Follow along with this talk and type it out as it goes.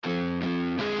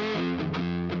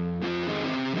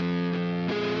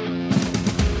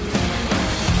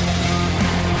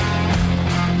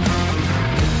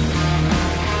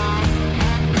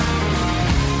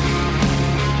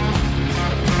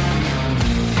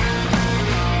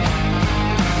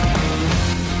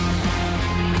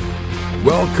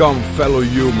Welcome, fellow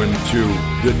human, to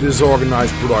the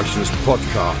Disorganized Productions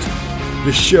podcast,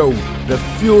 the show that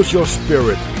fuels your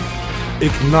spirit,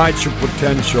 ignites your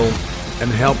potential,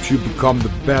 and helps you become the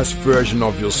best version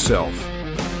of yourself.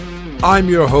 I'm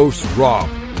your host, Rob,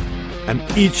 and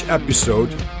each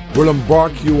episode will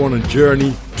embark you on a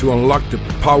journey to unlock the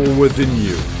power within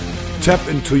you, tap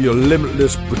into your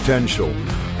limitless potential,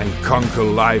 and conquer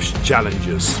life's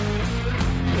challenges.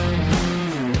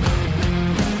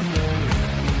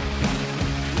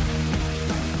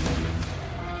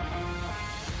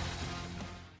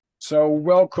 So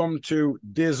welcome to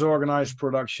Disorganized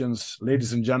Productions,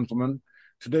 ladies and gentlemen.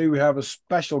 Today we have a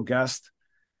special guest.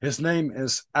 His name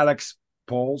is Alex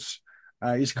Pauls.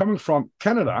 He's coming from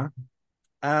Canada,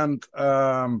 and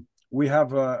we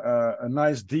have a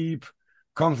nice deep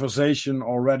conversation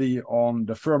already on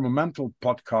the Firmamental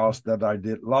podcast that I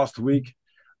did last week.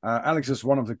 Alex is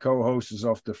one of the co-hosts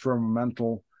of the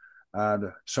Firmamental,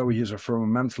 so he is a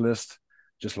firmamentalist,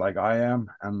 just like I am,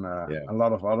 and a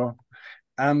lot of other.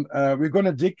 And we're going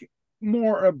to dig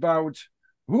more about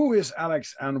who is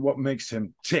Alex and what makes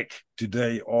him tick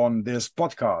today on this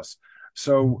podcast.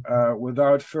 So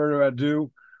without further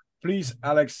ado, please,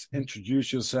 Alex,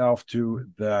 introduce yourself to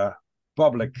the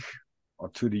public or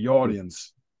to the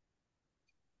audience.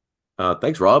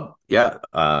 Thanks, Rob. Yeah,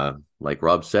 like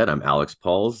Rob said, I'm Alex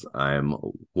Pauls. I'm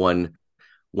one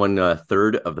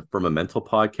third of the Firmamental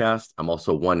podcast. I'm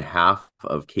also one half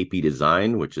of KP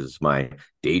Design, which is my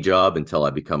day job until I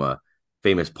become a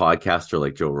famous podcaster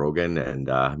like Joe Rogan. And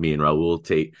me and Raul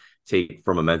take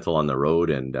Firmamental on the road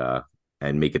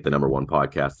and make it the number one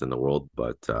podcast in the world.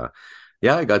 But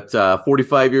I got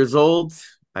 45 years old.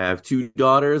 I have 2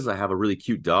 daughters. I have a really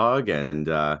cute dog, and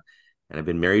I've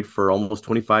been married for almost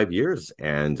 25 years.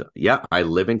 And yeah, I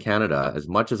live in Canada. As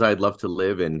much as I'd love to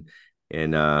live in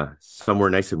somewhere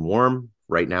nice and warm,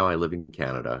 right now I live in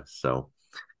Canada. So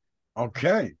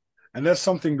okay, and there's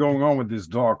something going on with this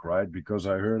dog, right? Because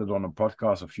I heard it on a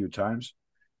podcast a few times.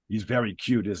 He's very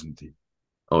cute, isn't he?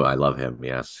 Oh, I love him.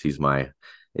 Yes,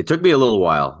 it took me a little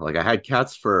while. Like, I had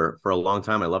cats for a long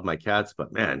time. I love my cats,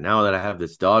 but man, now that I have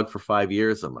this dog for 5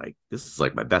 years, I'm like, this is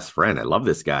like my best friend. I love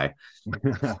this guy.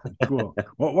 Cool.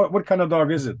 What kind of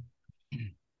dog is it?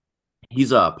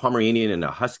 He's a Pomeranian and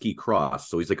a Husky cross,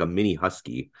 so he's like a mini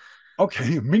Husky.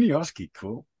 Okay, mini Husky,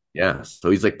 cool. Yeah, so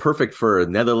he's like perfect for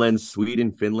Netherlands,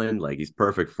 Sweden, Finland. Like, he's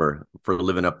perfect for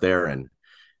living up there and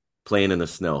playing in the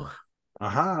snow.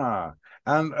 Aha,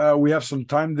 and we have some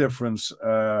time difference.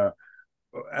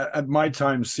 At my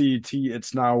time, CET,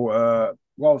 it's now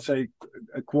say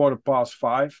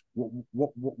 5:15.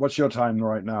 What's your time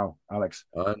right now, Alex?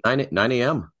 9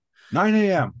 a.m. 9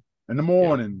 a.m. in the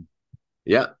morning.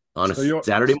 Yeah. On a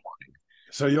Saturday morning.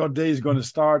 So your day is going to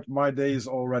start. My day is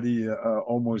already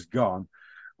almost gone.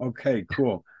 Okay,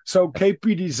 cool. So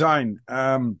KP Design.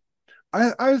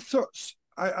 I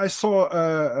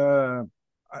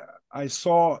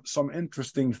saw some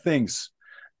interesting things,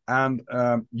 and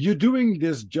you're doing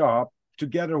this job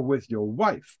together with your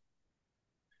wife.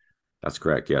 That's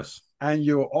correct. Yes. And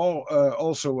you're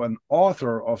also an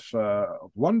author of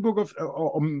one book of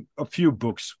a few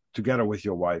books together with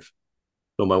your wife.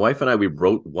 So my wife and I, we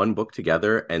wrote one book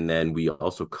together, and then we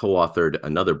also co-authored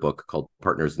another book called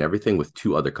Partners in Everything with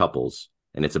 2 other couples.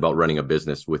 And it's about running a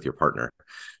business with your partner.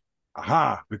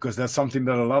 Aha, because that's something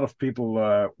that a lot of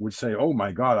people would say, oh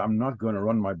my God, I'm not going to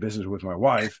run my business with my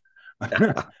wife.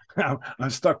 I'm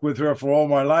stuck with her for all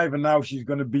my life, and now she's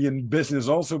going to be in business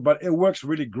also. But it works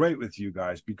really great with you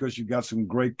guys because you got some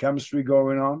great chemistry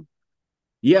going on.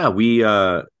 Yeah, we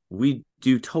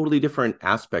do totally different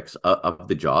aspects of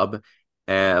the job.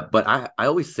 But I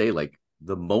always say, like,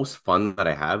 the most fun that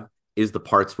I have is the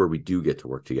parts where we do get to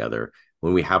work together,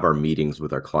 when we have our meetings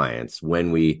with our clients,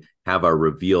 when we have our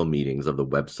reveal meetings of the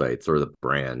websites or the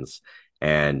brands,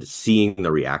 and seeing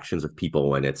the reactions of people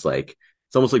when it's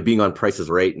almost like being on Price is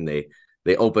Right, and they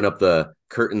open up the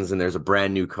curtains and there's a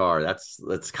brand new car.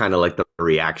 That's kind of like the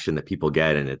reaction that people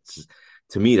get. And it's,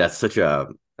 to me, that's such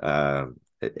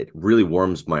it really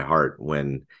warms my heart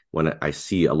when I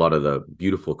see a lot of the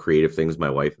beautiful creative things my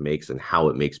wife makes and how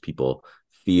it makes people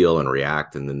feel and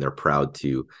react. And then they're proud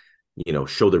to,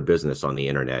 show their business on the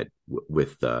internet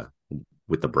with the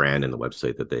brand and the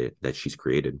website that she's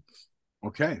created.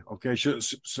 Okay.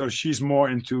 So she's more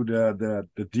into the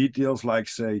details, like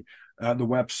say the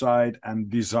website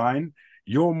and design.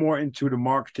 You're more into the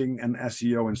marketing and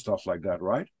SEO and stuff like that,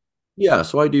 right? Yeah,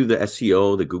 so I do the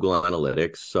SEO, the Google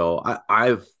Analytics. So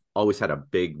I've always had a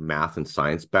big math and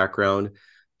science background.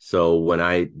 So when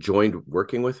I joined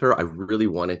working with her, I really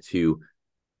wanted to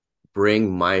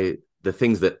bring the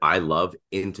things that I love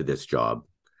into this job.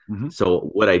 Hmm. So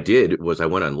what I did was I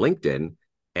went on LinkedIn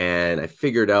and I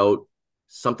figured out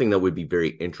something that would be very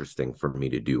interesting for me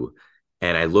to do.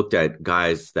 And I looked at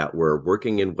guys that were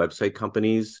working in website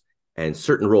companies and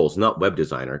certain roles, not web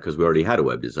designer, because we already had a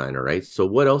web designer, right? So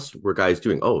what else were guys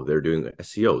doing? Oh, they're doing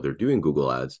SEO, they're doing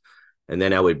Google Ads. And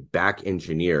then I would back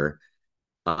engineer,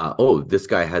 oh, this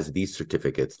guy has these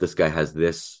certificates, this guy has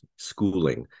this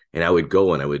schooling. And I would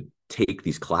go and I would take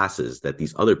these classes that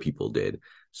these other people did.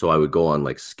 So I would go on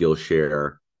like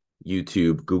Skillshare,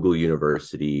 YouTube, Google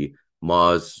University,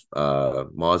 Moz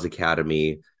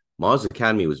Academy. Moz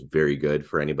Academy was very good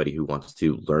for anybody who wants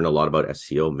to learn a lot about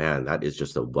SEO. Man, that is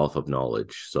just a wealth of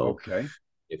knowledge. So Okay.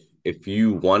 if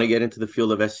you want to get into the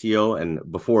field of SEO, and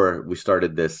before we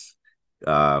started this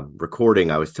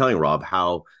recording, I was telling Rob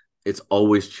how it's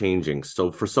always changing.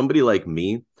 So for somebody like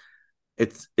me,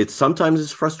 it's sometimes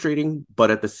it's frustrating,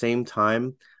 but at the same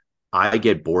time, I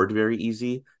get bored very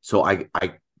easy. So I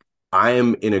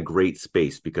am in a great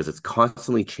space because it's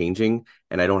constantly changing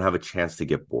and I don't have a chance to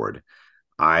get bored.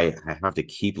 I have to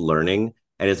keep learning.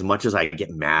 And as much as I get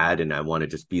mad and I want to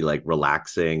just be like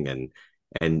relaxing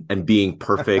and being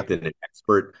perfect and an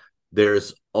expert,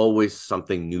 there's always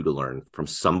something new to learn from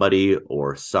somebody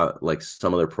or some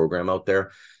other program out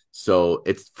there. So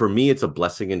it's for me, it's a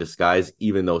blessing in disguise,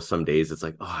 even though some days it's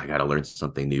like, oh, I gotta learn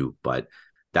something new. But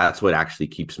that's what actually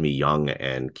keeps me young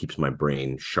and keeps my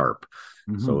brain sharp.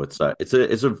 Hmm. So it's a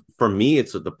for me,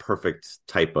 it's the perfect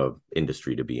type of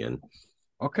industry to be in.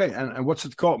 Okay. And what's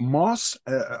it called? Moz?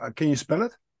 Can you spell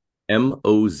it?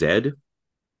 Moz,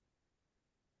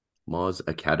 Moz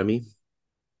Academy.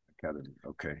 Academy.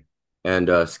 Okay. And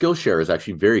Skillshare is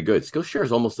actually very good. Skillshare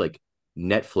is almost like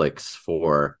Netflix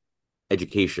for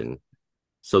education.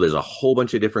 So there's a whole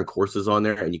bunch of different courses on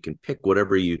there, and you can pick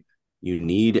whatever you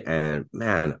need. And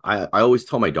man, I always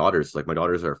tell my daughters, like my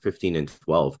daughters are 15 and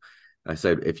 12. I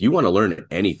said, if you want to learn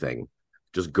anything,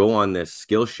 just go on this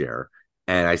Skillshare.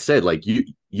 And I said, like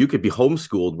you could be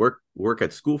homeschooled, work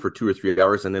at school for 2 or 3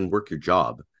 hours, and then work your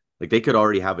job. Like they could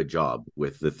already have a job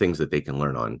with the things that they can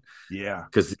learn on Yeah.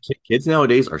 because kids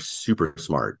nowadays are super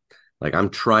smart. Like I'm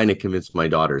trying to convince my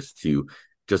daughters to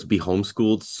just be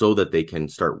homeschooled so that they can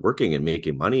start working and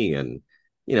making money, and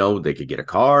they could get a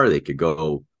car, they could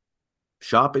go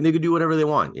shopping, they could do whatever they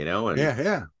want, and Yeah.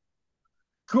 Yeah.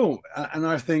 Cool. And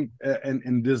I think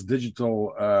in this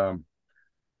digital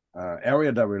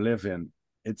area that we live in,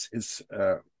 it's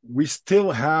we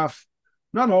still have,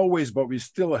 not always, but we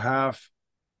still have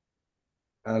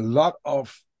a lot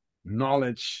of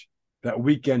knowledge that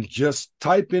we can just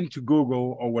type into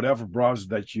Google or whatever browser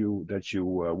that you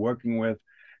working with,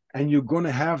 and you're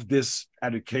gonna have this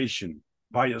education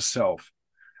by yourself.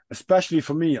 Especially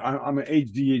for me, I'm an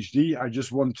ADHD. I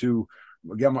just want to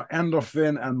get my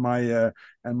endorphin and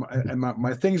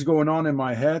my things going on in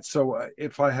my head. So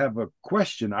if I have a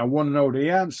question, I want to know the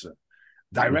answer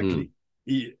mm-hmm, directly,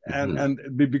 and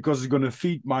mm-hmm, because it's going to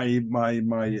feed my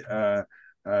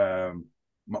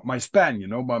span,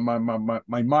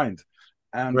 my mind,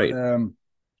 and right.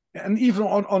 and even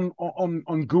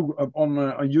on Google on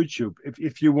YouTube,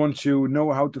 if you want to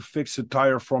know how to fix a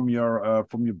tire from your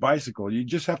bicycle, you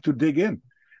just have to dig in,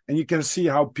 and you can see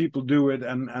how people do it,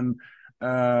 and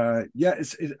yeah,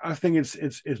 I think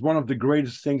it's one of the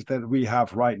greatest things that we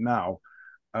have right now,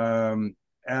 and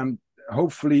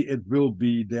hopefully it will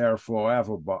be there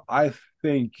forever. But I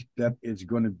think that it's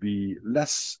going to be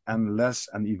less and less,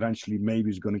 and eventually maybe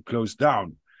it's going to close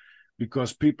down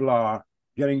because people are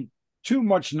getting too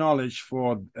much knowledge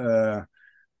for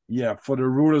for the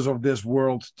rulers of this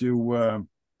world to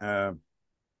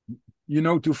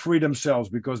to free themselves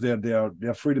because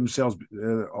they're free themselves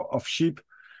of sheep.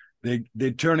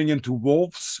 They're turning into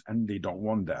wolves, and they don't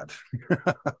want that.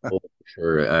 Oh,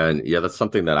 sure. And yeah, that's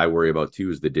something that I worry about too,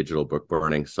 is the digital book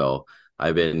burning. So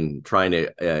I've been trying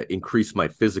to increase my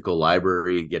physical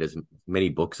library, get as many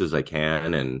books as I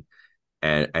can,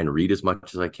 and read as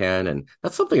much as I can. And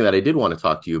that's something that I did want to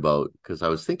talk to you about, because I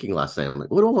was thinking last night, I'm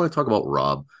like, what do I want to talk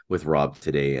about with Rob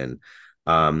today? And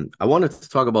I wanted to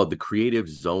talk about the creative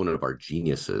zone of our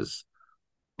geniuses.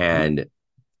 Mhm. And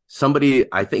somebody,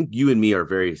 I think you and me are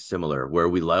very similar, where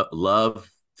we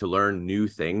love to learn new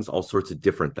things, all sorts of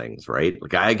different things, right?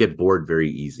 Like I get bored very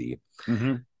easy.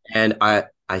 Mhm. And I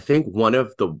think one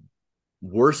of the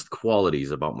worst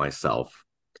qualities about myself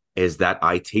is that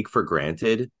I take for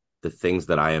granted the things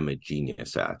that I am a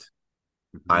genius at.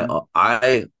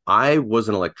 Mhm. I was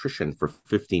an electrician for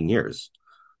 15 years,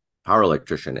 power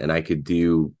electrician, and I could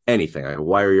do anything. I could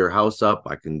wire your house up.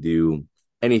 I can do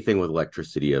anything with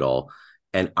electricity at all.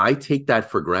 And I take that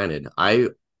for granted. I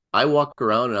walk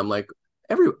around and I'm like,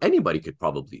 anybody could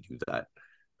probably do that.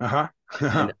 Uh-huh.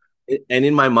 and and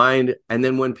in my mind, and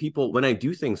then when I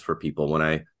do things for people, when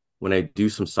I do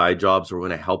some side jobs or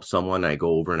when I help someone, I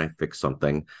go over and I fix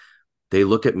something, they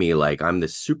look at me like I'm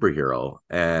this superhero,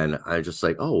 and I just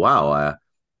like, oh wow,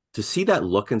 to see that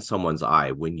look in someone's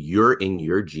eye when you're in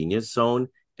your genius zone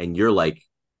and you're like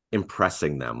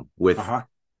impressing them Uh-huh.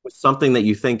 with something that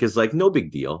you think is like no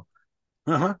big deal.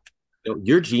 Uh-huh.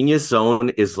 Your genius zone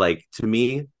is like, to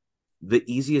me, the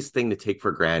easiest thing to take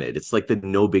for granted. It's like the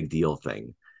no big deal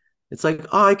thing. It's like,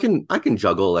 oh, I can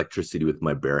juggle electricity with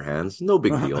my bare hands, no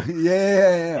big Uh-huh. deal.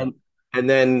 Yeah. And and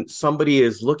then somebody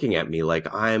is looking at me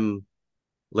like I'm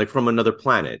like from another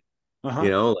planet,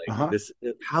 Uh-huh. like Uh-huh. this.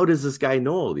 How does this guy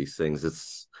know all these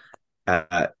things?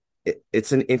 Uh,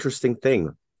 it's an interesting thing,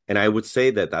 and I would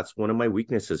say that that's one of my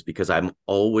weaknesses because I'm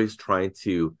always trying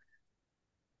to,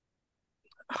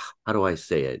 how do I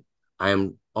say it? I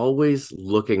am always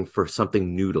looking for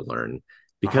something new to learn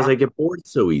because Uh-huh. I get bored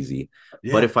so easy.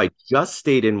 But Yeah. if I just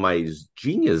stayed in my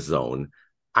genius zone,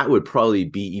 I would probably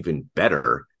be even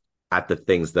better at the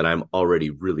things that I'm already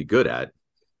really good at.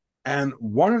 And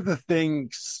one of the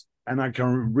things, and I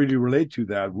can really relate to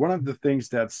that, one of the things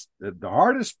that's the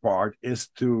hardest part is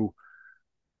to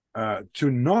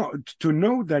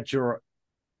know that you're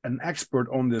an expert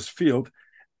on this field,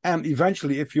 and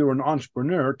eventually, if you're an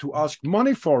entrepreneur, to ask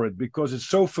money for it because it's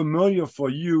so familiar for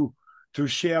you to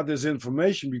share this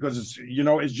information because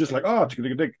it's just like, oh,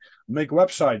 make a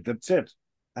website, that's it.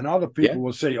 And other Yeah. people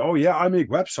will say, oh yeah, I make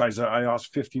websites. I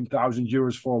ask 15,000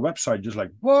 euros for a website. Just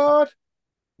like, what?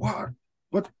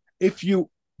 But if you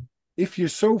if you're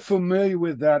so familiar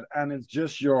with that, and it's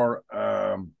just your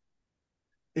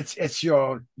it's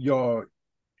your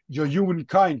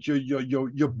humankind,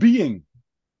 your being,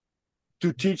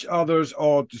 to teach others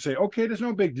or to say, okay, there's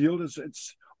no big deal.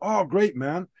 It's oh great,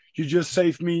 man. You just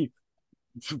saved me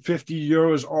 50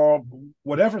 euros or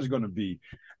whatever it's going to be.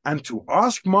 And to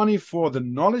ask money for the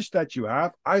knowledge that you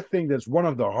have, I think that's one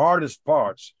of the hardest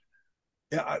parts.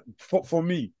 Yeah, for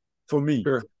me, for me.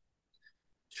 Sure.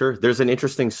 Sure. There's an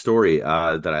interesting story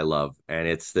that I love, and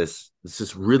it's this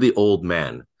really old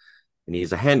man, and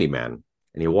he's a handyman,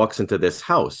 and he walks into this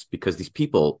house because these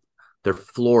people, their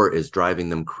floor is driving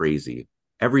them crazy.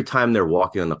 Every time they're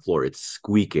walking on the floor, it's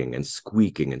squeaking and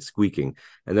squeaking and squeaking,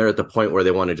 and they're at the point where they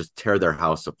want to just tear their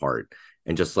house apart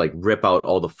and just like rip out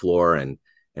all the floor and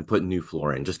put new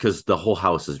floor in, just because the whole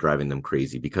house is driving them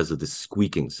crazy because of this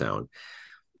squeaking sound.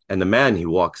 And the man, he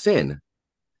walks in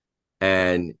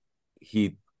and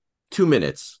he 2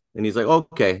 minutes. And he's like,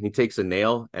 okay. And he takes a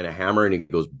nail and a hammer and he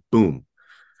goes, boom.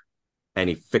 And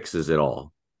he fixes it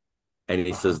all. And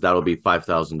he says, that'll be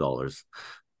 $5,000.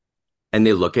 And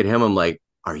they look at him. I'm like,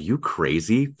 are you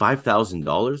crazy?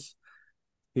 $5,000?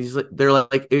 He's like, they're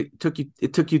like, it took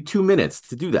you 2 minutes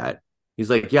to do that. He's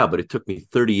like, yeah, but it took me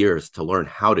 30 years to learn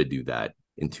how to do that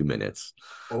in 2 minutes.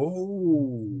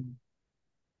 Oh,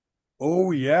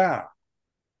 oh yeah.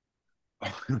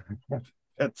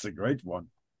 That's a great one.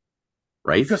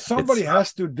 Right. Because somebody It's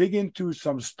has to dig into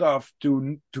some stuff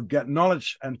to get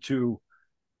knowledge and to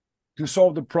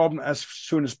solve the problem as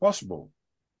soon as possible.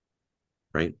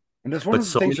 right. And that's one But of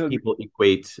the so things many that, people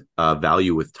equate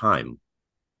value with time.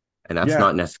 And that's yeah,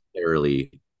 not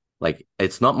necessarily like,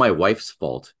 it's not my wife's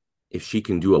fault if she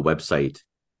can do a website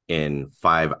in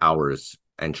 5 hours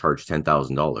and charge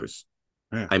 $10,000.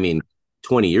 yeah, I mean,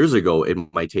 20 years ago, it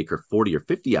might take her 40 or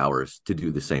 50 hours to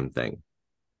do the same thing.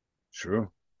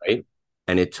 sure, Right.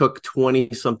 And it took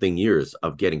 20 something years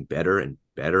of getting better and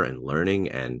better and learning.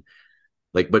 And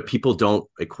like, but people don't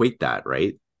equate that.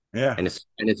 Right. yeah, And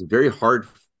it's very hard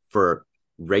for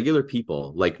regular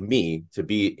people like me to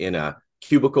be in a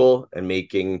cubicle and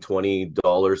making $20,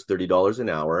 $30 an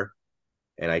hour,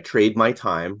 and I trade my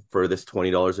time for this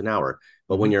 $20 an hour.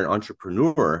 But when mm-hmm. you're an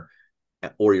entrepreneur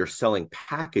or you're selling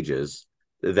packages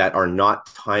that are not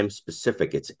time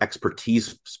specific, it's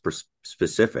expertise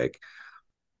specific.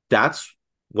 That's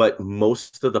what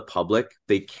most of the public,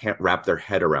 they can't wrap their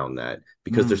head around that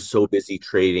because they're Mm, so busy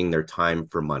trading their time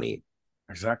for money,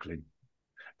 exactly.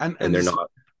 And and and they're this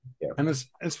not. Yeah. and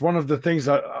it's one of the things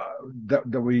that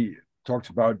we talked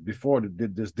about before,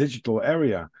 this digital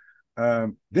area.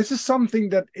 This is something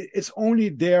that it's only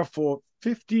there for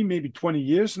 15, maybe 20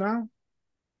 years now.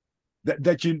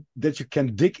 That you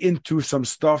can dig into some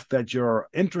stuff that you're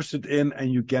interested in,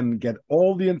 and you can get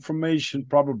all the information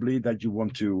probably that you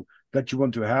want to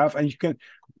have, and you can,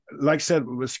 like I said,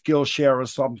 with Skillshare or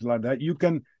something like that, you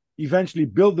can eventually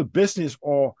build a business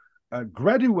or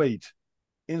graduate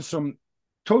in some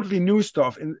totally new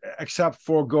stuff, except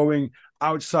for going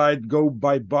outside, go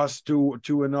by bus to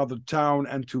another town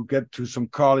and to get to some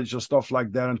college or stuff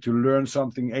like that, and to learn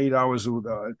something 8 hours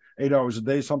a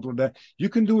day, something like that. You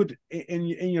can do it in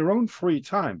your own free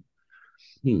time.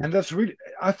 Hmm. And that's really,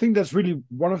 I think that's really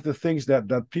one of the things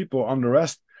that people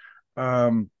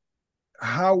underestimate,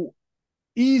 how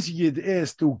easy it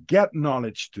is to get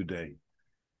knowledge today,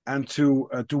 and to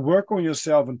work on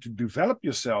yourself and to develop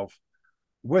yourself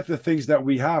with the things that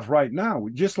we have right now.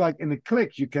 Just like in a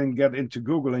click, you can get into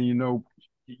Google and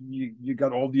you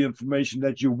got all the information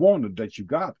that you wanted, that you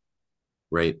got.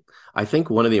 Right. I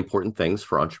think one of the important things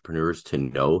for entrepreneurs to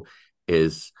know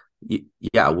is,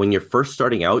 yeah, when you're first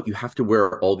starting out, you have to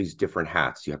wear all these different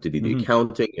hats. You have to do the Mm-hmm.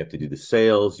 accounting, you have to do the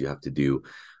sales, you have to do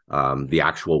the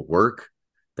actual work,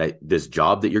 that this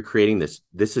job that you're creating.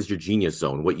 This is your genius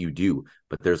zone, what you do.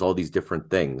 But there's all these different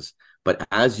things. But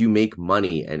as you make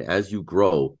money and as you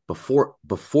grow,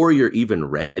 before you're even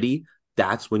ready,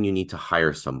 that's when you need to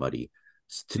hire somebody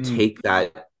to Mm. take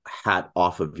that hat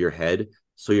off of your head,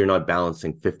 so you're not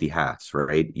balancing 50 hats,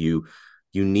 right? You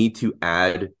need to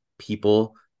add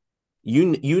people.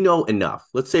 You know enough.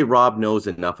 Let's say Rob knows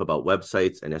enough about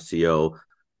websites and SEO,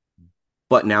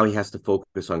 but now he has to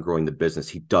focus on growing the business.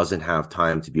 He doesn't have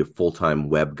time to be a full-time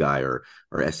web guy or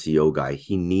SEO guy.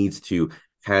 He needs to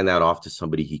hand that off to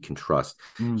somebody he can trust.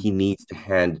 Mm. He needs to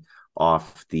hand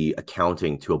off the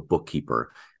accounting to a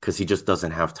bookkeeper because he just doesn't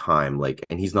have time. Like,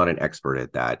 and he's not an expert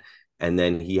at that. And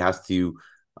then he has to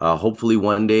hopefully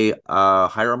one day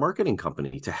hire a marketing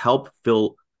company to help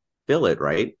fill it,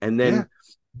 right? And Yeah. then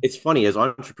it's funny, as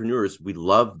entrepreneurs, we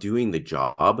love doing the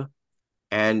job,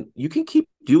 and you can keep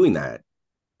doing that.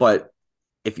 But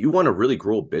if you want to really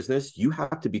grow a business, you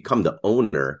have to become the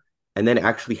owner and then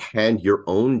actually hand your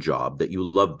own job that you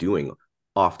love doing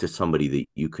off to somebody that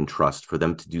you can trust for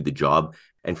them to do the job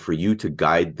and for you to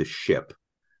guide the ship.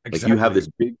 Like, you have Exactly. this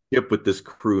big ship with this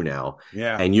crew now,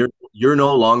 Yeah. and you're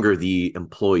no longer the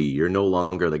employee. You're no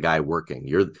longer the guy working.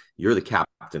 You're the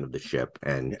captain of the ship,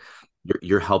 and Yeah.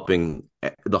 you're helping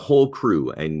the whole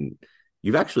crew, and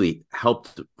you've actually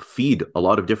helped feed a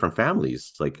lot of different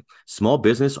families. Like, small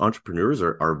business entrepreneurs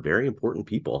are very important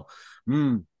people.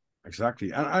 Mm.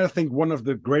 Exactly. And I think one of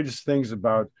the greatest things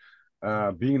about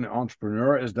being an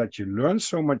entrepreneur is that you learn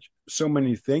so much, so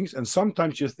many things. And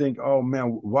sometimes you think, oh man,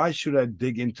 why should I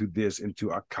dig into this, into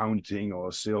accounting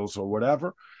or sales or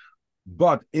whatever?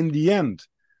 But in the end,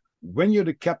 when you're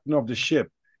the captain of the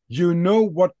ship, you know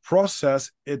what process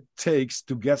it takes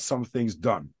to get some things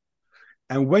done.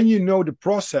 And when you know the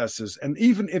processes, and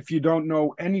even if you don't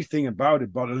know anything about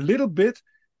it, but a little bit,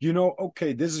 you know,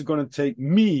 okay, this is going to take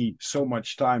me so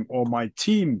much time or my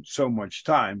team so much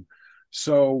time.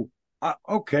 So,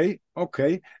 okay.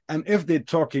 And if they're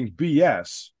talking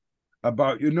BS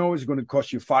about, it's going to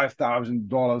cost you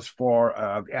 $5,000 for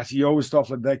SEO and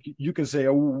stuff like that, you can say,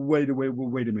 oh, wait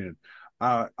a minute.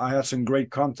 I had some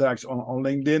great contacts on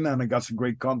LinkedIn, and I got some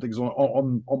great contacts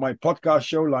on my podcast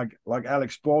show, like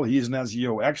Alex Paul. He's an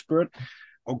SEO expert.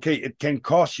 Okay, it can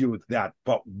cost you that,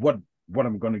 but what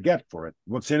I'm going to get for it?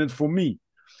 What's in it for me?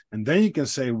 And then you can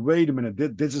say, wait a minute,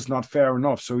 this is not fair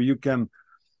enough. So you can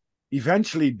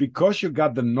eventually, because you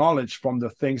got the knowledge from the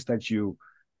things that you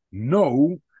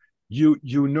know,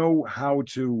 you know how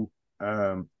to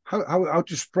how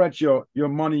to spread your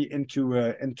money into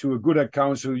a good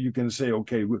account, so you can say,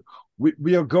 okay,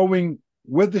 we are going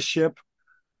with the ship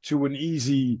to an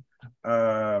easy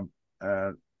on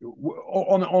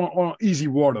easy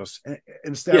waters,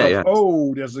 instead Yeah, of, yeah.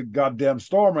 oh, there's a goddamn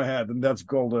storm ahead, and that's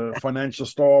called a financial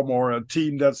storm, or a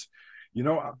team that's,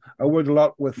 I work a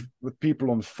lot with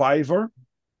people on Fiverr,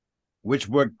 which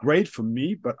worked great for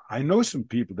me. But I know some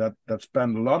people that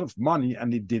spend a lot of money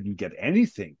and they didn't get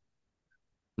anything.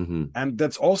 Mm-hmm. And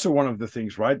that's also one of the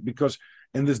things, right? Because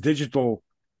in this digital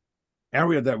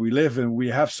area that we live in, we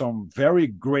have some very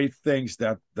great things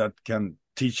that can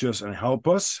teach us and help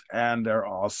us, and there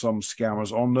are some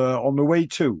scammers on the way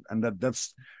too. And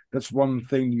that's one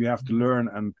thing you have to learn.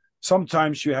 And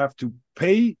sometimes you have to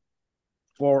pay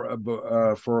for a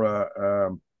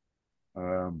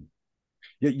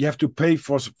you have to pay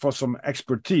for some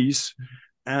expertise,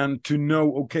 and to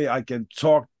know, okay, I can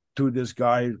talk to this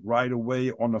guy right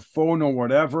away on the phone or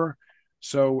whatever.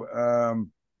 So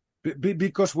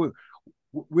because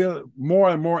we're more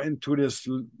and more into this,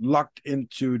 locked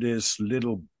into this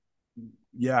little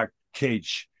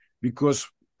cage. Because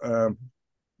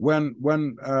when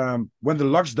the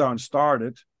lockdown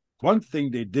started, one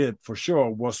thing they did for sure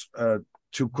was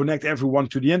to connect everyone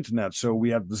to the internet. So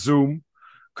we had the Zoom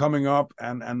coming up,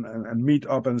 and meet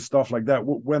up and stuff like that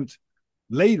went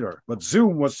later. But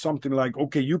Zoom was something like,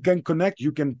 okay, you can connect,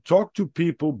 you can talk to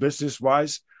people business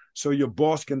wise. So your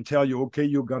boss can tell you, okay,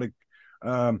 you got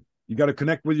to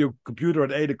connect with your computer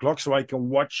at 8 o'clock so I can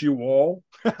watch you all.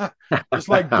 Just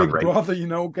like Big Right. Brother,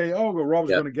 okay, oh, well, Rob's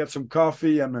Yeah. going to get some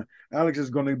coffee and Alex is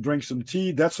going to drink some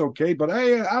tea. That's okay. But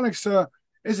hey, Alex,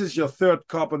 this is your third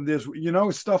cup and this,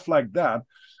 stuff like that.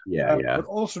 Yeah. Yeah. But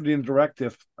also the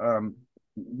interactive,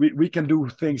 we can do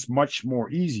things much more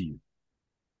easy.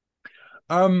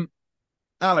 Um,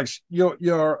 Alex,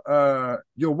 your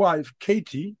wife,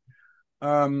 Katie,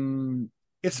 um,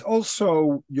 it's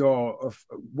also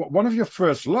one of your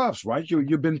first loves, right?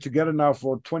 You've been together now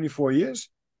for 24 years.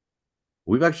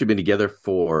 We've actually been together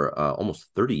for almost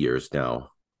 30 years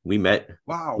now. We met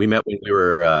Wow. we met when we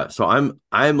were so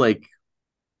I'm like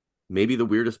maybe the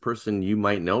weirdest person you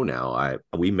might know now.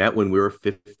 We met when we were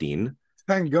 15.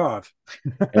 Thank God.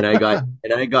 And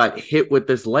I got hit with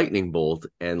this lightning bolt,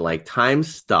 and like time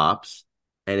stops,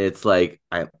 and it's like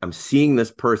I'm seeing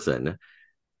this person,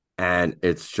 and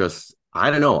it's just, I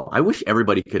don't know. I wish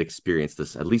everybody could experience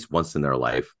this at least once in their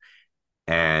life.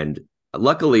 And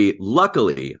luckily,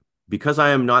 because I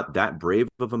am not that brave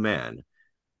of a man,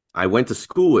 I went to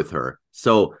school with her.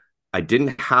 So I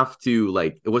didn't have to,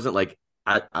 like, it wasn't like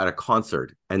at a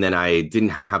concert and then I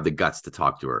didn't have the guts to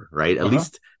talk to her, right? At Uh-huh.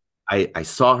 least I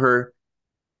saw her,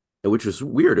 which was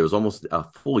weird. It was almost a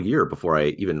full year before I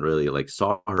even really like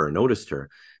saw her or noticed her.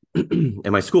 And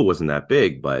my school wasn't that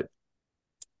big, but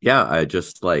yeah, I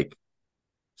just like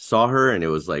saw her, and it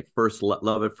was like first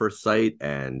love at first sight.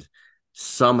 And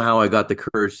somehow I got the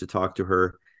courage to talk to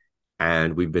her,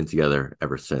 and we've been together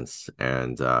ever since.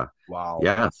 And Wow.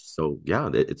 yeah, so yeah,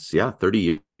 it's yeah,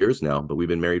 30 years now, but we've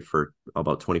been married for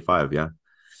about 25. Yeah.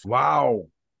 Wow.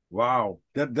 Wow.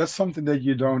 That's something that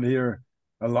you don't hear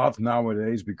a lot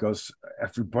nowadays because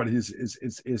everybody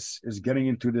is getting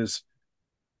into this.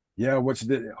 Yeah, what's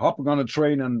the hopping on a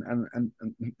train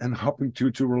and hopping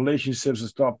to relationships and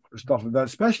stuff like that,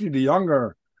 especially the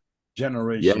younger Yeah,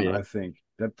 generation, yeah. I think.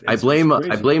 That I it's blame I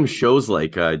crazy. blame shows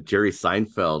like Jerry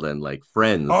Seinfeld and like Oh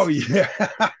Friends. yeah.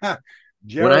 When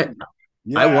Jerry. I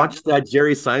Yeah. watched that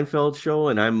Jerry Seinfeld show,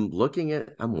 and I'm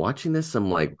watching this,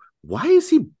 I'm like, why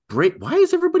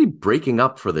is everybody breaking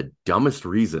up for the dumbest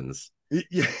reasons?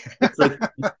 Yeah. It's like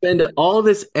you spend all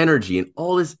this energy and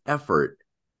all this effort,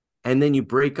 and then you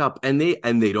break up, and they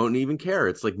don't even care.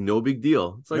 It's like no big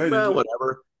deal. It's like, well,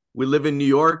 whatever. We live in New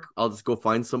York. I'll just go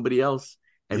find somebody else.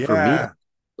 And for me, Yeah.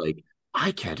 like,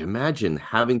 I can't imagine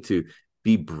having to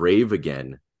be brave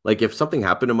again. Like if something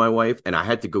happened to my wife and I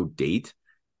had to go date,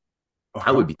 I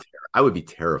Uh-huh. would be I would be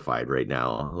terrified right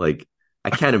now. Like I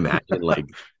can't imagine like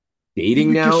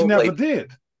dating Because you now. never Like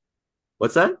did.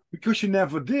 what's that? Because you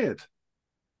never did.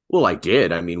 Well, I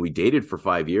did. I mean, we dated for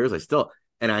 5 years. I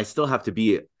still have to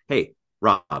be, hey,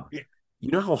 Rob, Yeah.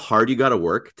 you know how hard you got to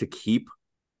work to keep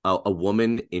a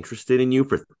woman interested in you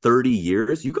for 30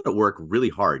 years? You got to work really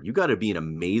hard. You got to be an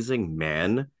amazing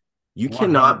man. You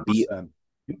cannot be 100%.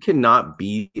 you cannot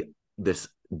be this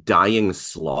dying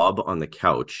slob on the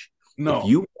couch. If No.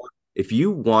 you if you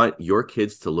want your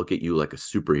kids to look at you like a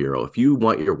superhero, if you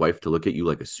want your wife to look at you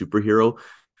like a superhero,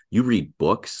 you read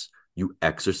books, you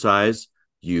exercise,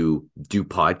 you do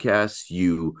podcasts,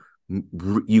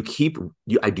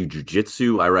 I do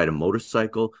jujitsu, I ride a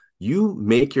motorcycle. You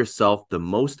make yourself the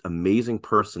most amazing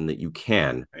person that you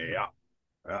can. Yeah.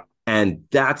 Yeah. And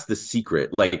that's the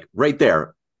secret. Like right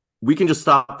there, we can just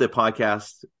stop the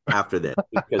podcast after this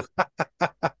because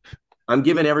I'm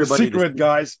giving The everybody secret,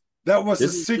 guys. That was the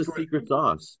this is the secret. secret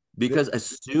sauce. Because as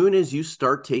soon as you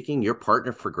start taking your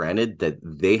partner for granted that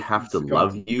they have to It's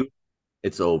love gone. you,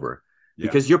 it's over. Yeah.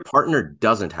 Because your partner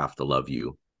doesn't have to love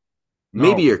you.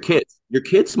 Maybe No. your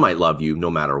kids might love you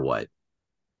no matter what.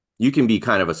 You can be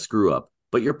kind of a screw up,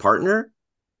 but your partner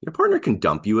can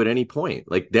dump you at any point.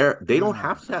 Like they don't Yeah.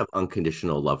 have to have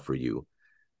unconditional love for you.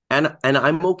 And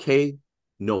I'm okay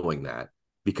knowing that,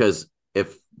 because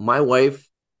if my wife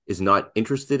is not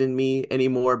interested in me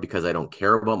anymore because I don't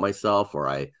care about myself or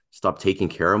I stop taking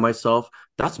care of myself,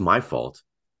 that's my fault.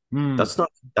 Hmm. That's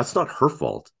not her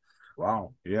fault.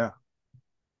 Wow. Yeah.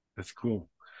 That's cool.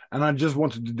 And I just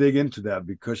wanted to dig into that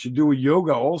because you do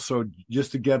yoga also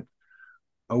just to get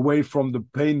away from the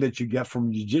pain that you get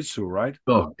from jiu-jitsu, right?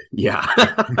 Oh, yeah.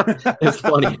 It's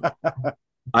funny.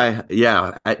 At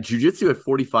jujitsu at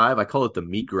 45, I call it the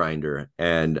meat grinder.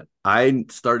 And I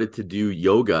started to do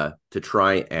yoga to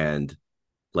try and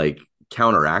like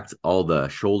counteract all the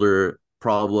shoulder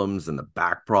problems and the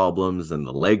back problems and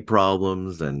the leg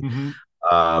problems. And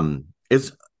Mm-hmm.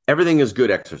 it's everything is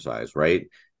good exercise, right?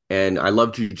 And I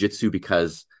love jujitsu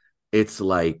because it's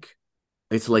like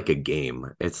it's like a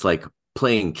game. It's like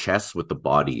playing chess with the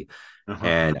body. Uh-huh.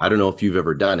 And I don't know if you've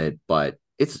ever done it, but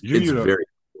You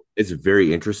it's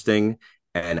very interesting,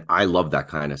 and I love that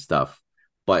kind of stuff.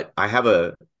 But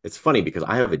it's funny because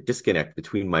I have a disconnect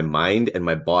between my mind and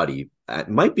my body. It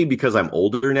might be because I'm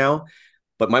older now,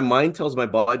 but my mind tells my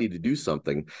body to do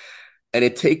something, and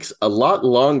it takes a lot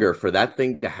longer for that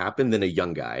thing to happen than a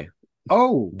young guy.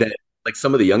 Oh, That like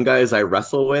some of the young guys I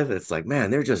wrestle with, it's like,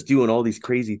 man, they're just doing all these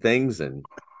crazy things, and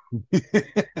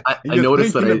I you're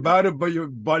noticed that thinking I about it, but your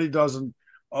body doesn't.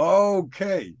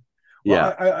 Okay.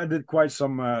 Well, yeah. I did quite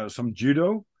some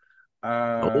judo,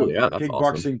 Oh yeah, that's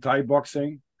awesome. kickboxing, Thai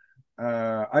boxing.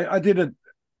 I did it.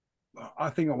 I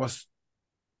think it was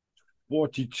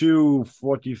 42,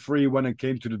 43 when I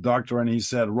came to the doctor, and he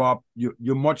said, "Rob,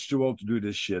 you're much too old to do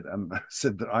this shit." And I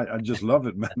said, I just love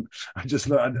it, man.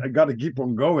 I got to keep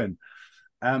on going.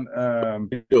 And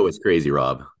Judo is crazy,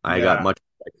 Rob. I got yeah, much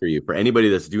respect for you. For anybody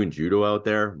that's doing judo out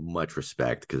there, much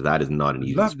respect because that is not an I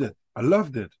easy loved sport. it. I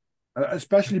loved it,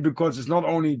 especially because it's not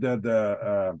only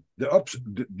the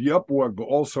up work, but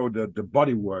also the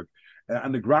body work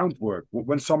and the groundwork.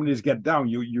 When somebody's get down,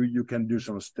 you can do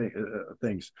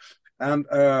things. And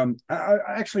I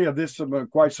actually I did some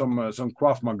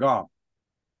Krav Maga.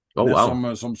 Oh There's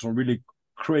wow. some really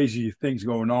crazy things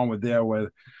going on with there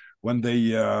where when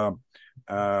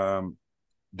um,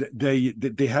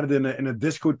 they had it in a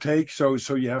discotheque,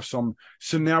 so you have some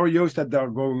scenarios that are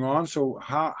going on, so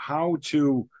how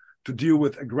to deal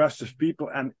with aggressive people,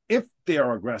 and if they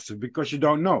are aggressive, because you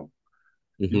don't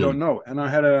Hmm. know. And I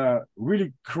had a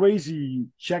really crazy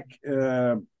Czech,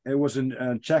 it was in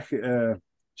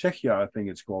Czechia, I think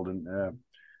it's called, in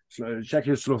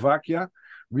Czechoslovakia.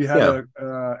 We had Yeah.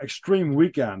 a extreme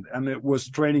weekend, and it was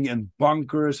training in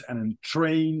bunkers and in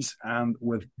trains and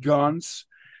with guns.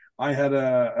 I had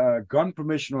a gun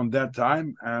permission on that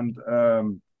time, and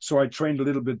so I trained a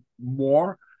little bit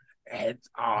more. It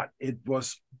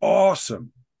was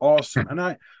awesome, awesome, and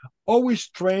I always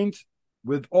trained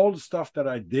with all the stuff that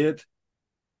I did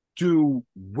to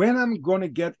when I'm going to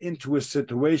get into a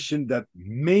situation that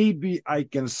maybe I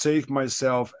can save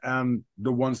myself and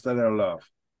the ones that I love.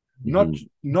 Not Hmm.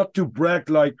 not to brag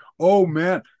like, oh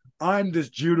man, I'm this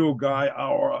judo guy,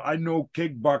 or I know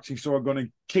kickboxing, so I'm gonna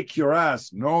kick your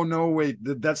ass. No, no, wait,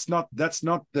 that's not the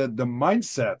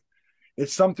mindset.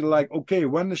 It's something like, okay,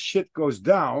 when the shit goes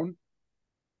down,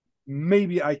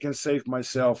 maybe I can save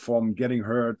myself from getting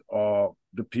hurt or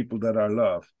the people that I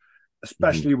love, Hmm.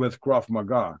 especially with Krav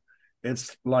Maga.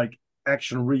 It's like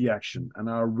action reaction, and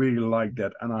I really like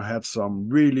that. And I had some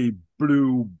really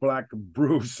blue black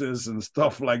bruises and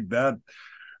stuff like that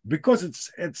because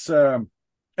it's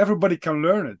everybody can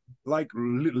learn it, like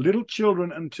little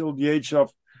children until the age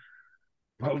of,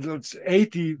 well, that's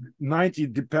 80, 90,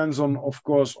 depends on, of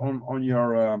course, on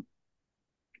your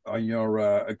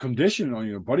condition, on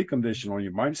your body condition, on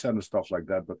your mindset and stuff like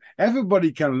that. But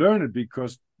everybody can learn it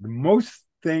because most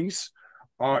things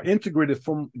are integrated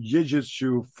from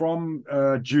jiu-jitsu, from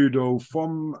judo,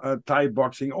 from Thai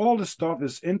boxing. All the stuff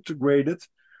is integrated,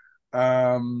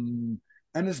 and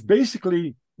it's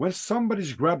basically when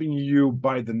somebody's grabbing you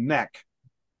by the neck,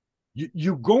 you,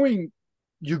 you're going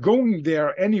you're going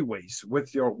there anyways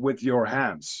with your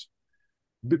hands,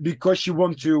 because you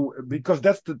want to, because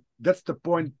that's the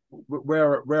point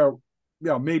where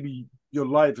yeah, maybe your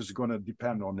life is going to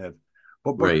depend on it,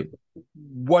 but Right.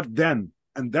 what then?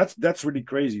 And that's really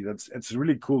crazy. It's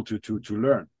really cool to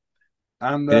learn.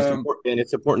 And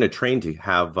It's important to train to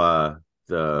have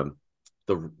the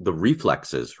the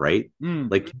reflexes, right?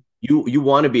 mm, Like you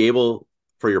want to be able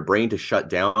for your brain to shut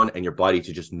down and your body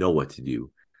to just know what to do.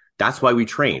 That's why we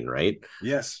train, right?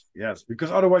 yes, yes,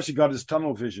 because otherwise you got this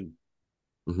tunnel vision.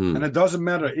 And Hmm. it doesn't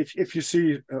matter if you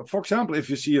see, for example, if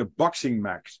you see a boxing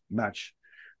match,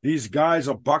 these guys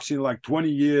are boxing like 20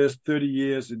 years, 30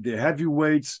 years, they're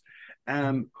heavyweights,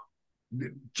 and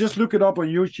just look it up on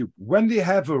YouTube. When they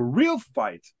have a real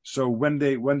fight, so when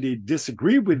they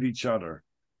disagree with each other,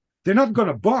 they're not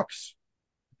gonna box.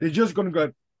 They're just gonna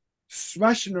go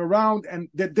smashing around, and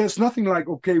there's nothing like,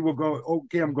 okay,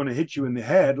 okay, I'm gonna hit you in the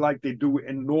head like they do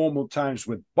in normal times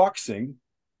with boxing.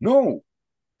 No,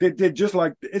 they're just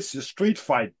like, it's a street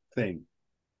fight thing.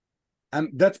 And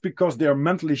that's because they're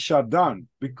mentally shut down.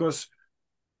 Because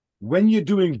when you're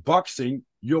doing boxing,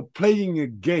 you're playing a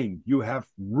game, you have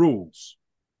rules.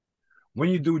 When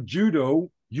you do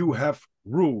judo, you have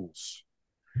rules.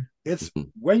 It's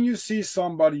Hmm. when you see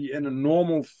somebody in a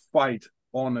normal fight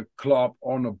on a club,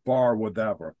 on a bar,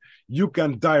 whatever, you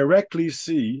can directly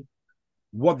see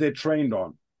what they trained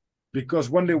on. Because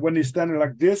when they're standing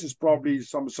like this, it's probably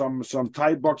some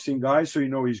Thai boxing guy, so you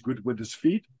know he's good with his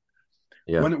feet.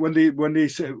 Yeah. When they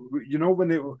say,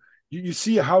 when you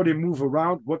see how they move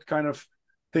around, what kind of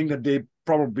thing that they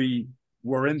probably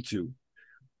were into.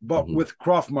 But Hmm. with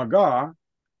Krav Maga,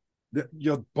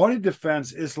 your body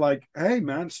defense is like, hey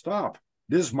man, stop.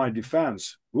 This is my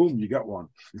defense. Boom, you got one.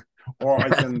 Or I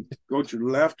can go to the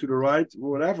left, to the right,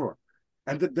 whatever.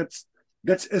 And that's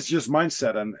it's just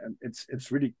mindset, and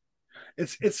it's really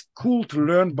it's cool to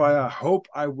learn. But I hope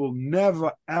I will never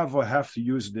ever have to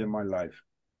use it in my life.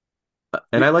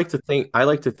 And I like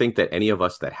to think that any of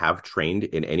us that have trained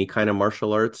in any kind of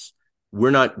martial arts,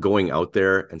 we're not going out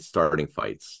there and starting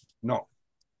fights, No.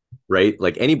 right?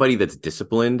 Like anybody that's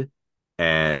disciplined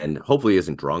and hopefully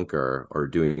isn't drunk or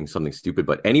doing something stupid,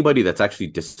 but anybody that's actually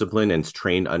disciplined and is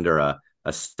trained under a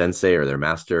sensei or their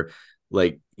master,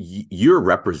 like you're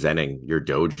representing your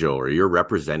dojo or you're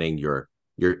representing your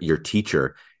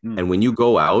teacher. Mm. And when you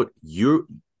go out,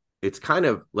 it's kind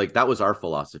of like that was our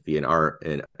philosophy in our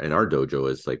dojo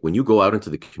is like when you go out into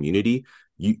the community,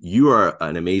 you are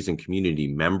an amazing community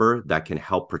member that can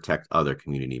help protect other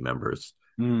community members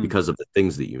Mm. because of the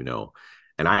things that you know.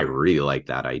 And I really like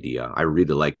that idea. I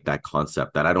really like that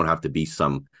concept that I don't have to be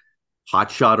some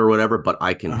hotshot or whatever, but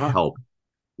I can Uh-huh. help.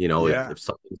 Yeah. If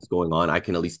something's going on, I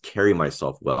can at least carry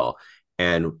myself well.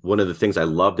 And one of the things I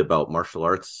loved about martial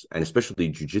arts and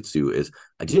especially jujitsu is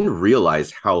I didn't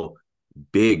realize how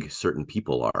big certain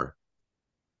people are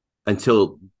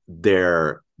until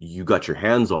you got your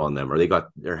hands on them or they got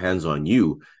their hands on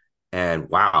you. And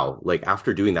wow, like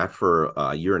after doing that for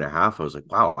a year and a half, I was like,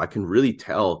 wow, I can really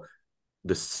tell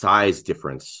the size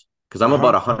difference because Uh-huh. I'm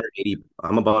about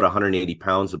 180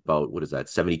 pounds, about what is that,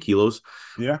 70 kilos.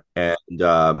 Yeah. And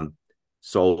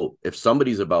so if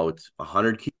somebody's about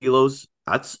 100 kilos,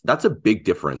 that's a big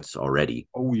difference already.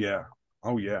 Oh yeah.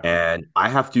 Oh yeah. And I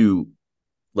have to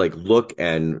like look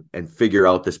and figure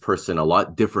out this person a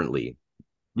lot differently,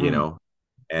 you Mm. know,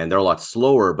 and they're a lot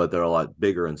slower, but they're a lot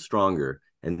bigger and stronger.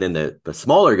 And then the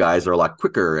smaller guys are a lot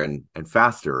quicker and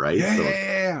faster, right? Yeah, So, yeah,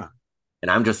 yeah. and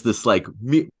I'm just this like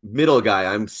middle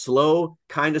guy. I'm slow,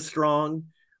 kind of strong,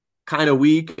 kind of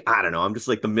weak. I don't know. I'm just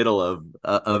like the middle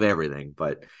of everything.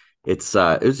 But it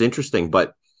was interesting.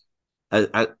 But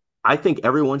I think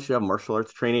everyone should have martial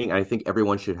arts training. I think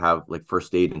everyone should have like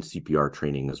first aid and CPR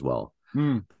training as well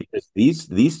Mm. because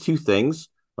these two things,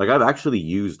 like I've actually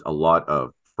used a lot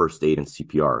of first aid and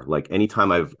CPR. Like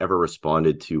anytime I've ever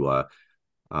responded to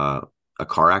uh, a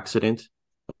car accident,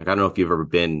 like I don't know if you've ever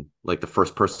been like the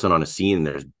first person on a scene and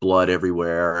there's blood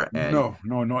everywhere, and No,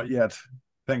 no, not yet. so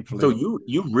Thankfully.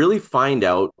 you really find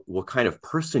out what kind of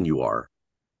person you are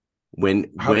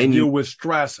when How to when you deal with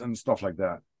stress and stuff like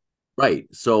that. right.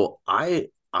 So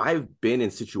I've been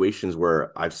in situations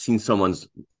where I've seen someone's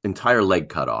entire leg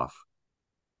cut off,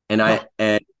 and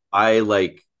Huh. I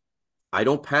like I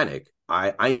don't panic.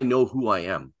 I know who I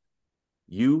am.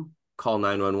 You call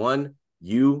 911.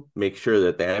 You make sure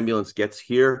that the ambulance gets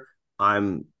here.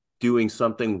 I'm doing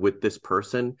something with this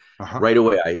person. Uh-huh. Right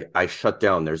away, I shut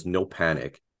down. There's no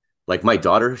panic. Like my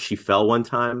daughter, she fell one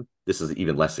time. This is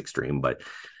even less extreme, but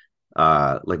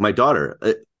like my daughter,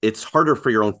 it's harder for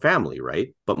your own family,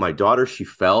 right? But my daughter, she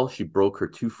fell. She broke her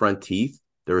two front teeth.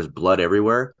 There was blood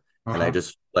everywhere. And I Uh-huh.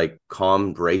 just like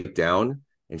calmed right down.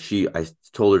 And I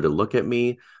told her to look at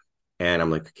me, and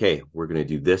I'm like, okay, we're going to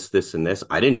do this, this, and this.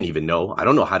 I didn't even know. I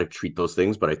don't know how to treat those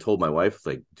things, but I told my wife,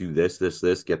 like, do this, this,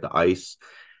 this, get the ice.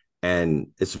 And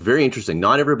it's very interesting.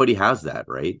 Not everybody has that,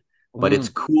 right? But it's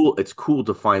Mm. cool. It's cool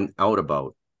to find out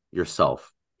about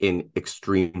yourself in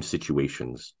extreme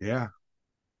situations, Yeah,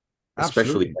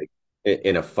 especially absolutely. like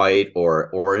in a fight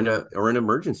or in an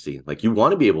emergency. Like you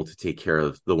want to be able to take care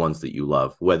of the ones that you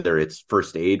love, whether it's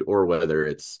first aid or whether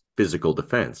it's physical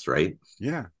defense, right?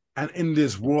 Yeah. And in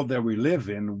this world that we live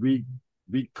in, we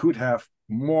could have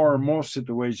more and more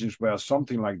situations where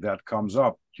something like that comes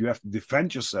up. You have to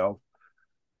defend yourself,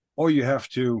 or you have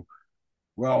to,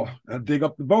 well, dig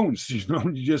up the bones.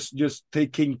 You just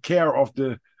taking care of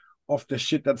the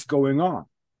shit that's going on.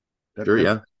 Sure, That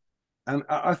yeah. and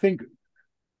I think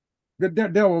that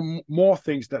there are more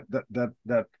things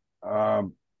that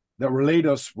relate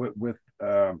us with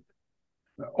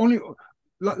only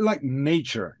like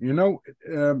nature.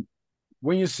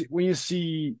 When you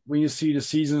see the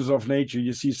seasons of nature,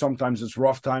 you see sometimes it's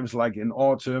rough times like in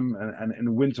autumn, and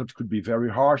in winter it could be very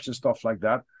harsh and stuff like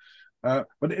that.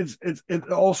 But it's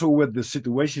also with the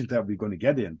situations that we're going to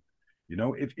get in.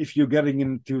 If you're getting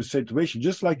into a situation,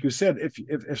 just like you said,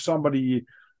 if somebody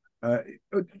uh,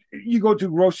 you go to a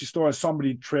grocery store and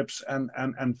somebody trips and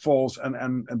falls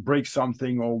and breaks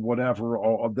something or whatever,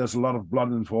 or there's a lot of blood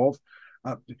involved.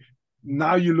 Uh,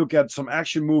 now you look at some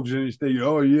action moves and you say,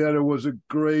 oh yeah, there was a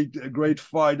great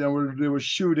fight and they were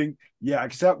shooting. Yeah,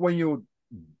 except when you're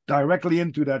directly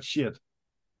into that shit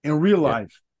in real Yeah.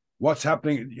 life. What's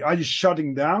happening? Are you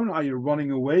shutting down? Are you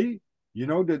running away? You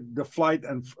know, the fight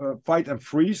and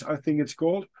freeze, I think it's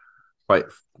called. Fight.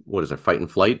 What is it? Fight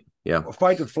and flight. Yeah.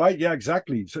 Fight and flight. Yeah,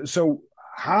 exactly. So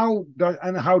how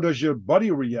does your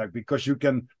body react? Because you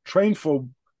can train for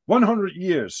 100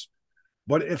 years,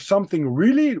 but if something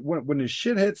really, when the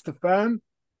shit hits the fan,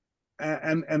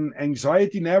 and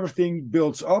anxiety and everything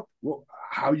builds up, well,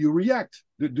 how you react?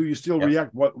 Do you still Yeah.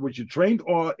 react what you trained,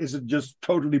 or is it just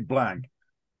totally blank?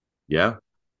 Yeah.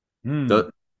 Hmm.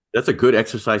 The, that's a good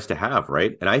exercise to have,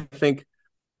 right? And I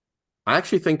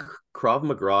actually think Krav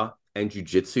Maga and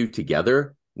Jiu-Jitsu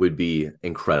together would be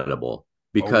incredible Oh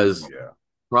because yeah.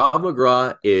 Krav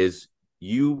Maga is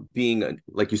you being,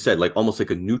 like you said, like almost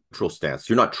like a neutral stance.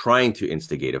 You're not trying to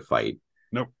instigate a fight.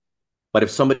 Nope. But if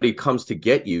somebody comes to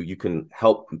get you, you can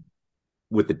help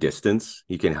with the distance.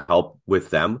 You can help with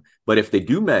them. But if they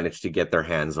do manage to get their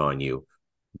hands on you,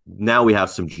 now we have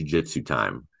some jiu-jitsu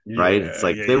time, right? It's Yeah,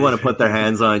 like they want to put their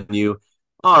hands on you.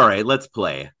 All right, let's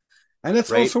play. And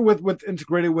it's Right? also with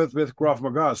integrated with Krav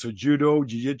Maga, so judo,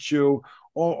 jiu-jitsu,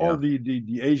 all Yeah.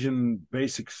 the Asian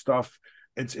basic stuff.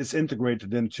 It's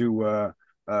integrated into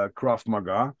Krav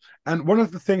Maga. And one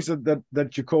of the things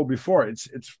that you called before,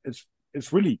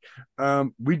 it's really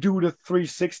we do the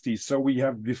 360. So we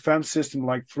have defense system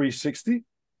like 360,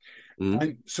 Mhm.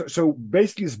 and so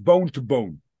basically it's bone to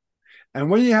bone. And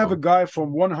when you have a Oh, guy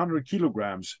from 100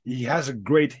 kilograms, he has a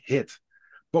great hit.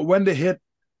 But when the hit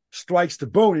strikes the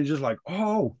bone, it's just like,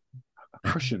 oh, a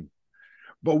cushion.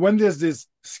 But when there's this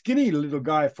skinny little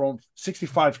guy from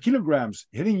 65 kilograms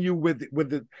hitting you with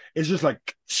the, it's just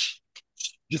like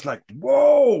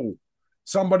whoa,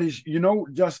 somebody's,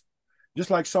 just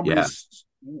like yeah. somebody's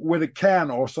with a can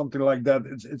or something like that.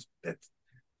 It's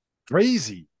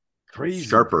crazy, It's crazy.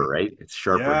 sharper, right? It's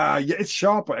sharper. Yeah, yeah, it's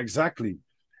sharper, exactly.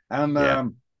 And Yeah.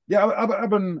 yeah, I've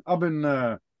been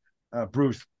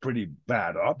bruised pretty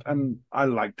bad up, and I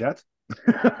like that.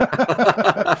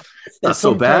 It's not It's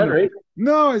so some kind bad, of right?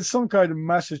 no, it's some kind of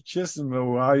masochism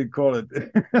or how you call it.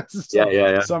 Yeah, yeah,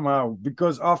 yeah. Somehow,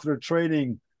 because after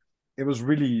training, it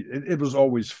was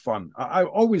always fun. I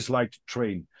always liked to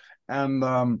train, and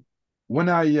when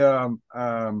I um,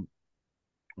 um,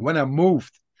 when I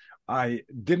moved, I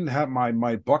didn't have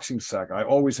my boxing sack. I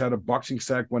always had a boxing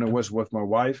sack when I was with my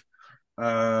wife.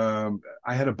 I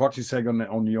had a boxing sack in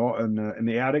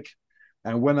the attic,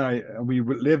 and when we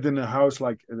lived in a house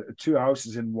like two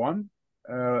houses in one.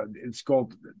 It's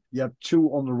called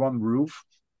two under one roof.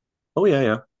 Oh, yeah,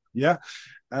 yeah. Yeah.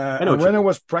 I know And what you when I mean.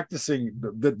 was practicing,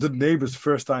 the neighbors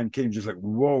first time came, just like,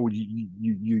 whoa,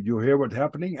 you hear what's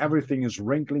happening? Everything is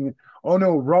wrinkling. Oh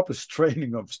no, Rob is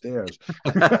training upstairs.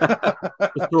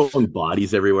 Just throwing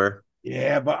bodies everywhere.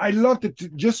 Yeah, but I loved it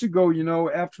just to go,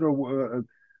 after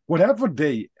whatever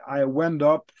day, I went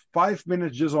up 5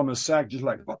 minutes just on a sack, just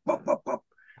like, pop, pop, pop, pop,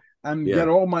 and get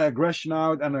Yeah. all my aggression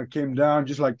out. And I came down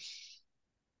just like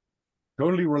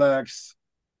totally relaxed,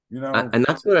 you know. And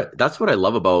that's what I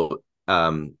love about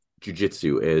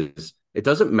jujitsu is it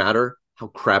doesn't matter how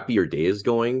crappy your day is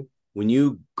going. When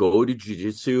you go to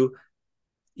jujitsu,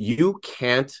 you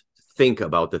can't think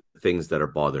about the things that are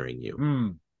bothering you.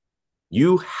 Mm,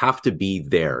 You have to be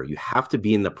there. You have to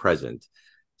be in the present.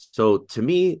 So to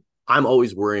me, I'm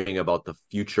always worrying about the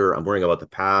future. I'm worrying about the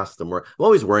past. I'm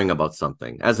always worrying about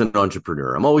something. As an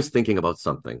entrepreneur, I'm always thinking about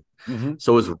something. mm-hmm.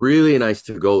 So it's really nice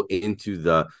to go into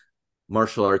the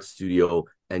martial arts studio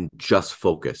and just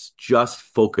focus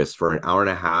for an hour and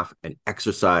a half and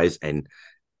exercise and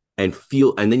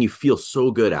feel, and then you feel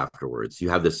so good afterwards. You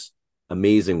have this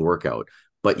amazing workout.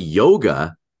 But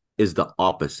yoga is the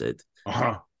opposite.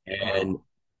 Uh-huh. And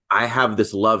I have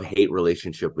this love-hate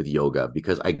relationship with yoga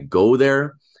because I go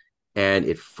there and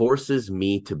it forces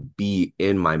me to be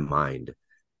in my mind.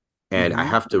 And I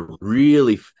Mm-hmm. have to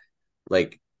really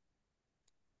like,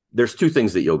 there's two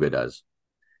things that yoga does.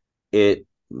 It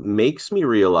makes me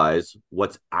realize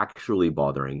what's actually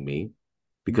bothering me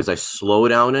because I slow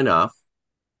down enough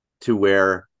to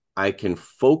where I can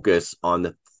focus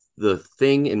on the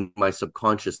thing in my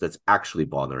subconscious that's actually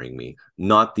bothering me,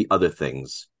 not the other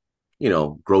things,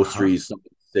 Uh-huh. groceries,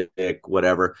 something sick,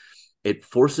 whatever. It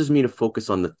forces me to focus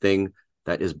on the thing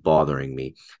that is bothering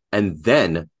me. And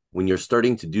then when you're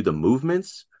starting to do the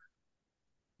movements,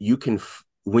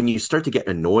 when you start to get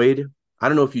annoyed, I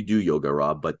don't know if you do yoga,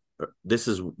 Rob, but this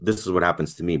is what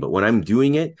happens to me. But when I'm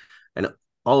doing it and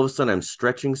all of a sudden I'm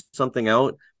stretching something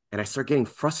out and I start getting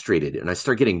frustrated and I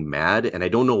start getting mad and I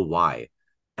don't know why.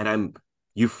 And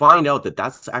you find out that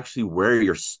that's actually where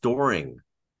you're storing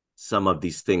some of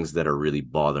these things that are really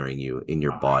bothering you in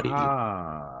your body.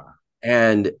 Aha.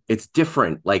 And it's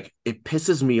different. Like it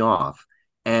pisses me off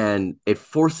and it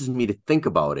forces me to think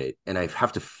about it. And I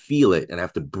have to feel it and I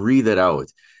have to breathe it out.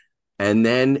 And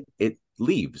then it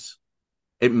leaves.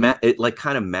 It like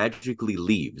kind of magically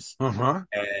leaves. Uh-huh.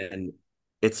 And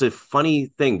it's a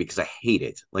funny thing because I hate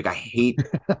it. Like I hate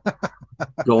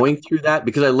going through that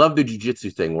because I love the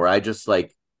jujitsu thing where I just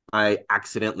like I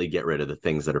accidentally get rid of the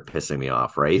things that are pissing me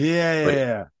off, right? Yeah, yeah, But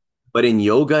yeah. but in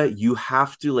yoga, you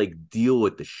have to like deal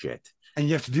with the shit. And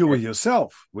you have to deal And with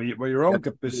yourself, with your own you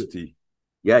capacity.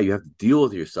 yeah, you have to deal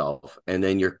with yourself, and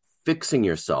then you're fixing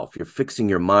yourself. You're fixing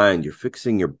your mind. You're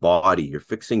fixing your body. You're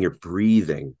fixing your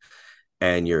breathing,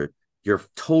 and you're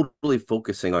totally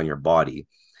focusing on your body.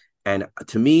 And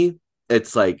to me,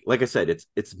 it's like I said,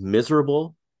 it's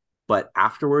miserable, but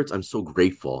afterwards, I'm so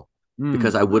grateful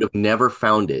because Mm. I would have never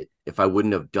found it if I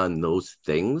wouldn't have done those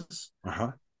things.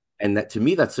 Uh-huh. And that to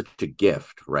me, that's such a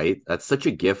gift, right? That's such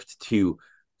a gift to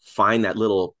find that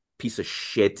little piece of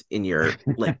shit in your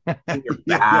like in your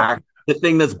Yeah, yeah. back, the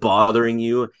thing that's bothering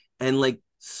you, and like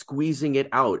squeezing it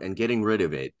out and getting rid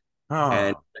of it.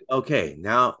 And Oh, okay,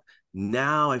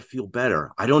 now I feel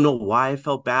better. I don't know why I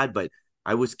felt bad, but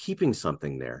I was keeping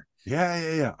something there. yeah,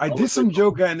 yeah, yeah. I I did was like, some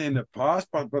yoga in the past,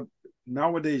 but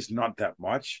nowadays not that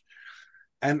much.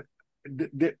 And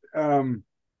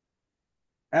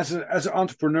as an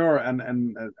entrepreneur and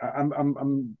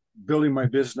I'm building my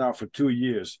business now for 2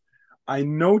 years. I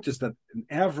noticed that in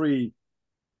every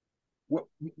what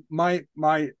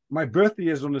my birthday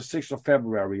is on the 6th of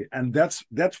February, and that's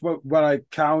what I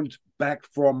count back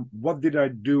from what did I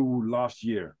do last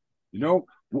year. You know,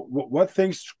 what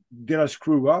things did I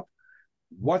screw up?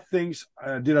 What things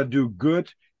did I do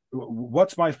good?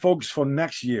 What's my focus for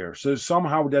next year? So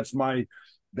somehow that's my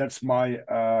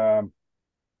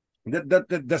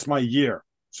year.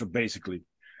 So basically,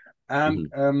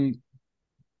 and mhm.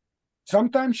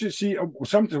 sometimes you see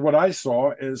sometimes what I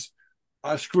saw is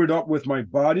I screwed up with my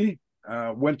body,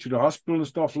 went to the hospital and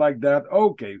stuff like that.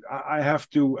 Okay, I have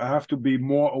to be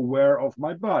more aware of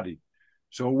my body,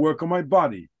 so work on my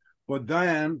body. But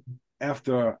then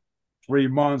after 3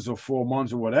 months or 4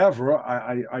 months or whatever,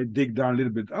 I dig down a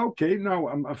little bit. Okay, now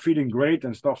I'm feeling great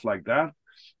and stuff like that,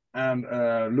 and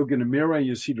look in the mirror and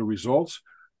you see the results.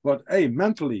 But hey,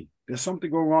 mentally, there's something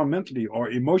going on mentally or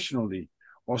emotionally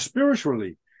or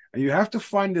spiritually, and you have to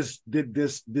find this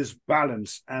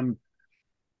balance. And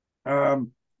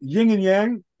yin and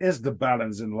yang is the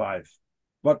balance in life,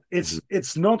 but Mhm.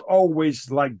 it's not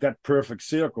always like that perfect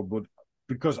circle. But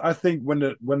because I think when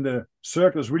the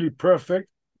circle is really perfect,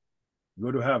 you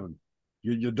go to heaven.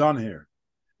 You're done here,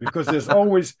 because there's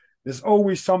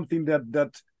always something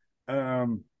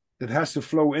um, that has to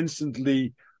flow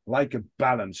instantly, like a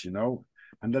balance, and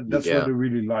that's what Yeah, I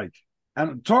really like.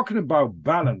 And talking about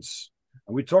balance,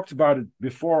 and we talked about it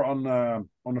before on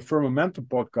the Firmamentum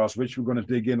podcast, which we're going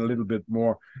to dig in a little bit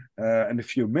more in a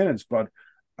few minutes. But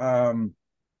um,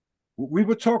 we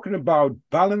were talking about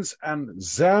balance and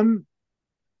Zen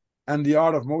and the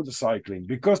art of motorcycling,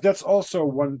 because that's also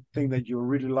one thing that you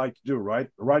really like to do, right?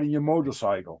 Riding your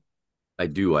motorcycle. I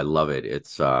do. I love it.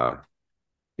 It's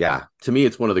yeah, to me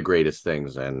it's one of the greatest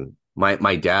things. And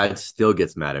my dad still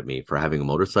gets mad at me for having a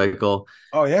motorcycle.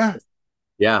 Oh yeah.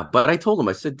 Yeah, but I told him,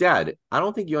 I said, Dad, I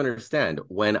don't think you understand.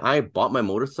 When I bought my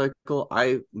motorcycle,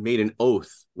 I made an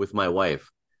oath with my wife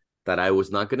that I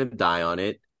was not going to die on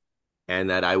it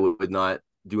and that I would not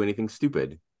do anything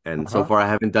stupid. And so Uh-huh. far, I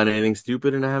haven't done anything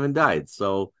stupid and I haven't died.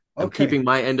 So I'm Okay. keeping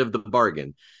my end of the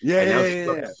bargain. Yeah, And yeah, now yeah,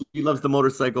 yeah, yeah. she loves the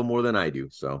motorcycle more than I do.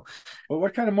 So Well,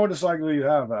 what kind of motorcycle do you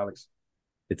have, Alex?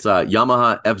 it's a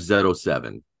Yamaha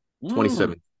F-07 Mm.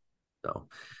 27. So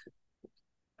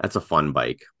that's a fun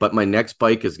bike. But my next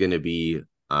bike is going to be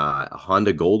a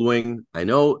Honda Goldwing. I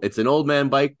know it's an old man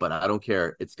bike, but I don't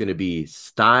care. It's going to be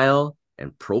style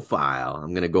and profile.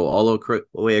 I'm going to go all the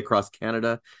way across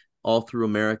Canada, all through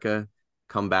America,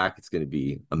 come back. It's going to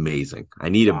be amazing. I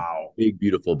need a Wow. big,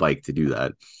 beautiful bike to do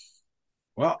that.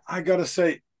 Well, I gotta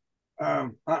say,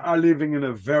 I'm living in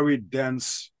a very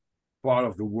dense part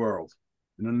of the world,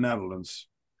 in the Netherlands.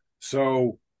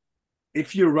 So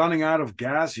if you're running out of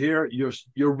gas here,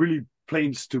 you're really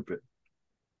plain stupid.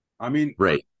 I mean,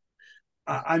 Right.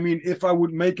 I mean, if I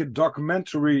would make a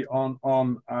documentary on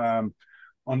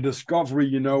Discovery,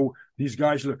 these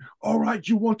guys are like, all right,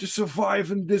 you want to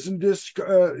survive in this and this,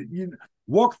 you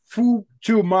walk through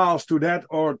 2 miles to that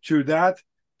or to that,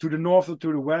 to the north or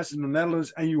to the west in the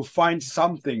Netherlands, and you find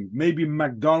something, maybe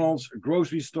McDonald's, a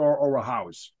grocery store, or a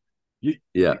house.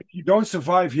 Yeah. If you don't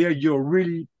survive here, you're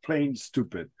really plain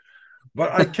stupid.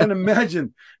 But I can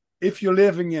imagine if you're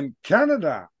living in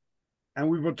Canada, and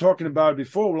we were talking about it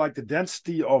before, like the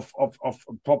density of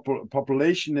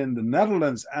population in the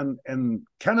Netherlands and in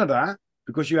Canada,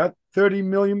 because you had 30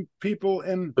 million people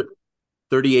in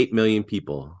 38 million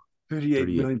people. 38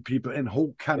 38. million people in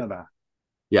whole Canada.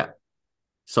 Yeah.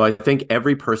 So I think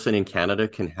every person in Canada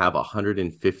can have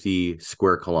 150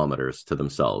 square kilometers to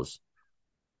themselves.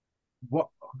 What?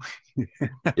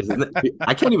 Isn't it?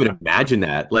 I can't even imagine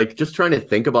that. Like just trying to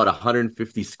think about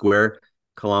 150 square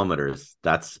kilometers.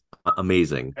 That's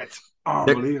amazing. It's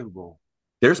There, unbelievable.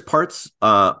 there's parts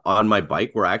on my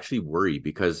bike where I actually worry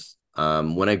because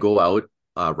when I go out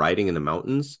riding in the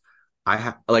mountains,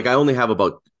 I only have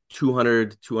about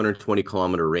 200 220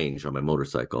 kilometer range on my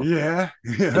motorcycle. Yeah,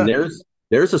 And yeah.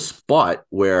 there's a spot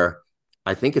where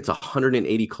I think it's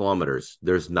 180 kilometers.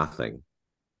 There's nothing.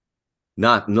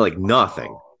 Not like nothing.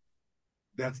 Oh,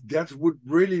 that would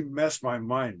really mess my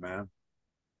mind, man.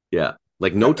 Yeah.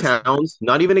 Like no That's towns,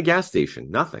 not even a gas station,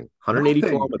 nothing. 180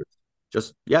 nothing. kilometers.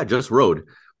 Just road.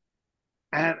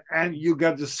 And you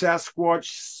got the Sasquatch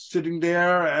sitting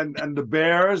there and the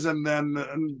bears well,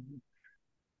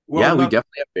 Yeah, we not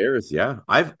definitely have bears. Yeah.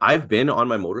 I've been on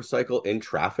my motorcycle in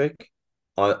traffic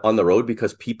on the road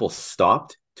because people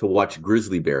stopped to watch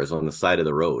grizzly bears on the side of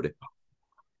the road.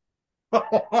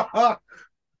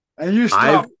 and you I've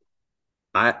stop.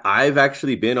 I've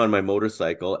actually been on my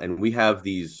motorcycle and we have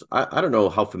these I don't know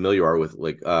how familiar you are with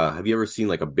like have you ever seen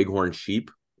like a bighorn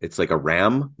sheep? It's like a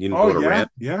ram. You know Oh what a yeah, ram?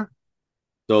 yeah.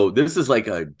 So this is like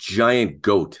a giant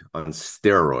goat on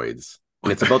steroids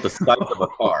and it's about the size of a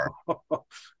car.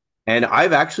 And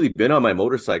I've actually been on my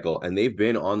motorcycle and they've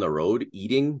been on the road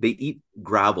eating. They eat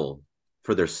gravel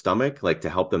for their stomach, like to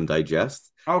help them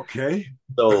digest. Okay.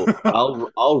 So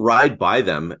I'll ride by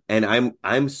them and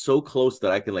I'm so close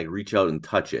that I can like reach out and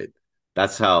touch it.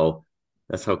 That's how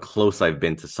that's how close I've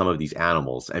been to some of these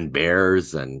animals and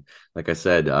bears and like I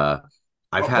said, I've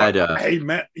But had hey,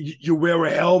 man, you wear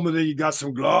a helmet and you got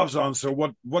some gloves on. So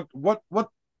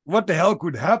what the hell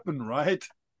could happen, right?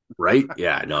 right?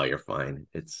 Yeah, no, you're fine.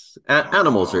 It's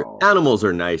Oh, animals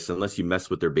are nice unless you mess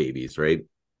with their babies, right?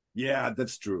 yeah,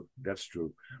 that's true. That's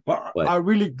true. But But I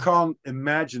really can't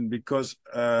imagine because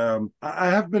I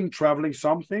have been traveling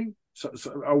something. So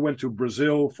I went to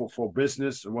Brazil for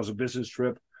business. It was a business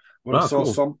trip, but I oh, saw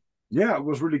cool. some. Yeah, it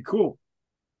was really cool.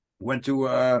 Went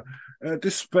to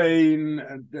Spain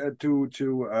and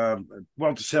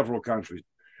well to several countries,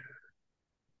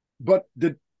 but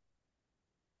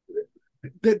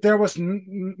there was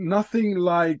nothing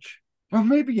like, well,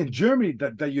 maybe in Germany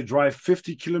that you drive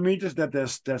 50 kilometers, that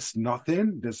there's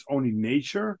nothing, there's only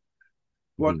nature.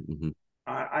 But Mhm, mhm.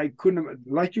 I couldn't,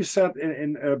 like you said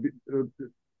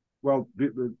well,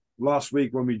 last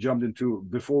week when we jumped into,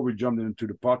 before we jumped into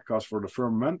the podcast for the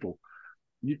Firmamental,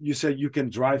 you said you can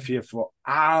drive here for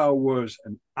hours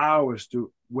and hours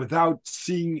to without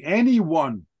seeing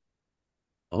anyone.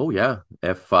 Oh yeah.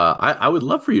 If I would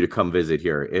love for you to come visit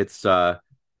here.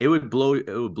 It would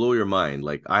blow your mind.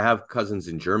 Like I have cousins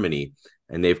in Germany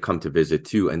and they've come to visit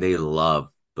too, and they love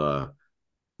the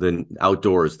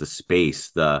outdoors, the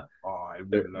space, Oh, I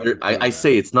would love it I too, man.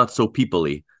 say it's not so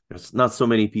peoply. There's not so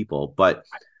many people, but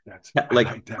I like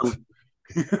like that.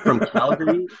 from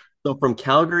Calgary, so from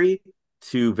Calgary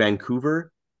to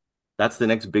Vancouver, that's the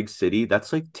next big city.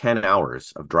 That's like 10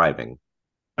 hours of driving.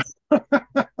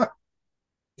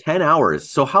 10 hours.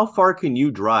 So how far can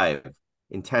you drive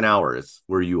in 10 hours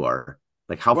where you are?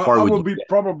 Like how Well, far I would will you be get?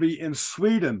 probably in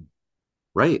Sweden.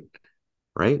 Right.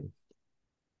 Right.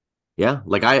 Yeah.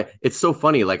 Like it's so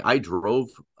funny. Like I drove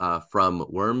from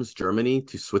Worms, Germany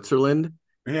to Switzerland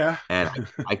Yeah. and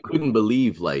I couldn't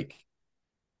believe like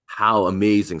how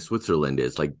amazing Switzerland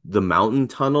is. Like the mountain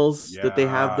tunnels that they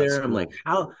have Yeah, it's there. I'm like,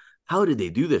 cool. how did they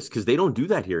do this? Because they don't do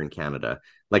that here in Canada.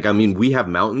 Like, I mean, we have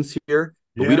mountains here,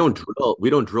 but we Yeah. don't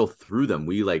drill through them.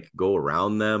 We like go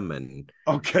around them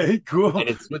Okay, cool. and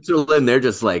in Switzerland, they're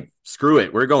just like, screw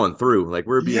it, we're going through. Like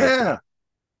we're being a Yeah.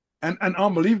 And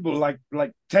unbelievable, like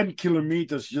 10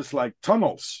 kilometers, just like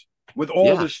tunnels with all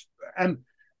yeah. this. And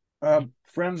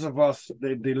friends of us,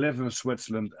 they live in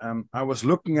Switzerland. And I was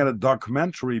looking at a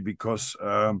documentary because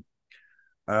uh,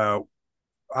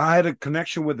 I had a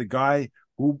connection with a guy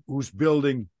who's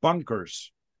building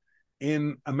bunkers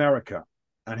in America,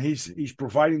 and he's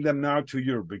providing them now to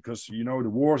Europe because the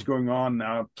war's going on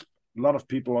now. A lot of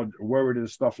people are worried and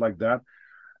stuff like that.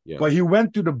 Yeah. But he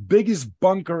went to the biggest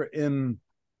bunker in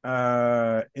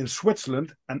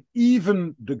Switzerland, and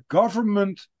even the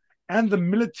government and the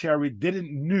military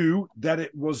didn't knew that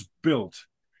it was built.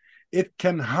 It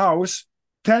can house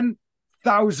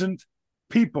 10,000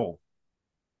 people.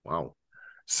 Wow.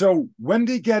 So when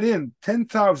they get in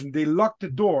 10,000, they lock the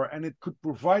door, and it could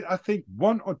provide, I think,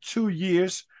 1 or 2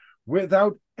 years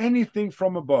without anything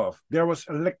from above. There was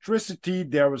electricity,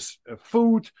 there was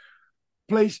food,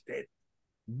 place,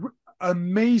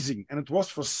 amazing, and it was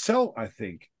for sale. I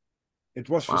think it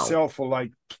was for Wow. sale for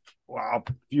like, wow,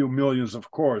 a few millions, of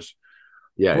course.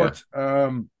 Yeah, yeah. But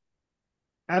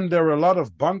and there are a lot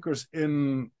of bunkers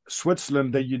in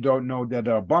Switzerland that you don't know that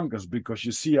are bunkers, because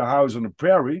you see a house on a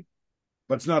prairie,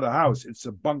 but it's not a house, it's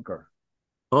a bunker.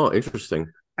 Oh, interesting.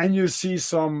 And you see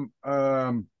some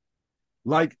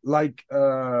like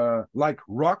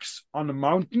rocks on the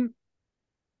mountain,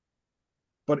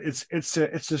 but it's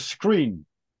a screen.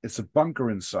 It's a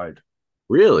bunker inside.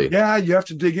 Really? Yeah, you have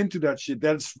to dig into that shit.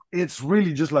 It's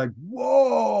really just like,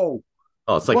 whoa,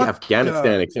 Oh, it's like what the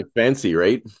Afghanistan except fancy,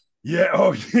 right? yeah,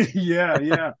 oh yeah,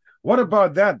 yeah. What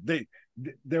about that?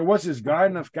 There was this guy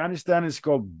in Afghanistan, it's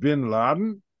called Bin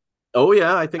Laden, Oh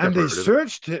yeah, I think and I've heard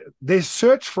of it. they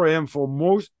searched for him for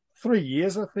most 3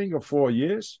 years, I think, or 4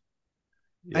 years.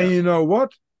 And Yeah. you know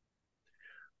what?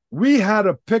 We had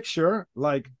a picture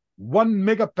like 1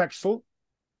 megapixel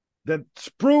that's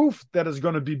proof that it's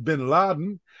going to be Bin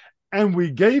Laden, and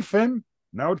we gave him.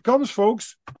 Now it comes,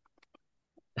 folks.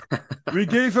 We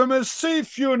gave him a sea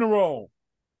funeral.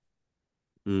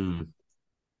 Mm,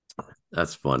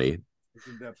 that's funny.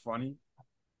 Isn't that funny?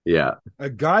 Yeah. A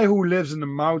guy who lives in the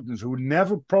mountains, who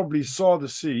never probably saw the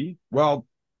sea. Well,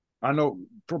 I know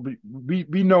probably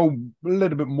we know a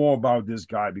little bit more about this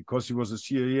guy because he was a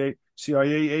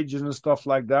CIA agent and stuff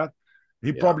like that. He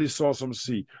Yeah. probably saw some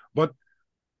sea. But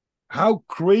how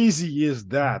crazy is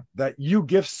that? That you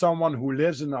give someone who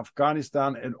lives in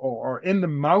Afghanistan or in the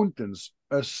mountains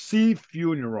a sea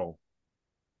funeral?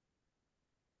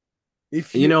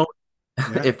 If You you, know,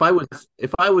 yeah, if I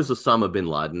was Osama bin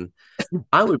Laden,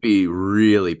 I would be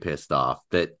really pissed off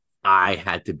that I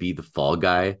had to be the fall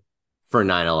guy for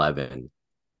 9/11.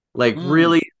 Like mm,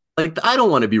 really, like I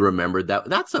don't want to be remembered that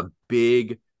that's a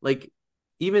big like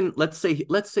even let's say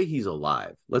he's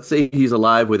alive. Let's say he's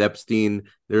alive with Epstein.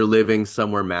 They're living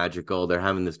somewhere magical. They're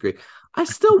having this great. I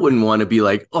still wouldn't want to be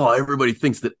like, oh, everybody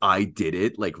thinks that I did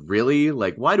it. Like, really?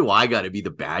 Like, why do I got to be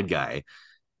the bad guy?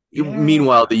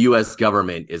 Meanwhile, yeah, the U.S.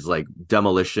 government is like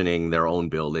demolishing their own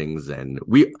buildings, and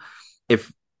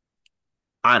if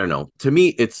I don't know. To me,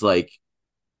 it's like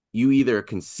you either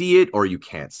can see it or you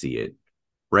can't see it,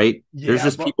 right? There's yeah,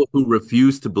 just but people who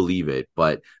refuse to believe it,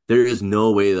 but there is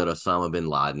no way that Osama bin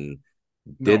Laden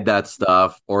did no, that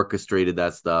stuff, orchestrated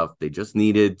that stuff. They just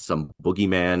needed some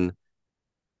boogeyman.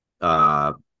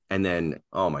 Uh, and then,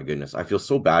 oh my goodness, I feel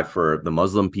so bad for the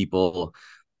Muslim people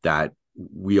that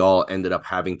we all ended up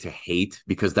having to hate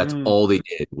because that's mm, all they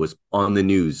did was on the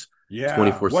news yeah.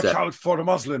 Watch 24/7. out for the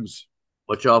Muslims.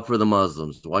 Watch out for the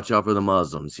Muslims. Watch out for the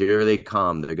Muslims. Here they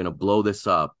come. They're going to blow this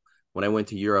up. When I went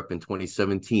to Europe in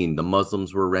 2017, the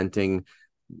Muslims were renting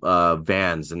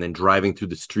vans and then driving through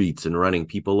the streets and running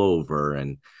people over.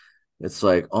 And it's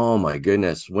like, oh my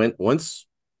goodness.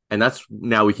 And that's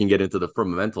now we can get into the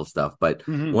fundamental stuff. But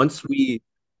Mm-hmm.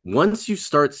 once you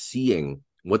start seeing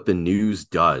what the news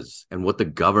does and what the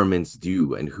governments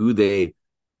do and who they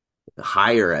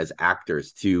hire as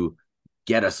actors to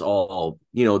get us all,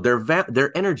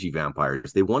 they're energy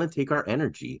vampires. They want to take our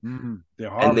energy, Mm-hmm. They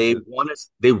and harvest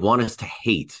it. they want us to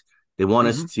hate. They want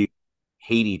us Mm-hmm. to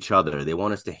hate each other. They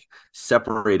want us to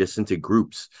separate us into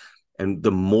groups. And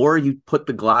the more you put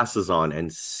the glasses on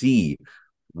and see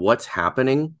what's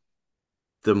happening,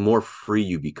 the more free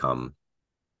you become.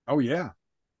 Oh yeah,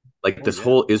 Like oh this yeah.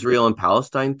 whole Israel and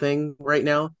Palestine thing right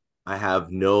now, I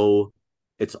have no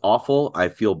it's awful. I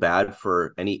feel bad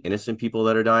for any innocent people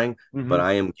that are dying, but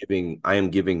Mm-hmm. I am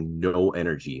giving no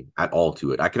energy at all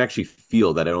to it. I can actually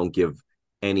feel that I don't give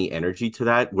any energy to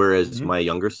that. Whereas Mm-hmm. my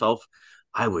younger self,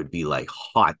 I would be like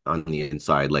hot on the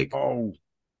inside. Like, Oh,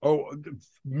 oh,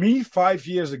 me 5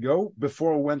 years ago,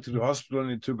 before I went to the hospital and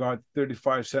they took out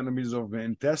 35 centimeters of my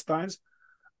intestines,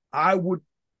 I would,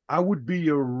 I would be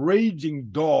a raging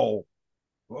doll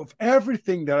of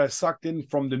everything that I sucked in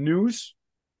from the news.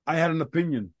 I had an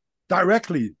opinion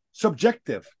directly,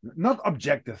 subjective, not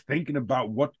objective, thinking about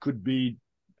what could be,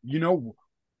 you know,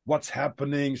 what's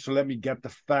happening. So let me get the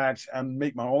facts and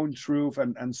make my own truth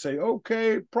and say,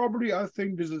 okay, probably I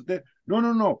think this is that. No,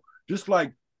 no, no. Just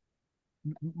like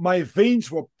my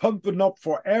veins were pumping up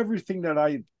for everything that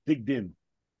I digged in.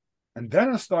 And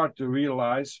then I started to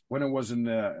realize when I was in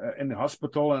the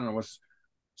hospital and I was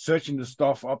searching the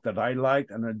stuff up that I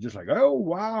liked, and I just like, oh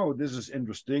wow, this is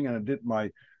interesting. And I did my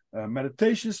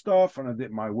meditation stuff, and I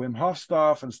did my Wim Hof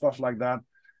stuff and stuff like that.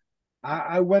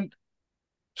 I went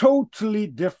totally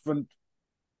different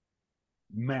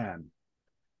man.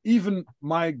 even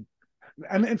my,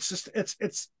 and it's just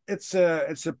it's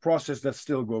a process that's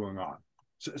still going on.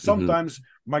 So Hmm. sometimes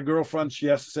my girlfriend, she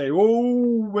has to say,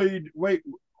 "Oh, wait,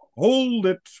 hold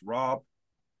it, Rob,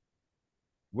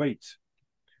 wait,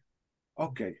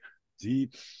 okay,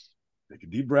 deep, take a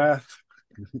deep breath."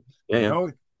 Yeah, you yeah.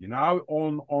 know you're now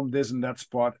on this and that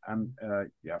spot, and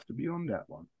you have to be on that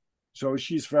one. So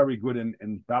she's very good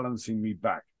in balancing me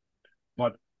back.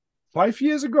 But 5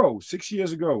 years ago, 6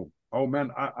 years ago, oh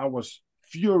man, I was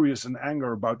furious and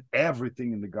anger about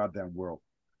everything in the goddamn world.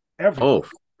 Oh, Everything.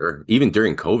 sure. Even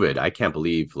during COVID, I can't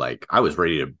believe like I was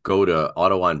ready to go to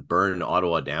Ottawa and burn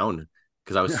Ottawa down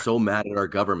because I was Yeah. so mad at our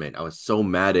government. I was so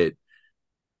mad at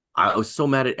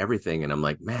everything. And I'm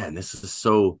like, man, this is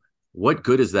so, what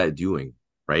good is that doing?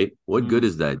 Right? What good Mm,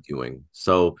 is that doing?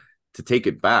 So to take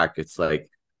it back, it's like,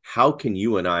 how can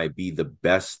you and I be the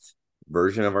best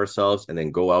version of ourselves and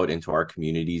then go out into our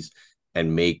communities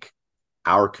and make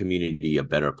our community a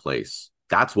better place?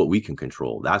 That's what we can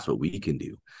control. That's what we can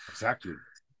do. exactly.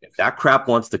 If that crap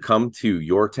wants to come to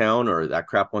your town or that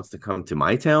crap wants to come to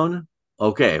my town,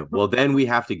 okay, well, then we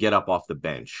have to get up off the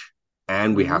bench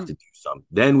and we have Hmm. to do something.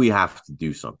 Then we have to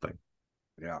do something.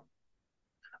 Yeah.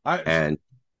 I And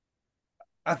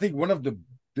I think one of the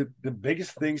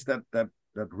biggest things that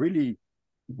really,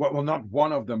 well, not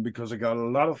one of them, because I got a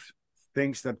lot of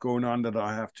things that going on that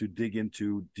I have to dig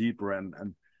into deeper,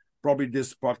 and probably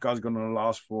this podcast is going to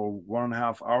last for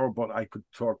 1.5 hours, but I could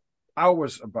talk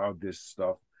hours about this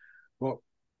stuff. But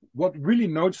what really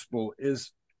noticeable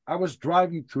is I was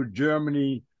driving through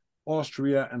Germany,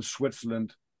 Austria, and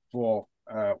Switzerland for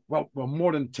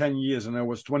more than 10 years, and I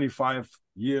was 25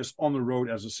 years on the road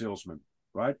as a salesman,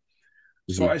 right?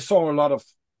 So mhm, I saw a lot of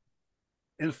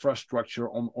infrastructure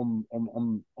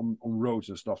on roads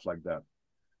and stuff like that.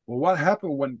 Well, what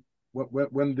happened when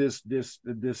this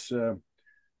Vexi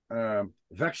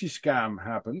scam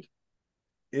happened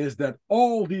is that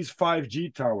all these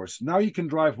 5G towers, now you can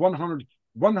drive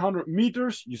 100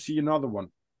 meters, you see another one.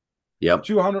 yep.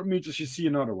 200 meters, you see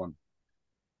another one.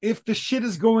 If the shit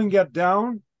is going to get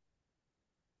down,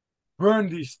 burn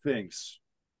these things.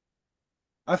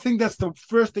 I think that's the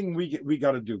first thing we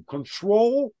got to do.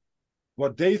 Control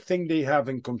what they think they have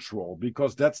in control,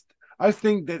 because that's, I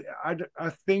think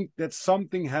that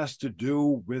something has to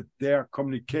do with their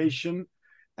communication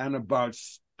and about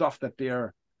stuff that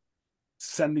they're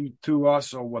sending to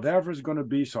us or whatever it's going to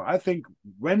be. So I think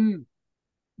when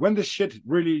the shit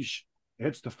really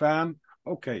hits the fan,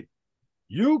 okay,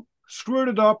 you screwed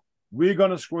it up, we're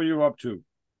going to screw you up too,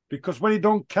 because when you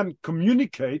don't can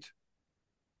communicate.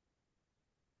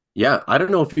 Yeah. I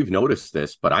don't know if you've noticed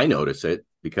this, but I notice it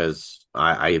because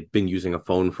I've been using a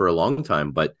phone for a long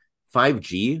time, but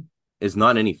 5G is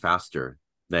not any faster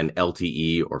than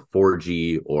LTE or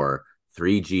 4G or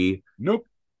 3G. Nope.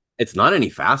 It's not any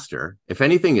faster. If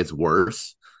anything, it's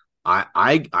worse. I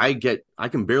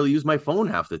can barely use my phone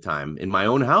half the time in my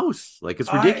own house. Like it's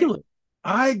I ridiculous.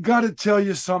 I gotta tell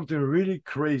you something really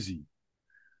crazy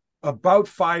about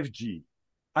 5G.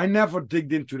 I never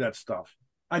digged into that stuff.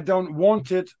 I don't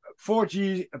want it.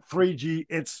 4G, 3G,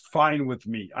 it's fine with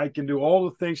me. I can do all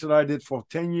the things that I did for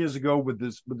 10 years ago with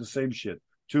the same shit.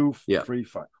 Two, Yeah. 3,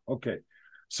 5. Okay.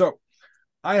 So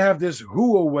I have this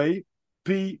Huawei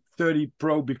P30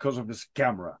 Pro because of this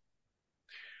camera.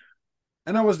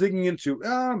 And I was digging into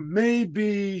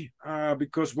maybe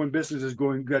because when business is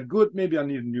going that good, maybe I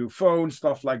need a new phone,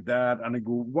 stuff like that. And I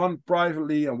go one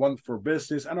privately and one for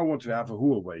business, and I want to have a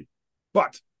Huawei.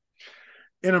 But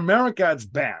in America, it's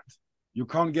banned. You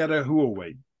can't get a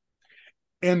Huawei.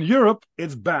 In Europe,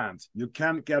 it's banned. You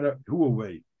can't get a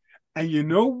Huawei. And you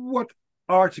know what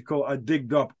article I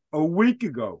digged up a week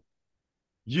ago?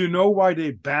 You know why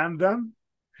they banned them?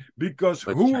 Because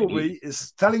But it's Huawei Chinese.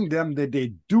 is telling them that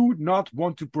they do not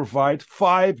want to provide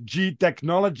 5G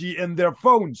technology in their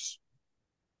phones.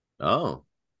 Oh,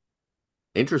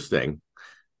 interesting.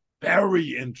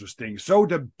 Very interesting. So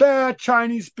the bad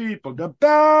Chinese people,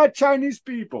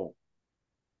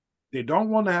 they don't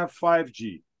want to have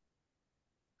 5G.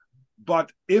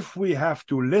 But if we have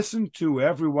to listen to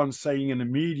everyone saying in the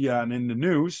media and in the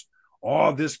news,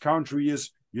 oh, this country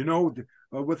is,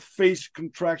 with face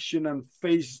contraction and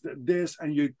face this,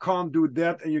 and you can't do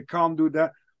that, and you can't do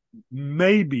that.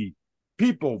 Maybe,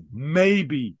 people,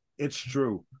 maybe it's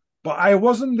true. But I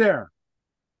wasn't there.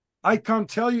 I can't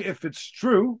tell you if it's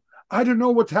true. I don't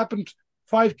know what happened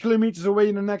 5 kilometers away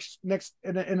in the next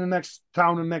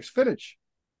town and next village.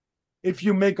 If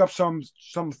you make up some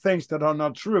things that are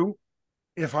not true,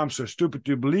 if I'm so stupid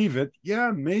to believe it,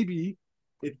 yeah, maybe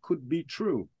it could be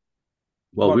true.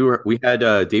 Well, But we had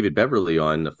David Beverly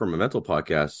on the Firmamental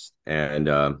podcast, and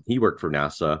he worked for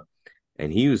NASA,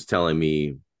 and he was telling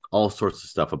me all sorts of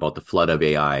stuff about the flood of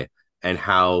AI and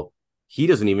how he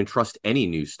doesn't even trust any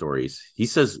news stories. He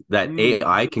says that mm,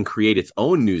 AI can create its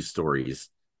own news stories,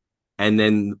 and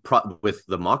then with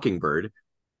the Mockingbird,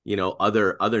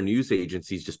 other news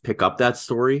agencies just pick up that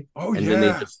story, oh and then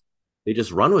yeah, they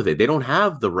just run with it. They don't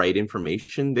have the right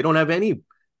information. They don't have any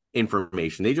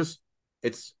information.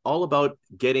 It's all about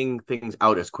getting things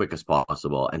out as quick as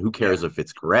possible. And who yeah. cares if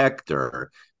it's correct,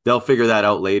 or they'll figure that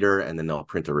out later and then they'll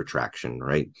print a retraction,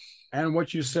 right? And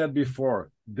what you said before,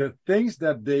 the things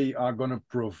that they are going to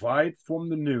provide from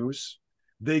the news,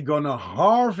 they're going to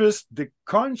harvest the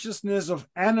consciousness of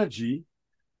energy,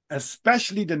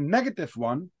 especially the negative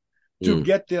one, to Mm.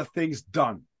 get their things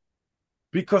done.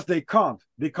 Because they can't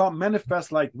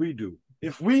manifest like we do.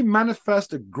 If we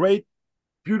manifest a great,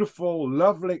 beautiful,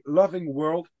 lovely, loving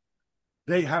world,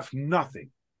 they have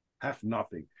nothing.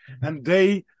 And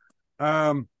they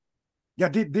are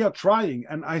trying.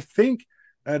 And I think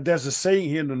there's a saying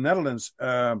here in the Netherlands,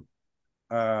 a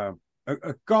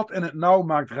kat in het nauw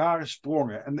maakt rare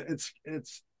sprongen. And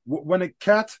it's when a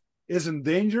cat is in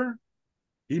danger,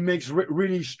 he makes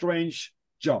really strange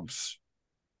jumps.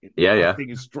 Yeah, I yeah.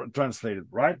 think it's translated,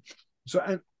 right? So,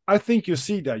 and I think you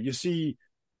see that. You see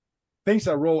things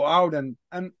that roll out, and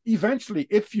eventually,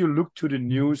 if you look to the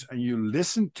news and you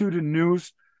listen to the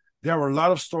news, there are a lot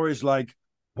of stories like,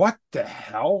 what the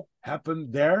hell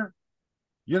happened there?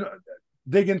 You know,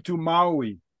 dig into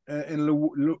Maui in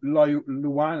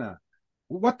Luana.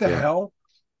 What the Yeah. hell?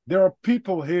 There are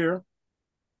people here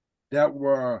that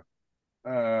were,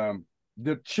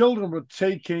 the children were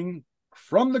taking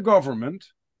from the government,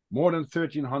 more than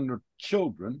 1,300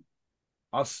 children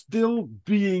are still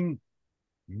being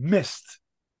missed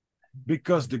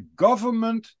because the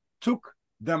government took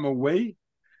them away.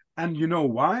 And you know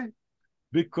why?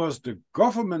 Because the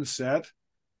government said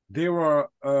they were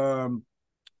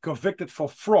convicted for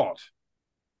fraud.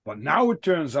 But now it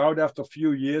turns out after a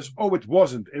few years, oh, it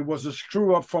wasn't. It was a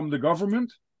screw up from the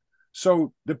government.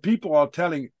 So the people are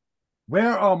telling,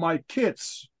 where are my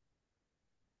kids?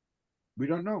 We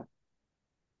don't know.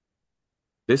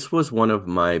 This was one of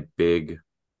my big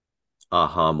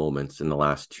aha moments in the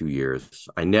last 2 years.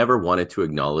 I never wanted to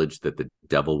acknowledge that the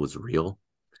devil was real.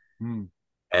 Hmm.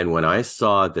 And when I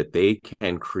saw that they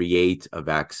can create a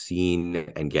vaccine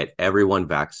and get everyone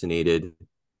vaccinated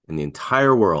in the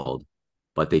entire world,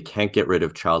 but they can't get rid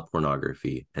of child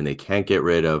pornography, and they can't get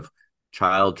rid of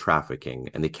child trafficking,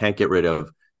 and they can't get rid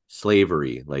of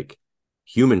slavery, like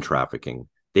human trafficking.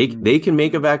 Hmm. They can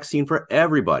make a vaccine for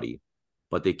everybody,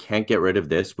 but they can't get rid of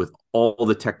this with all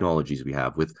the technologies we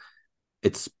have.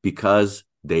 It's because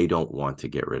they don't want to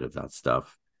get rid of that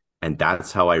stuff. And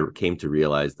that's how I came to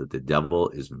realize that the devil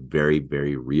is very,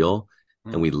 very real.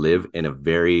 And Hmm. we live in a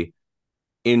very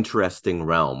interesting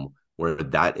realm where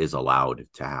that is allowed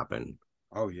to happen.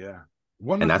 Oh yeah.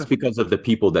 One And of that's the because of the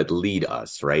people that lead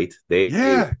us, right? They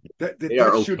Yeah, they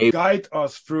are that should okay. guide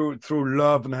us through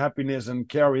love and happiness and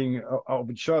caring of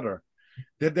each other.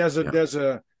 That Yeah. there's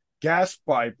a gas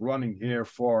pipe running here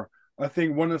for, I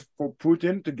think, one is for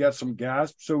Putin to get some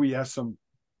gas, so he has some.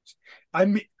 I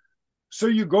mean, so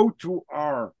you go to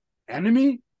our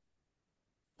enemy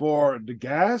for the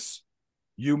gas,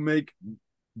 you make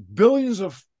billions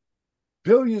of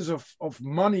of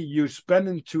money you spend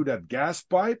into that gas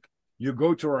pipe. You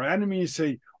go to our enemy and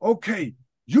say, okay,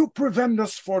 you prevent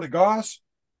us for the gas.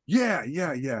 Yeah,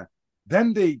 yeah, yeah.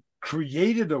 Then they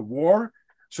created a war.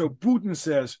 So Putin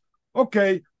says,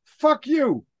 okay, fuck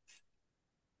you,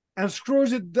 and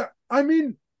screws it. I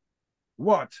mean,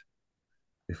 what?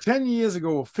 10 years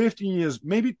ago, 15 years,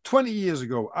 maybe 20 years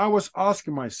ago, I was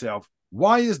asking myself,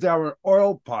 why is there an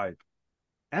oil pipe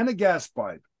and a gas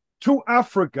pipe to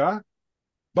Africa,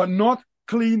 but not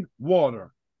clean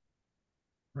water?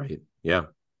 Right. Yeah.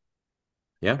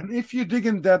 Yeah. And if you dig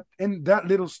in that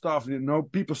little stuff,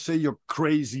 people say you're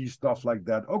crazy, stuff like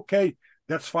that. Okay,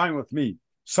 that's fine with me.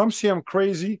 Some say I'm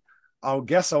crazy. I'll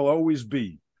guess I'll always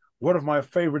be. One of my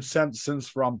favorite sentences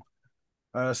from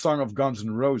Song of Guns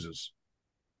N' Roses.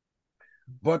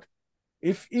 But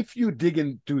if you dig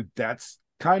into that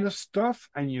kind of stuff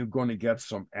and you're going to get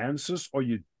some answers, or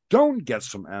you don't get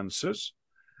some answers,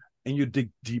 and you dig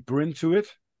deeper into it,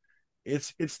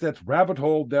 it's that rabbit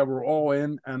hole that we're all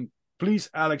in. And please,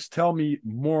 Alex, tell me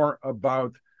more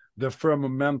about the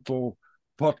Firmamental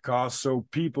podcast, so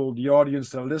people, the audience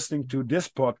that are listening to this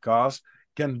podcast,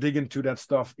 can dig into that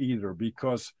stuff either,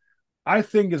 because I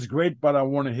think it's great, but I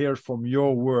want to hear it from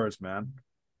your words, man.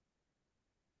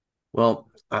 Well,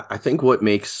 I think what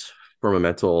makes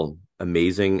Firmamental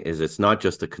amazing is it's not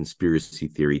just a conspiracy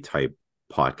theory type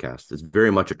podcast. It's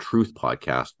very much a truth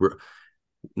podcast. We're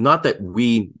not that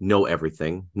we know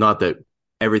everything, not that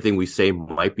everything we say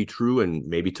might be true, and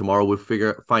maybe tomorrow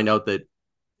we'll find out that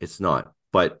it's not.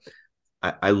 But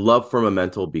I love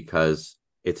Firmamental because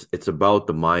it's about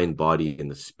the mind, body, and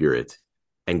the spirit,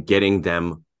 and getting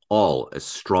them all as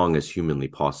strong as humanly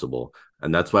possible.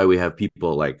 And that's why we have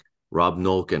people like Rob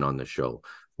Nolken on the show.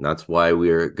 And that's why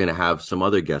we're going to have some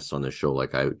other guests on the show.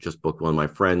 Like I just booked one of my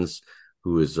friends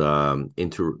who is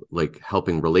into like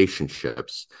helping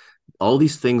relationships. All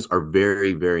these things are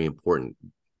very, very important.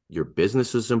 Your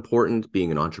business is important.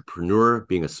 Being an entrepreneur,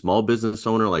 being a small business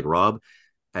owner like Rob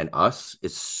and us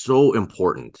is so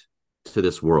important to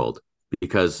this world,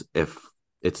 because if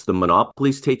it's the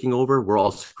monopolies taking over, we're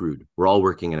all screwed. We're all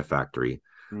working in a factory.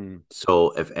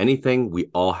 So if anything, we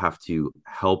all have to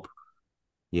help,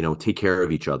 take care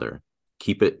of each other,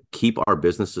 keep our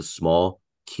businesses small,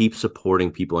 keep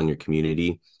supporting people in your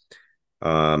community.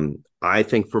 I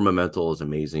think Firmamental is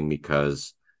amazing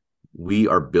because we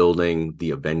are building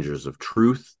the Avengers of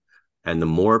Truth. And the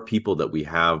more people that we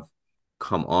have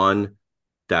come on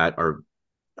that are,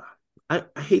 I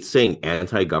hate saying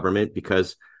anti-government,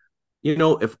 because,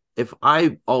 if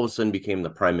I all of a sudden became the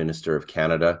Prime Minister of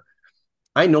Canada,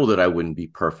 I know that I wouldn't be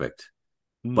perfect,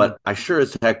 but I sure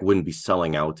as heck wouldn't be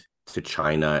selling out to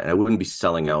China, and I wouldn't be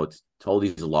selling out to all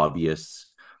these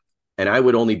lobbyists. And I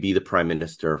would only be the Prime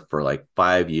Minister for like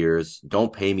 5 years.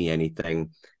 Don't pay me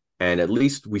anything. And at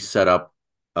least we set up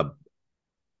a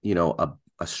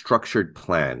structured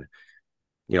plan.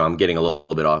 I'm getting a little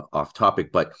bit off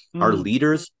topic, but our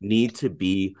leaders need to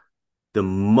be the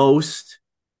most,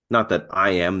 not that I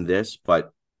am this,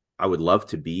 but I would love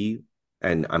to be,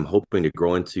 and I'm hoping to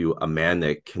grow into a man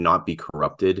that cannot be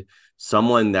corrupted,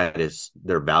 someone that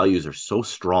their values are so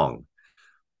strong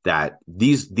that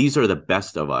these are the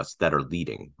best of us that are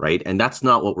leading, right? And that's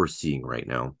not what we're seeing right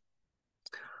now.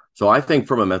 So I think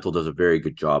Firmamental does a very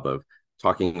good job of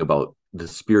talking about the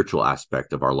spiritual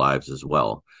aspect of our lives as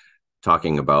well,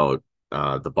 talking about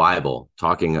the Bible,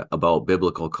 talking about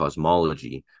biblical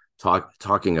cosmology,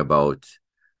 talking about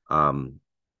our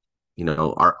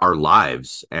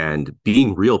lives and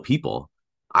being real people.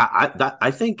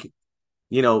 I think,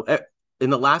 in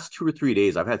the last 2 or 3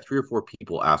 days, I've had 3 or 4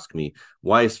 people ask me,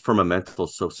 why is Firmamental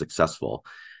so successful?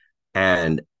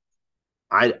 And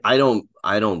I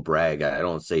don't brag. I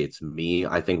don't say it's me.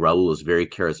 I think Raul is very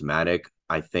charismatic.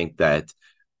 I think that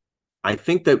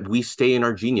we stay in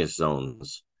our genius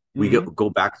zones. We go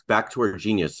back to our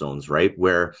genius zones, right?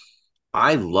 Where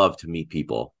I love to meet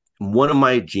people. One of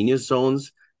my genius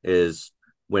zones is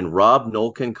when Rob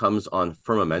Nolken comes on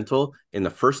Firmamental. In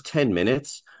the first 10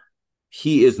 minutes,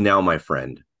 he is now my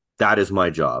friend. That is my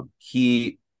job.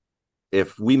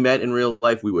 If we met in real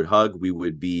life, we would hug, we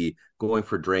would be going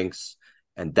for drinks.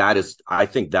 And I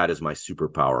think that is my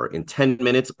superpower. In 10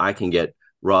 minutes, I can get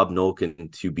Rob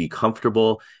Nolken to be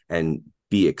comfortable and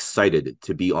be excited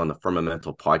to be on the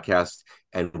Firmamental podcast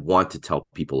and want to tell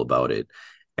people about it.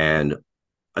 And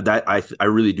that I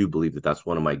really do believe that that's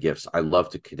one of my gifts. I love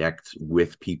to connect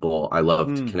with people. I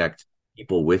love to connect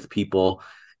people with people.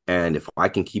 And if I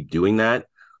can keep doing that,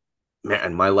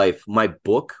 man, my life's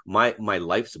book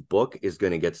is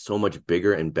going to get so much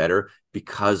bigger and better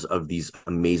because of these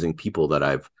amazing people that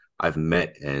I've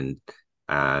met. And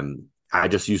I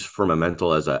just use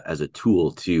Firmamental as a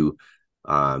tool to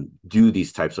do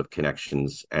these types of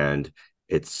connections. And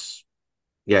it's,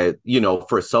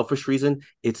 for a selfish reason,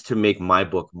 it's to make my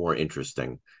book more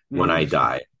interesting when I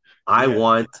die. I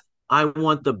want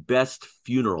the best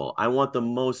funeral. I want the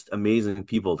most amazing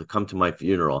people to come to my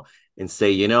funeral and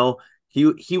say,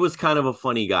 he was kind of a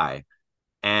funny guy.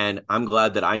 And I'm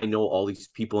glad that I know all these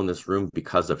people in this room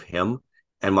because of him.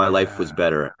 And my life was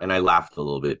better. And I laughed a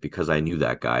little bit because I knew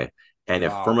that guy. And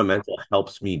if Firmamental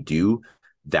helps me do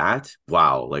that,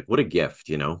 wow, like what a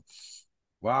gift,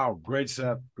 Wow, great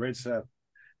set.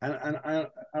 And I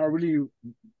really,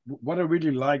 what I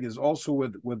really like is also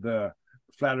with the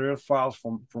Flat Earth Files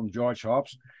from George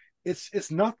Hobbs. It's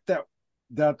not that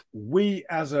we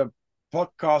as a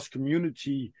podcast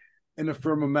community in the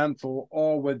Firmamental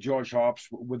or with George Hobbs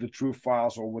with the Truth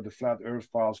Files or with the Flat Earth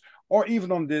Files or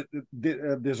even on the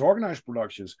Disorganized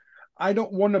Productions. I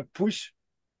don't want to push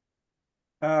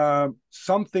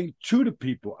something to the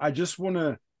people. I just want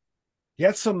to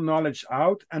get some knowledge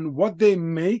out, and what they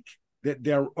make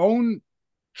their own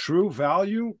true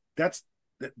value. That's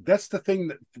the thing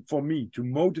that, for me, to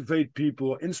motivate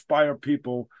people, inspire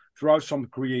people throughout some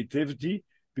creativity,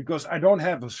 because I don't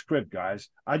have a script, guys.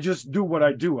 I just do what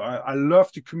I do. I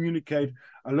love to communicate.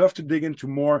 I love to dig into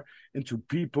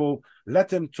people, let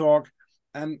them talk.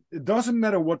 And it doesn't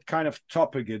matter what kind of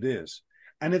topic it is.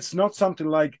 And it's not something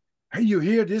like, hey, you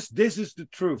hear this? This is the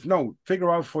truth. No,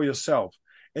 figure out for yourself.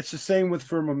 It's the same with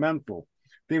Firmamental.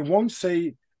 They won't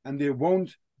say and they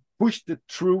won't push the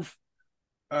truth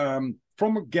from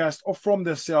a guest or from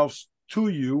themselves to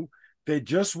you. They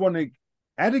just want to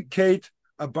educate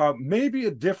about maybe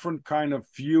a different kind of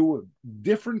view,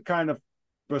 different kind of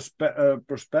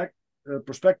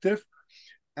perspective,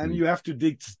 and you have to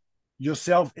dig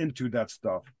yourself into that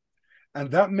stuff,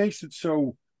 and that makes it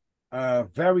so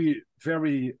very,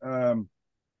 very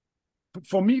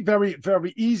for me very,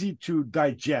 very easy to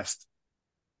digest.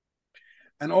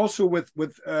 And also with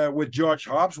George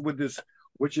Hobbs, with this,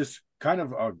 which is kind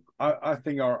of I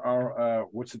think our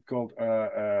what's it called,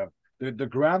 the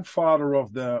grandfather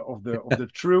of the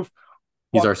truth.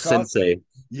 He's our sensei.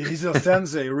 Yeah, he's a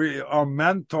sensei, really, our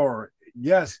mentor.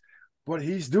 Yes, but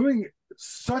he's doing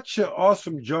such an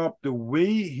awesome job. The way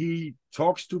he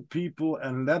talks to people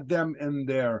and let them in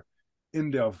their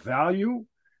value.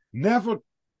 Never,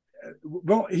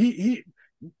 well, he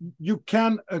you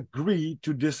can agree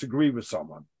to disagree with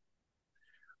someone,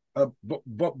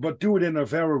 but do it in a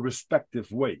very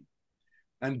respectful way,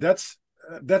 and that's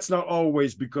not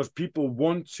always, because people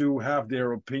want to have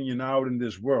their opinion out in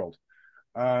this world,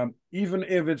 even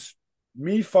if it's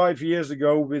me 5 years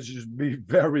ago, which is be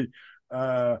very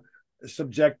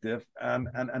subjective and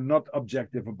not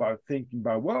objective about thinking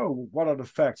about, whoa, what are the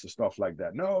facts and stuff like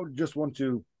that. No, just want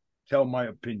to tell my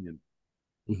opinion.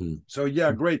 Mm-hmm. So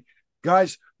yeah, great.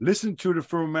 Guys, listen to the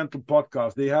Firmamental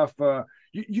podcast. They have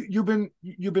you've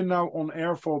been now on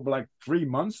air for like 3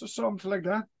 months or something like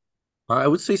that. I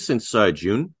would say since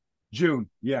June. June,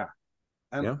 yeah,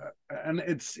 and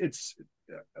it's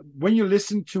when you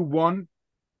listen to one,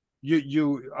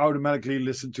 you automatically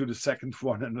listen to the second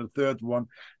one and the third one.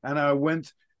 And I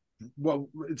went, well,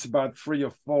 it's about 3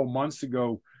 or 4 months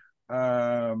ago,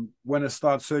 when I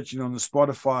started searching on the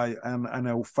Spotify and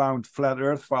I found Flat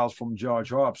Earth Files from George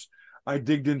Hobbs. I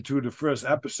digged into the first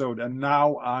episode, and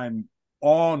now I'm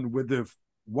on with the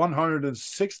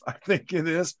 106th, I think it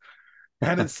is.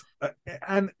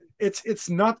 And it's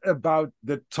not about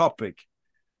the topic.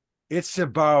 It's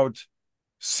about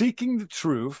seeking the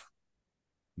truth,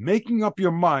 making up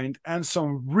your mind, and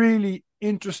some really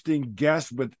interesting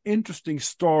guests with interesting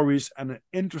stories and an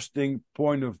interesting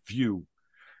point of view.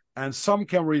 And some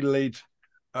can relate,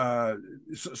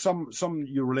 some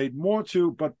you relate more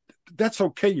to, but that's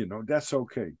okay, that's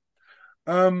okay.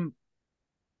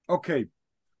 Okay,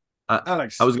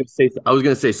 Alex. I was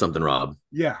gonna say something, Rob.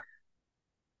 Yeah.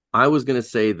 I was gonna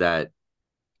say that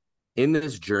in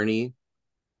this journey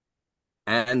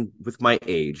and with my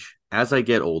age, as I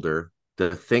get older,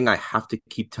 the thing I have to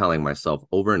keep telling myself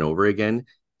over and over again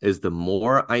is the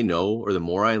more I know or the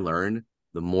more I learn,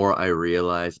 the more I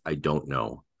realize I don't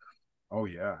know. Oh,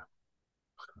 yeah.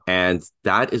 And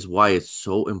that is why it's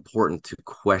so important to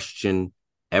question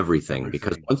everything.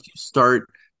 Because once you start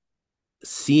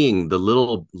seeing the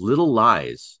little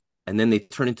lies, and then they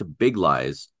turn into big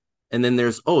lies, and then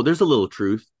there's a little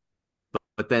truth,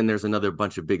 but then there's another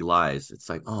bunch of big lies. It's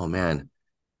like, oh man,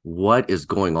 what is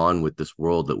going on with this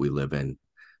world that we live in?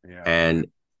 Yeah. And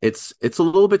it's a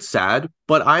little bit sad,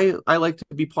 but I like to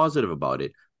be positive about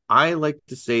it. I like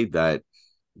to say that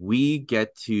we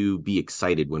get to be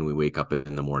excited when we wake up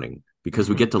in the morning, because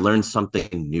we get to learn something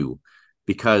new.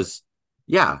 Because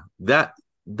that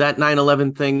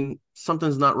 9/11 thing,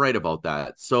 something's not right about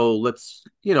that. So let's,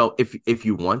 if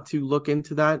you want to look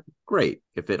into that, great.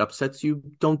 If it upsets you,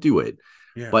 don't do it.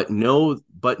 Yeah. But know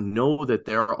that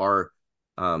there are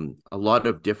a lot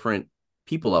of different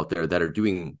people out there that are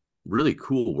doing really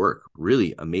cool work,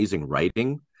 really amazing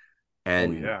writing,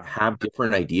 and have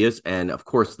different ideas. And of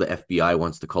course, the FBI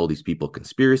wants to call these people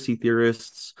conspiracy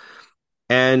theorists.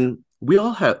 And we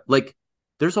all have,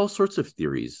 there's all sorts of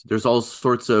theories. There's all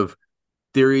sorts of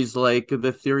theories, like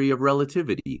the theory of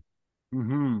relativity.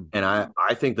 Mm-hmm. And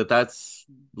I think that's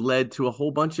led to a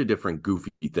whole bunch of different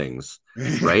goofy things,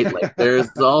 right? Like there's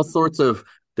all sorts of,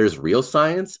 there's real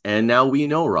science, and now we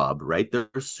know, Rob, right? There's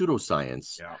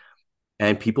pseudoscience. Yeah.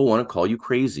 And people want to call you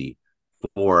crazy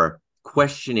for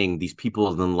questioning these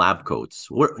people in lab coats.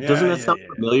 Doesn't that sound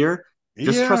familiar?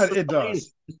 Just trust it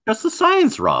does. Trust the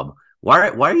science, Rob. Why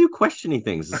are you questioning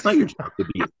things? It's not your job to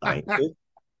be a scientist.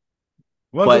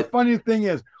 Well, the funny thing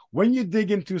is, when you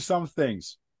dig into some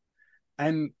things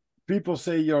and people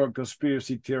say you're a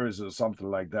conspiracy theorist or something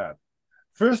like that,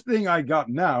 first thing I got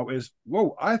now is,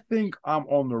 whoa, I think I'm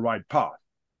on the right path.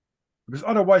 Because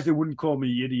otherwise they wouldn't call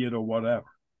me idiot or whatever.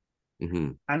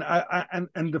 Mm-hmm.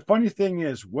 And the funny thing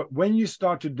is, when you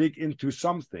start to dig into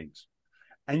some things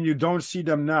and you don't see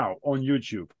them now on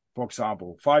YouTube, For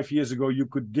example, 5 years ago, you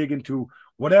could dig into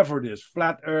whatever it is,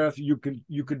 flat Earth. You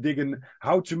could dig in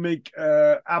how to make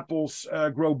apples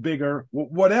grow bigger,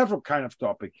 whatever kind of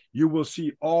topic. You will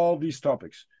see all these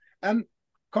topics, and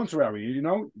contrary,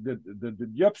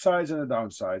 the upsides and the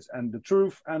downsides, and the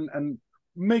truth, and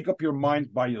make up your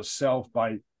mind by yourself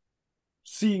by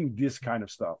seeing this kind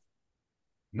of stuff.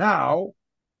 Now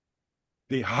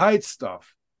they hide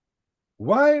stuff.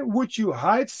 Why would you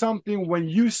hide something when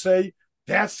you say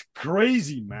that's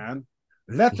crazy, man?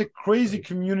 Let the crazy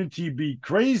community be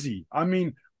crazy. I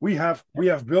mean, we have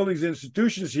buildings,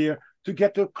 institutions here to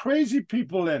get the crazy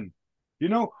people in.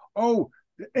 Oh,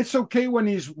 it's okay when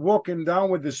he's walking down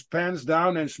with his pants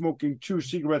down and smoking 2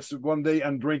 cigarettes one day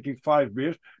and drinking 5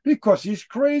 beers because he's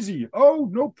crazy. Oh,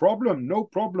 no problem, no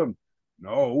problem.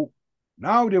 No,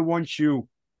 now they want you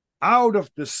out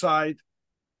of the sight.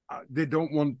 They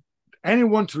don't want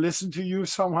anyone to listen to you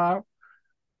somehow.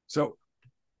 So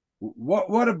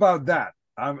what about that?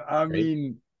 I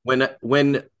mean,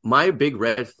 when my big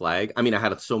red flag, I mean, I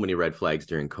had so many red flags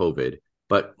during COVID,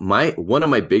 but one of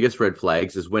my biggest red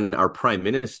flags is when our prime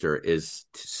minister is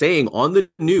saying on the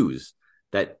news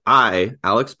that I,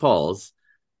 Alex Pauls,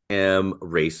 am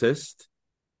racist,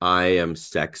 I am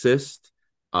sexist,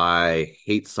 I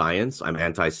hate science, I'm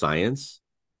anti-science,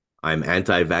 I'm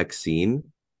anti-vaccine.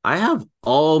 I have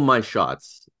all my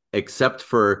shots except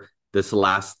for this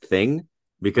last thing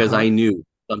because I knew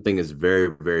something is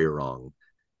very, very wrong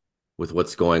with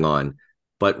what's going on.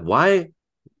 But why,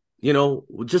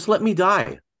 just let me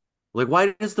die. Like,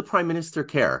 why does the prime minister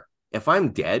care? If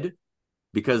I'm dead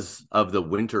because of the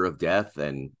winter of death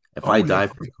and if I die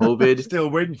from COVID.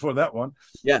 Still waiting for that one.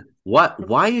 Yeah.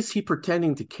 Why is he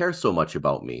pretending to care so much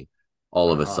about me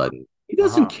all of a sudden? He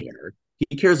doesn't care.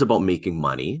 He cares about making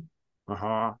money.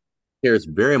 Cares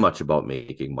very much about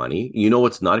making money. You know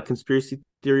what's not a conspiracy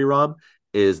theory, Rob?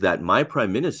 Is that my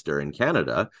prime minister in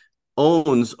Canada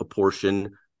owns a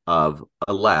portion of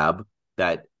a lab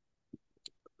that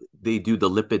they do the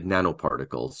lipid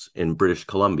nanoparticles in British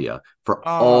Columbia for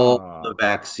all the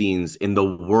vaccines in the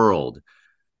world.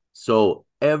 So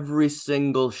every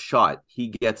single shot,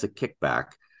 he gets a kickback.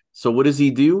 So what does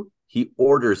he do? He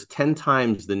orders 10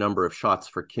 times the number of shots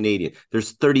for Canadian.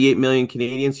 There's 38 million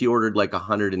Canadians. He ordered like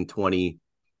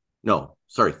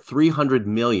 300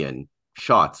 million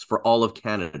shots for all of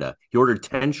Canada. He ordered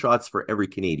 10 shots for every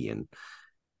Canadian.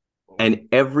 And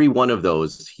every one of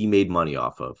those he made money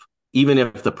off of, even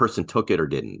if the person took it or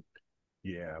didn't.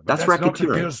 Yeah, but that's not a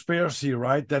conspiracy,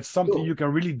 right? That's something you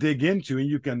can really dig into and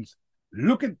you can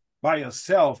look at by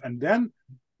yourself. And then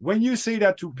when you say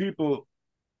that to people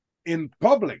in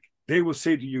public, they will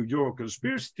say to you, you're a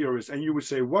conspiracy theorist. And you would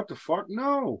say, what the fuck?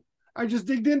 No, I just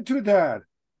digged into that.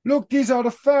 Look, these are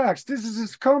the facts. This is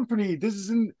his company. This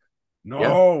isn't.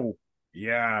 No.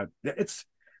 Yeah. It's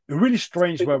really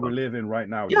strange where we live in right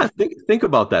now. Yeah. Think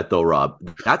about that, though, Rob.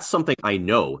 That's something I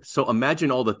know. So imagine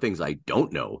all the things I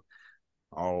don't know.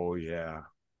 Oh, yeah.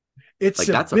 It's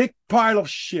a big pile of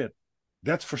shit.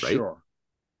 That's for sure.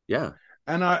 Yeah.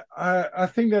 And I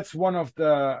think that's one of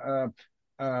the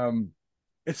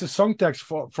it's a song text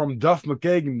from Duff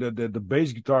McKagan, the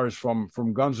bass guitarist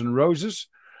from Guns N' Roses.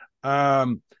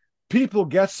 People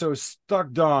get so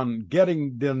stuck on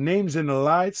getting their names in the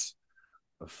lights,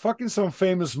 fucking some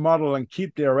famous model and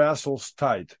keep their assholes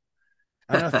tight.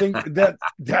 And I think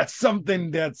that's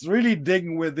something that's really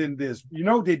digging within this.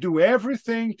 They do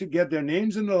everything to get their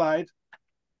names in the light.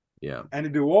 Yeah. And they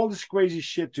do all this crazy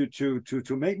shit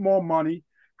to make more money.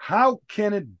 How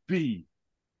can it be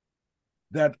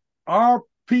that our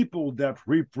people that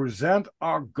represent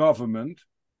our government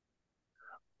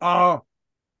are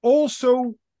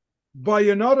also by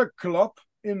another club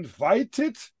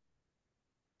invited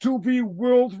to be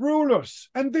world rulers,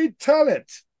 and they tell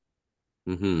it?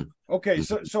 Okay,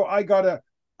 so I got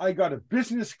a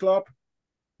business club,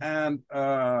 and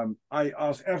I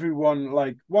asked everyone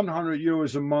like 100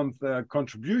 euros a month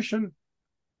contribution,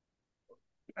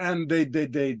 and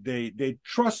they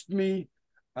trust me.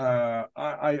 I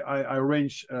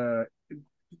arrange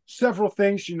several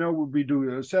things, we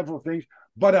do several things,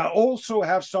 but I also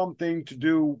have something to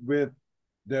do with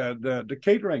the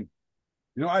catering.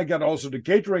 I got also the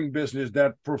catering business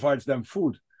that provides them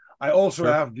food. I also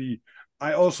have the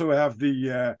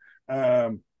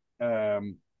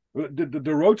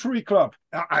Rotary Club.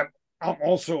 I'm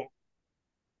also,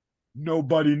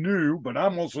 nobody knew, but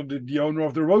I'm also the owner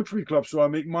of the Rotary Club, so I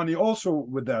make money also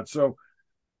with that. So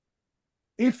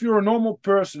if you're a normal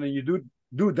person and you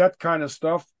do that kind of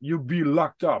stuff, you'll be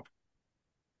locked up.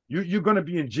 You're going to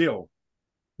be in jail.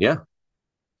 Yeah.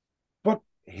 But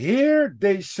here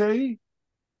they say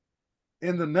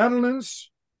in the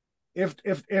Netherlands, if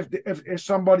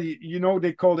somebody,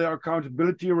 they call their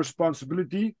accountability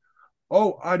responsibility.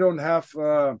 Oh, I don't have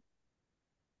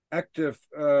active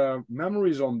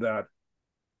memories on that.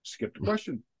 Skip the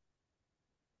question.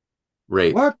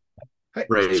 Right. What? Hey.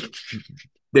 Right.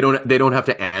 They don't have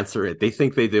to answer it. They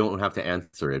think they don't have to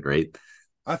answer it, right?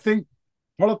 I think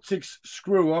politics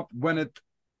screw up when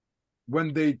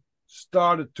they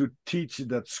started to teach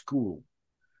it at school.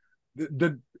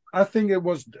 I think it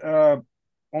was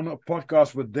on a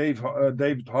podcast with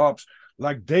David Hobbs,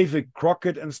 like David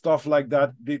Crockett and stuff like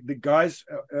that. The guys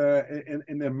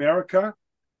in America,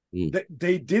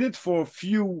 they did it for a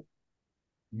few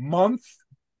months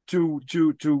to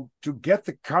get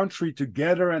the country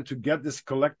together and to get this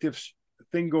collective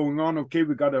thing going on. Okay,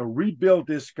 we got to rebuild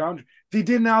this country. They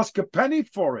didn't ask a penny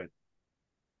for it.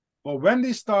 But when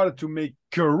they started to make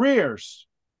careers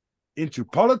into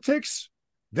politics,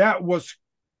 that was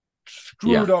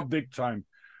screwed up big time.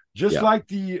 Just like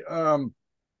the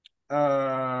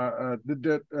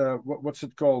what's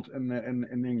it called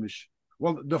in English?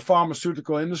 Well, the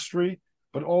pharmaceutical industry,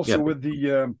 but also with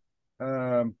the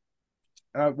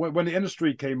when the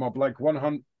industry came up, like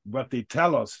 100, what they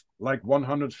tell us, like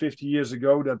 150 years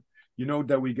ago, that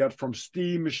that we got from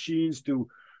steam machines to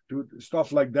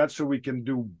stuff like that, so we can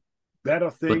do better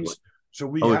things. So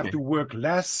we have to work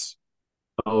less.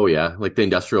 Oh yeah, like the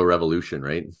Industrial Revolution,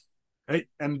 right?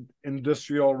 And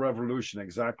Industrial Revolution,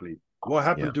 exactly. What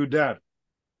happened to that?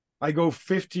 I go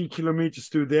 15 kilometers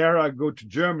to there. I go to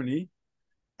Germany,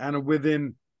 and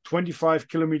within 25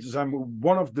 kilometers, I'm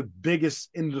one of the biggest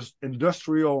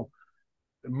industrial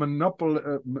monopoly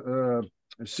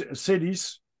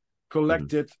cities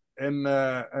collected in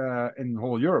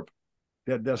whole Europe.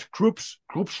 There's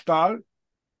Kruppstahl.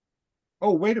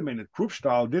 Oh, wait a minute,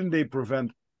 Kruppstahl, didn't they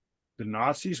prevent the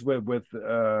Nazis with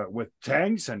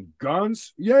tanks and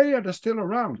guns? Yeah, they're still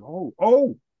around.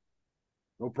 Oh,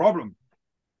 no problem.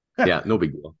 Yeah, no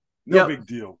big deal. No big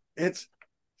deal. It's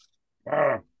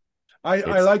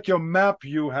I like your map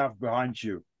you have behind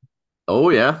you. Oh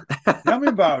yeah. Tell me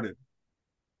about it.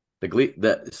 The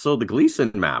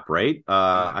Gleason map, right?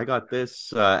 I got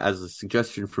this as a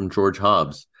suggestion from George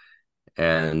Hobbs,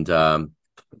 and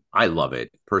I love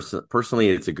it. Personally,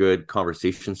 it's a good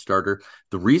conversation starter.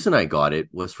 The reason I got it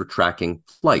was for tracking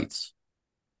flights.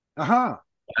 I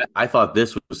thought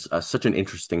this was such an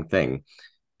interesting thing,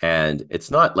 and it's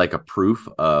not like a proof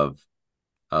of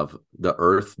the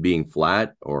Earth being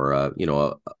flat or a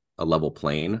level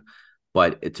plane,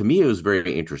 but to me it was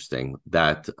very interesting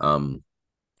that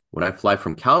when I fly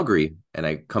from Calgary and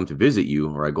I come to visit you,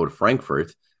 or I go to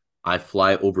Frankfurt, I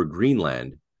fly over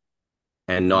Greenland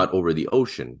and not over the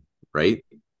ocean, right?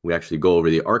 We actually go over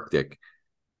the Arctic.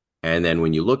 And then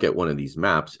when you look at one of these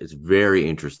maps, it's very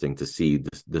interesting to see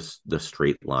the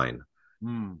straight line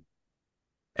and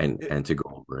to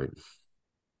go over it.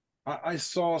 I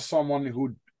saw someone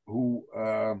who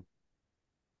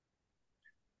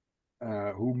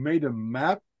made a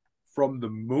map from the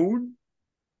moon.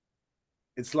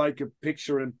 It's like a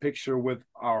picture-in-picture with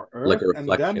our Earth, like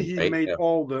and then he made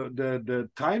all the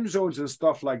time zones and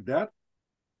stuff like that.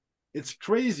 It's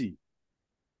crazy.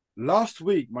 Last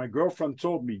week, my girlfriend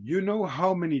told me, you know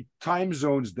how many time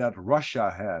zones that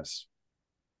Russia has?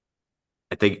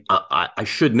 I think I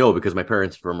should know because my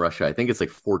parents are from Russia. I think it's like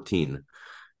 14.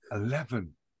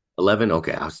 11. 11?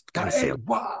 Okay, I was gonna say.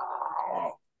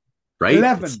 Wow. Right?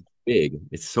 11. It's big.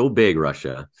 It's so big,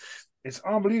 Russia. It's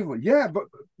unbelievable. Yeah, but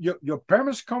your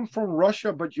parents come from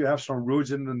Russia, but you have some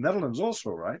roots in the Netherlands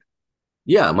also, right?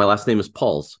 Yeah, my last name is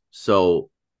Pauls. So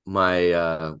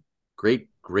my great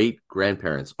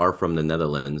grandparents are from the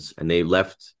Netherlands, and they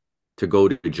left to go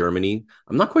to Germany.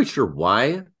 I'm not quite sure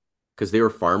why, because they were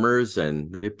farmers,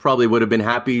 and they probably would have been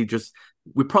happy.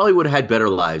 We probably would have had better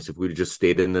lives if we'd just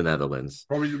stayed in the Netherlands.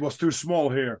 Probably was too small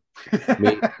here.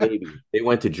 Maybe. They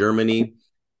went to Germany,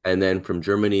 and then from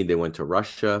Germany they went to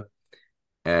Russia.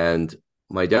 And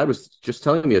my dad was just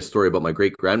telling me a story about my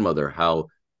great grandmother, how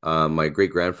my great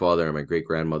grandfather and my great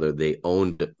grandmother, they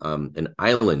owned an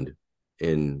island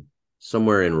in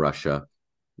somewhere in Russia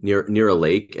near a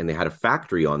lake, and they had a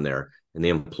factory on there, and they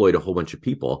employed a whole bunch of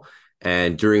people.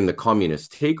 And during the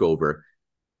communist takeover,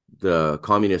 the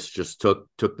communists just took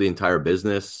the entire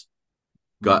business,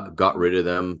 got rid of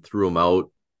them, threw them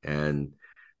out, and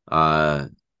my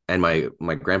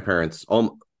grandparents,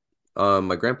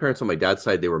 my grandparents on my dad's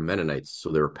side, they were Mennonites, so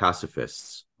they were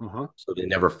pacifists. So they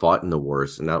never fought in the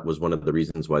wars, and that was one of the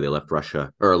reasons why they left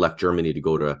Russia or left Germany to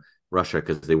go to Russia,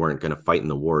 because they weren't going to fight in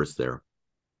the wars there.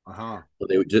 So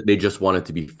they just wanted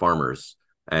to be farmers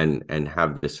and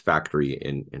have this factory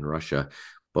in Russia.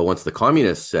 But once the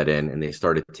communists set in and they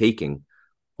started taking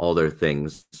all their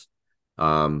things.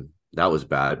 That was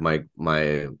bad.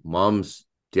 My mom's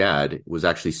dad was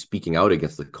actually speaking out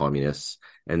against the communists,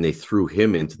 and they threw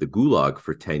him into the gulag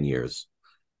for 10 years.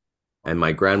 And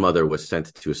my grandmother was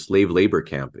sent to a slave labor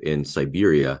camp in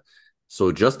Siberia.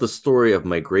 So just the story of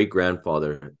my great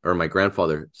grandfather or my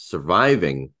grandfather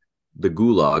surviving the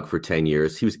gulag for 10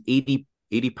 years, he was 80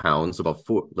 pounds, about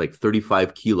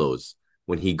 35 kilos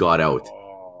when he got out.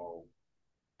 Oh.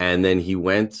 And then he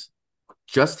went,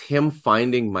 just him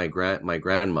finding my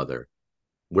grandmother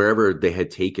wherever they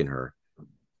had taken her,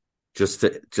 just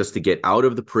to get out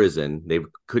of the prison. They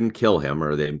couldn't kill him,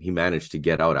 or he managed to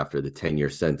get out after the 10-year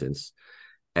sentence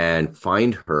and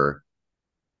find her,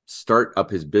 start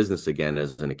up his business again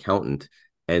as an accountant.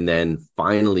 And then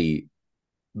finally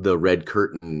the red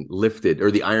curtain lifted, or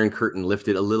the iron curtain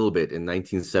lifted a little bit in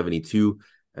 1972,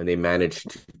 and they managed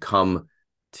to come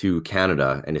to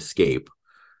Canada and escape.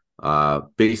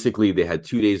 Basically they had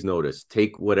 2 days notice: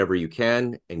 take whatever you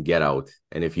can and get out,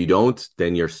 and if you don't,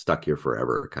 then you're stuck here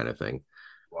forever, kind of thing.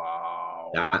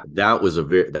 Wow.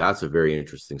 That's a very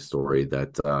interesting story.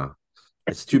 That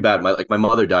it's too bad my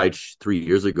mother died 3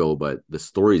 years ago, but the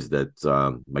stories that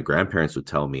my grandparents would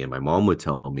tell me and my mom would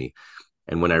tell me,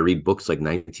 and when I read books like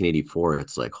 1984,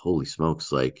 it's like, holy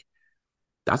smokes, like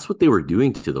that's what they were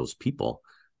doing to those people.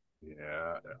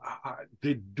 Yeah,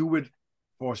 they do it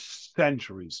for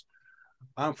centuries.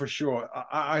 I'm for sure.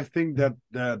 I think that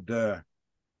the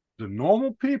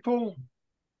normal people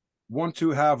want to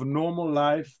have a normal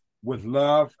life with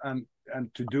love and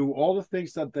to do all the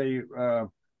things that they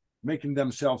making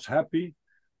themselves happy.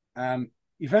 And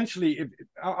eventually,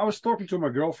 I was talking to my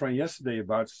girlfriend yesterday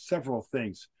about several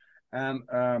things, and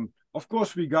of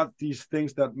course we got these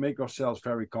things that make ourselves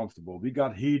very comfortable. We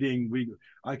got heating.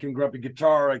 I can grab a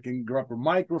guitar. I can grab a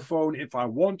microphone if I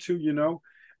want to,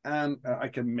 and I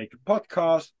can make a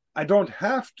podcast. I don't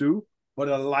have to, but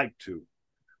I like to.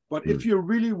 But if you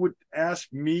really would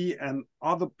ask me and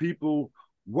other people,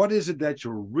 what is it that you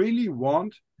really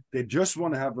want? They just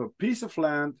want to have a piece of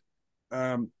land,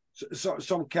 some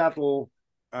cattle,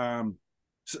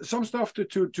 some stuff to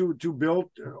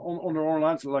build on their own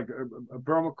lands, like a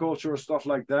permaculture or stuff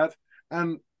like that,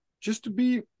 and just to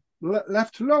be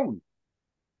left alone.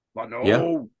 But Yeah,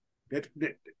 no,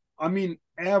 I mean,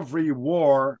 every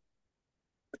war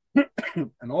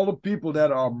and all the people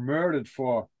that are murdered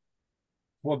for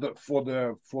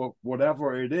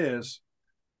whatever it is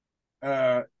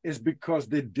because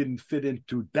they didn't fit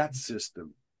into that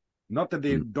system. Not that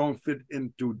they don't fit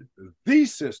into the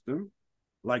system,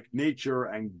 like nature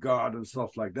and God and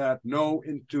stuff like that. No,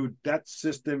 into that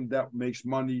system that makes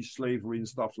money, slavery, and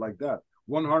stuff like that.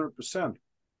 100%.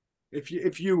 If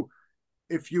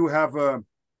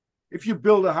you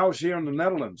build a house here in the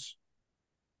Netherlands,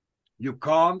 you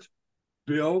can't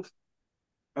build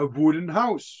a wooden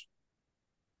house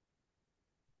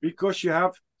because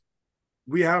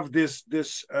we have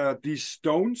these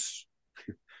stones.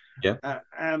 yeah,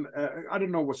 and I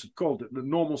don't know what's it called, the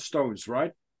normal stones,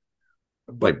 right?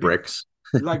 like bricks.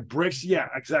 Like bricks, yeah,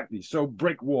 exactly. So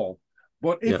brick wall.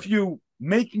 But if you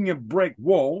making a brick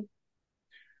wall,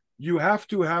 you have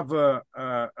to have a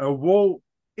wall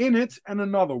in it and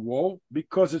another wall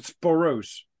because it's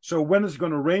porous. So when it's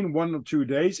going to rain 1 or 2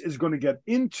 days, it's going to get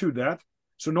into that.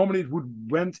 So normally it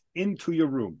would went into your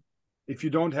room if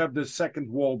you don't have the second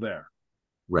wall there.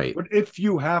 Right. But if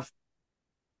you have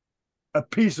a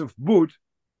piece of wood,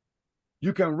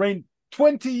 you can rain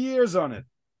 20 years on it.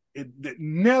 It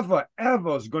never,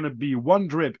 ever is going to be one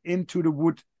drip into the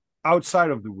wood outside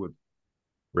of the wood.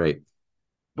 Right.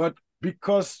 But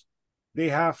because they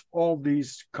have all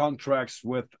these contracts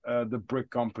with the brick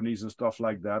companies and stuff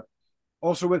like that,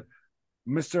 also with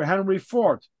Mr. Henry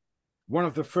Ford, one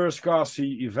of the first cars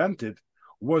he invented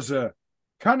was a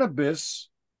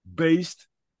cannabis-based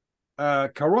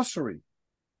carrossery.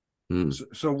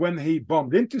 So when he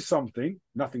bumped into something,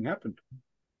 nothing happened.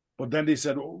 But then they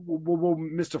said, well,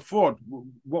 Mr. Ford,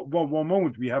 one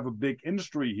moment, we have a big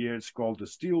industry here. It's called the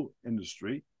steel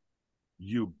industry.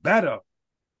 You better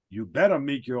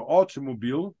make your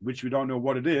automobile, which we don't know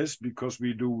what it is because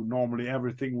we do normally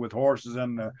everything with horses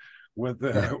and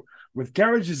with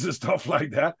carriages and stuff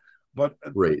like that. But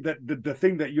right. the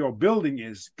thing that you're building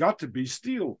is got to be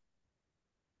steel.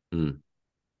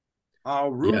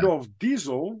 Rudolf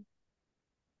Diesel,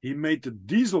 he made the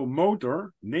diesel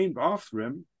motor named after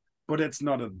him, but it's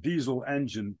not a diesel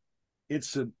engine.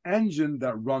 It's an engine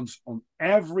that runs on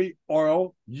every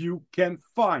oil you can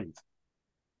find.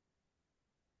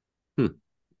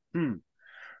 But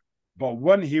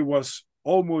when he was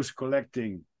almost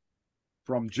collecting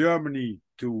from Germany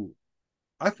to,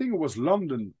 I think it was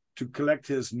London, to collect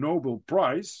his Nobel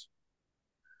Prize.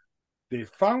 They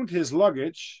found his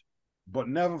luggage, but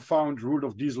never found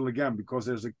Rudolf Diesel again because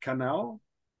there's a canal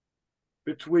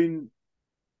between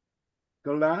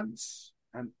the lands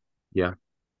and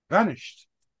vanished.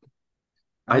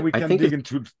 And we can dig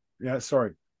into. Yeah,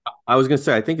 sorry. I was going to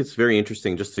say, I think it's very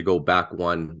interesting just to go back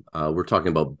one. We're talking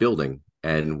about building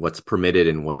and what's permitted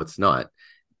and what's not.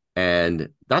 And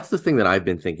that's the thing that I've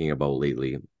been thinking about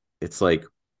lately. It's like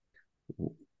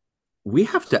we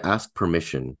have to ask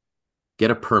permission,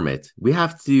 get a permit. We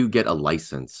have to get a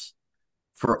license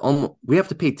we have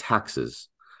to pay taxes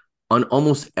on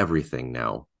almost everything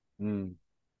now. Mm.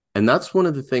 And that's one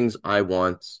of the things I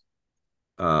want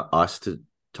us to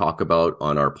talk about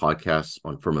on our podcast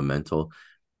on Firmamental,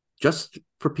 just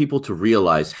for people to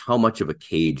realize how much of a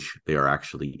cage they are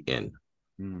actually in.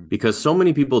 Because so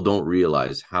many people don't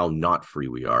realize how not free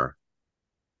we are.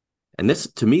 And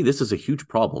this, to me, this is a huge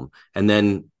problem. And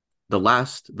then the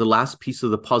last piece of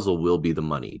the puzzle will be the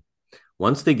money.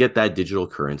 Once they get that digital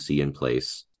currency in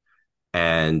place,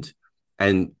 and I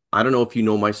don't know if you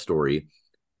know my story,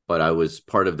 but I was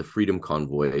part of the Freedom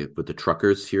Convoy with the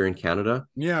truckers here in Canada.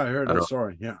 Yeah, I heard that.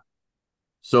 Sorry. Yeah.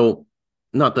 So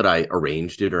not that I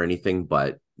arranged it or anything,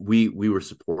 but we were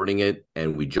supporting it,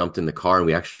 and we jumped in the car and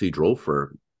we actually drove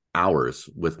for hours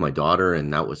with my daughter.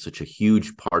 And that was such a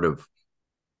huge part of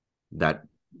that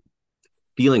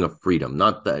feeling of freedom.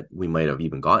 Not that we might have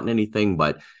even gotten anything,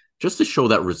 but just to show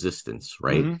that resistance,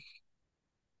 right?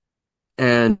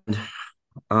 Mm-hmm.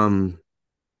 And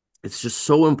it's just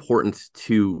so important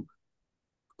to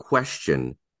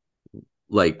question,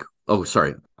 like, oh,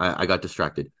 sorry, I got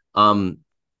distracted.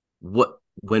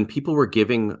 When people were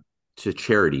giving to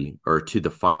charity or to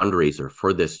the fundraiser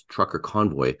for this trucker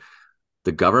convoy,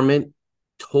 the government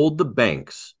told the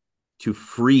banks to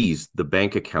freeze the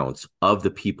bank accounts of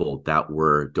the people that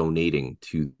were donating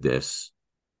to this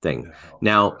thing.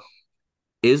 Now,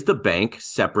 is the bank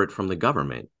separate from the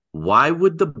government? Why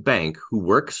would the bank who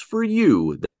works for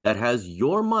you, that has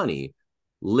your money,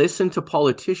 listen to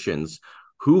politicians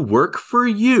who work for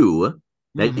you,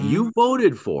 that you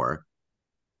voted for?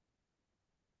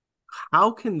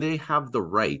 How can they have the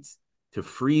right to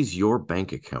freeze your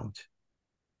bank account?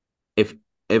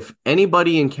 If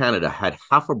anybody in Canada had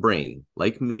half a brain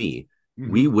like me,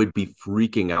 we would be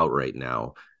freaking out right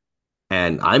now.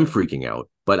 And I'm freaking out,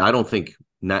 but I don't think,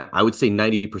 I would say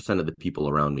 90% of the people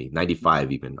around me,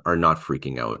 95 even, are not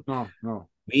freaking out. No.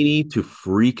 We need to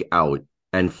freak out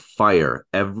and fire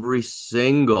every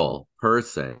single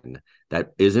person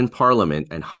that is in Parliament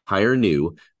and hire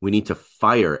new. We need to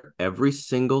fire every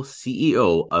single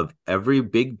CEO of every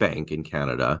big bank in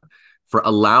Canada for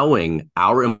allowing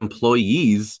our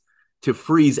employees to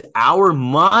freeze our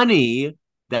money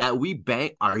that we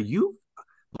bank. Are you?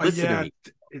 Listen to me.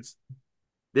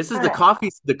 This is the coffee.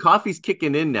 The coffee's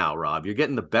kicking in now, Rob. You're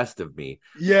getting the best of me.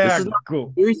 Yeah, this is not cool.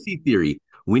 Conspiracy theory.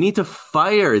 We need to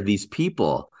fire these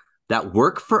people that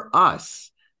work for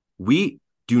us. We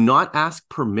do not ask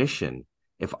permission.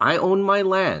 If I own my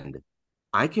land,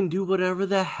 I can do whatever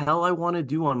the hell I want to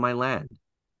do on my land.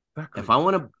 Exactly. If I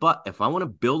want to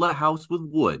build a house with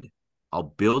wood, I'll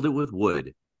build it with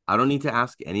wood. I don't need to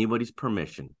ask anybody's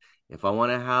permission. If I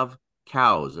want to have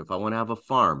cows, if I want to have a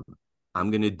farm, I'm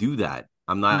going to do that.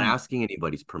 I'm not asking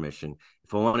anybody's permission.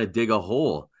 If I want to dig a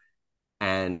hole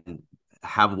and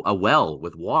have a well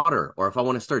with water, or if I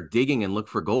want to start digging and look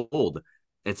for gold,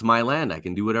 it's my land. I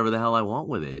can do whatever the hell I want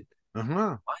with it.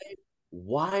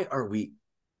 Why are we?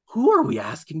 Who are we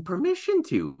asking permission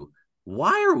to?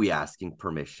 Why are we asking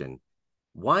permission?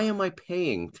 Why am I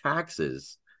paying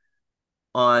taxes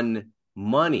on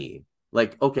money?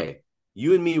 Like, okay,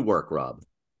 you and me work, Rob.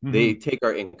 They take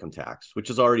our income tax, which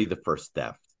is already the first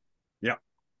theft. Yeah.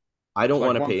 I don't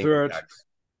want to pay income tax.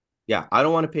 Yeah, I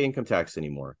don't want to pay income tax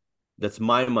anymore. That's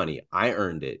my money. I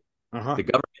earned it. The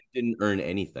government didn't earn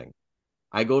anything.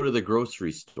 I go to the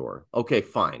grocery store. Okay,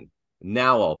 fine.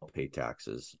 Now I'll pay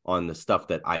taxes on the stuff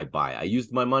that I buy. I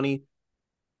used my money.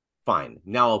 Fine.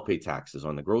 Now I'll pay taxes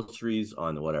on the groceries,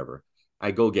 on the whatever.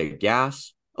 I go get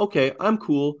gas. Okay, I'm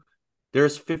cool.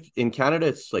 In Canada,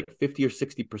 it's like 50 or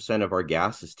 60% of our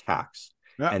gas is tax.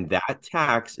 Yeah. And that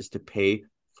tax is to pay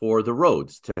for the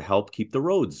roads, to help keep the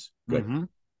roads good.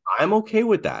 I'm okay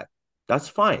with that. That's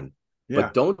fine. Yeah.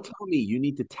 But don't tell me you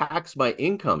need to tax my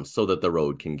income so that the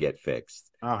road can get fixed.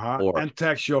 And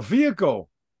tax your vehicle.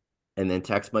 And then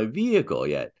tax my vehicle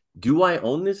yet. Do I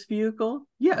own this vehicle?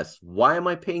 Yes. Why am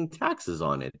I paying taxes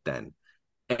on it then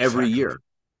every year?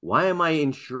 Why am I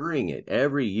insuring it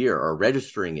every year or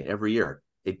registering it every year?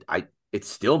 It's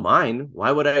still mine.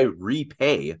 Why would I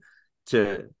repay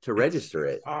to register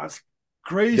it? It's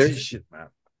crazy shit, man.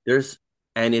 There's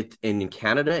and it and in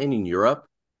Canada and in Europe,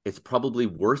 it's probably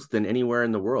worse than anywhere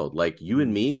in the world. Like you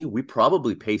and me, we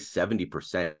probably pay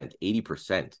 70%,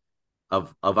 80%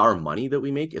 of our money that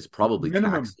we make is probably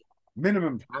Minimum, tax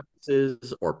minimum.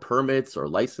 taxes or permits or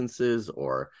licenses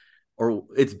or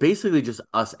it's basically just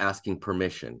us asking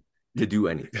permission to do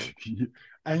anything.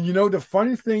 And the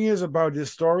funny thing is about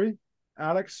this story,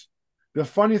 Alex, the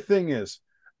funny thing is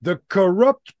the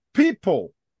corrupt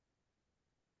people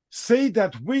say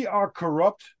that we are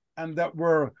corrupt and that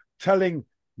we're telling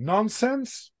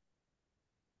nonsense,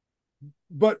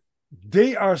 but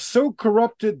they are so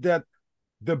corrupted that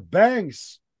the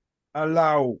banks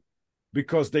allow,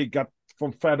 because they got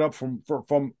from fed up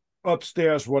from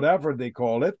upstairs, whatever they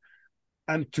call it,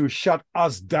 and to shut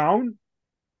us down.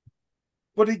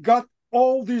 But he got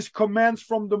all these commands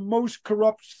from the most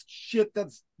corrupt shit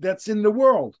that's in the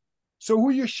world. So who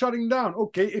are you shutting down?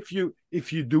 Okay, if you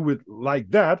do it like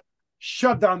that,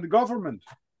 shut down the government.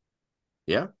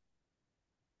 Yeah.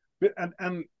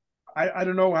 And I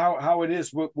don't know how it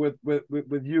is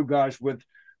with you guys with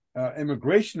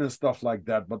immigration and stuff like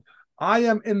that, but I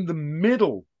am in the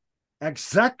middle,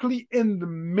 exactly in the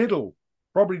middle,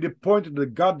 probably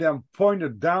the goddamn pointer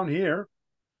down here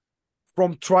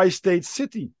from Tri-State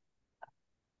City.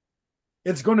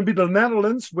 It's going to be the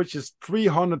Netherlands, which is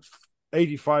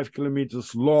 385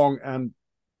 kilometers long and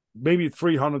maybe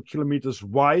 300 kilometers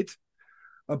wide.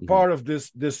 A part of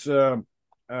this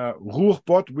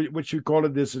Ruhrpott, which we call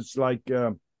it. This it's like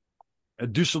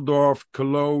Düsseldorf,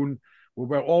 Cologne,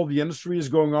 where all the industry is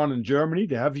going on in Germany,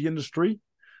 the heavy industry.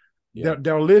 Yeah.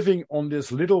 They're living on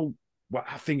this little, well,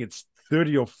 I think it's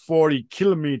 30 or 40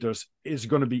 kilometers. Is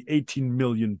going to be 18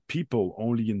 million people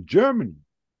only in Germany.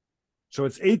 So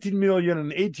it's 18 million,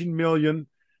 and 18 million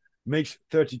makes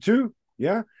 32.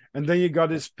 Yeah. And then you got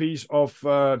this piece of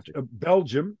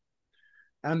Belgium.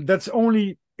 And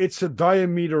it's a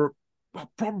diameter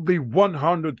probably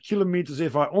 100 kilometers.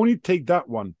 If I only take that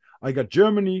one, I got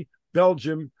Germany,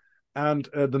 Belgium, and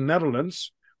the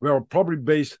Netherlands, where are probably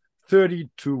based 30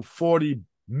 to 40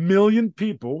 million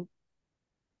people.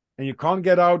 And you can't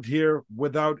get out here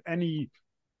without any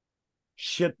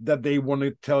shit that they want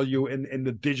to tell you in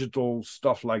the digital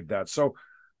stuff like that. So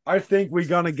I think we're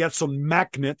going to get some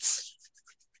magnets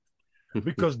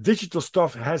because digital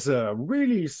stuff has a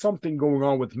really something going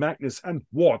on with magnets and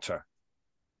water.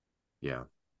 Yeah.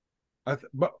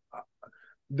 But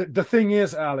the thing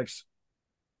is, Alex,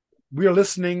 we are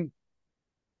listening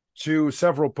to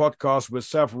several podcasts with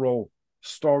several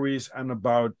stories and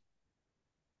about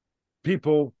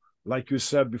people, like you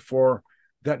said before,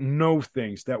 that know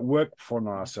things, that work for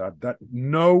NASA, that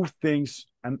know things.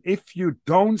 And if you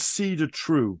don't see the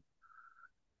truth,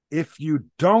 if you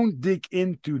don't dig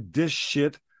into this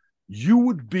shit, you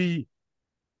would be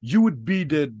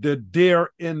the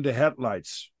deer in the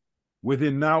headlights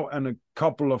within now and a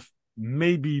couple of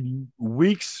maybe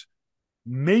weeks,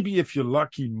 maybe if you're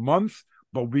lucky, month,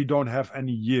 but we don't have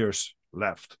any years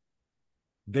left.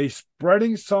 They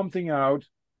spreading something out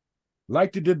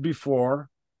like they did before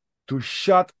to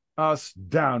shut us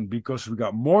down because we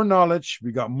got more knowledge,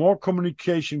 we got more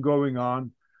communication going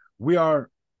on. We are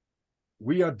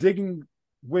digging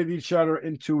with each other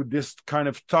into this kind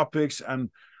of topics, and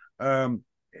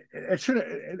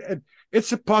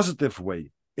it's a positive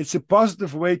way. It's a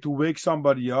positive way to wake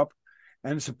somebody up,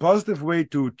 and it's a positive way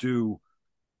to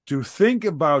think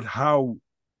about how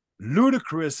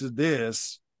ludicrous it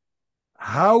is,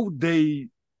 how they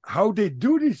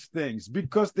do these things,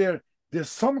 because there's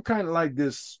some kind of like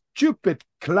this stupid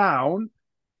clown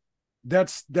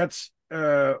that's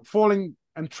falling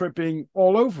and tripping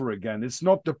all over again. It's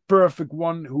not the perfect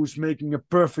one who's making a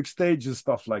perfect stage and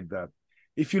stuff like that.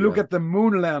 If you look at the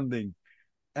moon landing,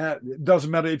 it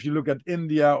doesn't matter if you look at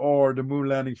India or the moon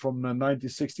landing from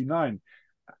 1969.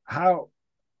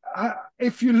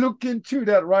 If you look into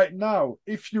that right now,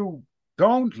 if you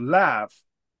don't laugh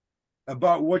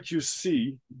about what you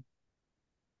see,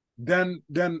 then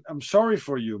I'm sorry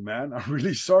for you, man. I'm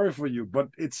really sorry for you. But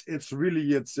it's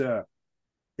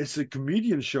a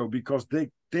comedian show because they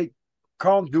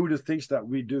can't do the things that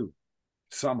we do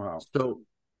somehow. So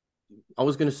I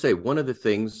was going to say one of the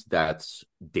things that's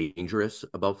dangerous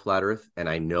about flat Earth, and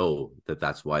I know that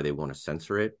that's why they want to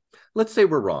censor it. Let's say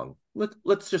we're wrong.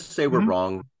 Let's just say we're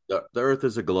wrong. The Earth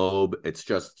is a globe. It's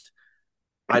just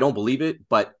I don't believe it,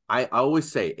 but I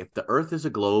always say if the Earth is a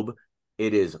globe,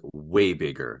 it is way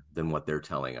bigger than what they're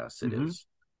telling us it is.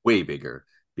 Way bigger,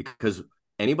 because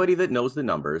anybody that knows the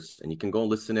numbers, and you can go and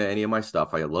listen to any of my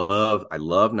stuff. I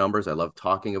love numbers. I love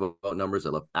talking about numbers. I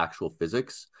love actual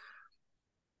physics.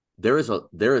 there is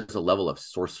a level of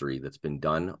sorcery that's been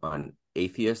done on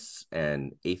atheists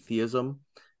and atheism,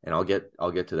 and I'll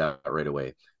get to that right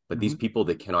away. But these people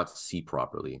that cannot see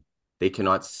properly, they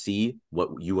cannot see what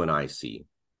you and I see.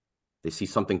 They see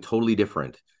something totally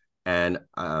different, and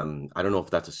I don't know if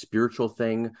that's a spiritual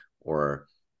thing or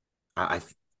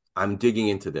I'm digging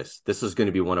into this. This is going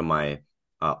to be one of my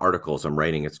articles I'm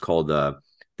writing. It's called "The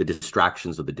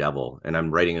Distractions of the Devil," and I'm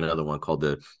writing another one called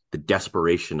 "The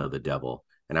Desperation of the Devil."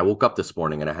 And I woke up this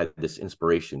morning and I had this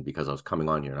inspiration because I was coming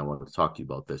on here and I wanted to talk to you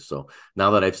about this. So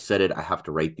now that I've said it, I have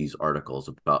to write these articles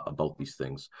about these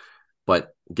things. But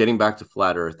getting back to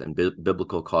flat Earth and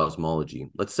biblical cosmology,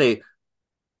 let's say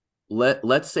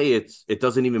it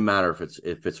doesn't even matter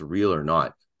if it's real or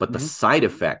not, but the side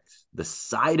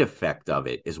effect of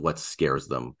it is what scares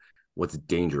them, what's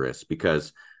dangerous.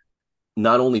 Because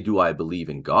not only do I believe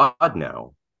in God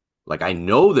now, like I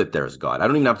know that there's God. I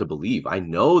don't even have to believe. I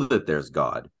know that there's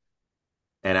God.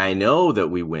 And I know that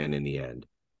we win in the end.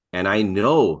 And I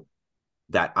know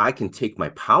that I can take my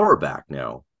power back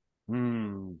now.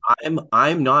 I'm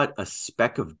not a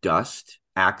speck of dust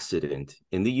accident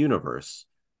in the universe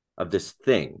of this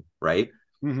thing, right?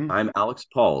 I'm Alex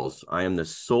Pauls. I am the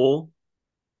soul.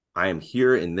 I am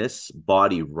here in this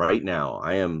body right now.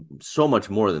 I am so much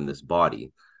more than this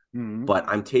body, but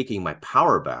I'm taking my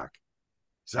power back.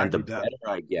 Exactly. And the better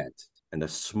I get, and the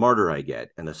smarter I get,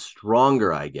 and the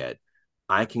stronger I get,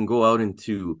 I can go out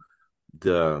into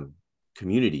the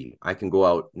community. I can go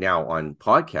out now on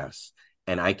podcasts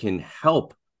and I can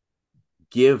help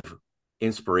give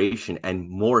inspiration and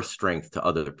more strength to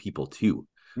other people too.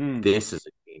 This is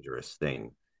a dangerous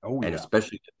thing. And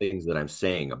especially the things that I'm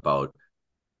saying about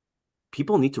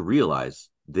people need to realize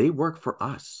they work for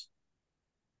us.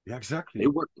 Yeah, exactly. They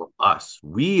work for us.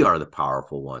 We are the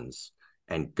powerful ones.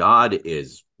 And God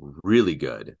is really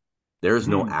good. There's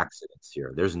no accidents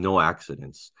here. There's no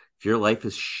accidents. If your life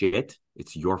is shit,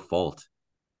 it's your fault.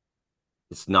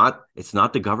 It's not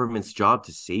the government's job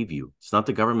to save you. It's not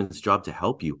the government's job to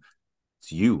help you.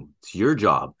 It's you. It's your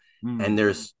job. And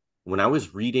when I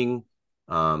was reading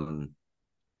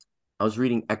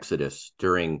Exodus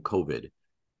during COVID,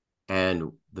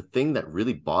 and the thing that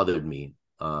really bothered me,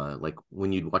 like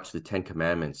when you'd watch the Ten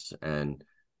Commandments and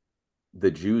the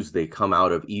Jews, they come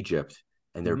out of Egypt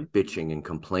and they're bitching and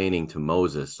complaining to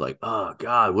Moses, like, oh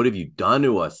God, what have you done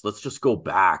to us? Let's just go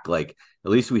back. Like,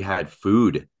 at least we had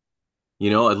food,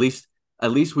 at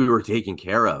least we were taken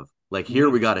care of. Like, here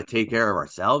we got to take care of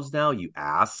ourselves now, you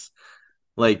ass.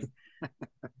 Like,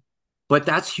 but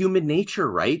that's human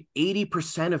nature, right?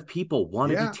 80% of people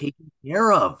want to be taken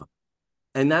care of.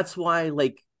 And that's why,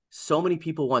 like, so many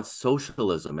people want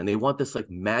socialism and they want this like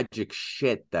magic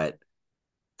shit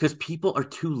because people are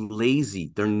too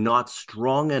lazy. They're not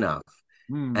strong enough.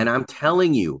 And I'm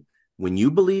telling you, when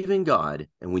you believe in God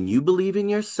and when you believe in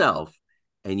yourself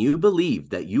and you believe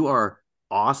that you are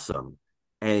awesome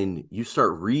and you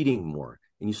start reading more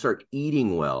and you start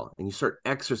eating well and you start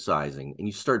exercising and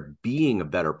you start being a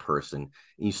better person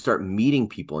and you start meeting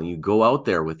people and you go out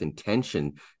there with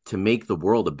intention to make the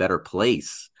world a better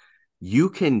place, you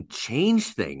can change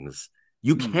things.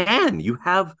 You can. You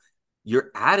have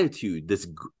your attitude, this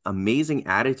amazing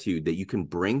attitude that you can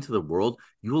bring to the world.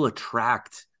 You will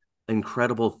attract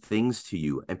incredible things to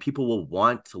you and people will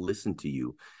want to listen to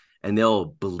you and they'll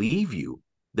believe you.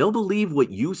 They'll believe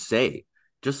what you say,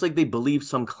 just like they believe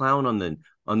some clown on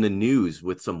the news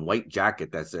with some white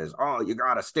jacket that says, oh, you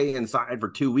got to stay inside for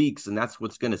 2 weeks and that's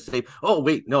what's going to save. Oh,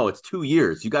 wait, no, it's 2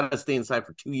 years. You got to stay inside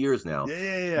for 2 years now.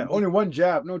 Yeah. Only one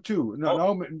jab, no two.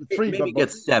 No, 3. Maybe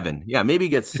get 7. Yeah, maybe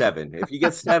get 7. If you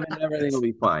get 7, everything will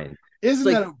be fine.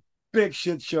 Isn't that a big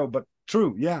shit show? But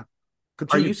true, yeah.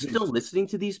 Continue, are you still listening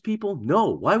to these people? No.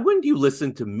 Why wouldn't you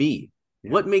listen to me?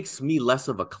 Yeah. What makes me less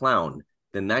of a clown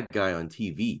than that guy on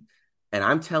TV? And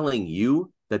I'm telling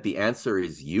you that the answer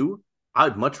is you.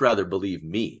 I'd much rather believe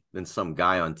me than some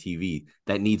guy on TV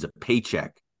that needs a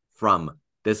paycheck from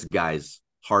this guy's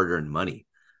hard-earned money.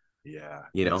 Yeah.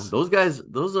 Those guys,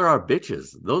 those are our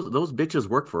bitches. Those bitches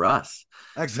work for us.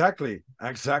 Exactly.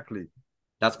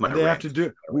 That's my they have to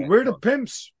do. We're the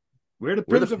pimps. We're the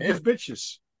pimps of these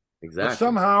bitches. Exactly. But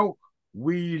somehow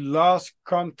we lost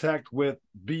contact with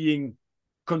being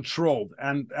controlled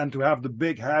and to have the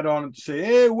big hat on and to say,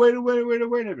 hey, wait a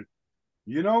minute.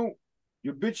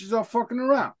 Your bitches are fucking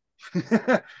around.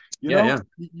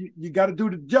 You got to do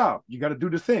the job. You got to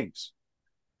do the things.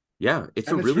 Yeah,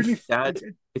 it's a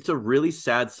really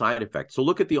sad side effect. So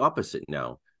look at the opposite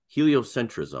now.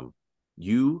 Heliocentrism.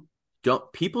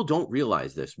 People don't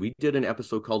realize this. We did an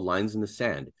episode called Lines in the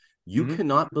Sand. You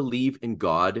cannot believe in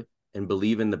God and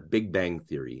believe in the Big Bang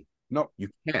Theory. No. You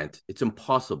can't. It's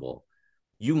impossible.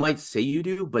 You might say you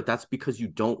do, but that's because you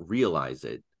don't realize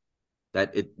it.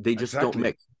 They just don't Exactly.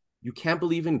 mix. You can't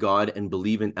believe in God and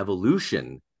believe in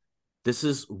evolution.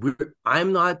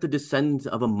 I'm not the descendant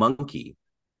of a monkey.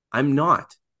 I'm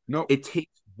not. No. It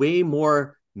takes way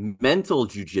more mental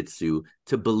jujitsu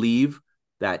to believe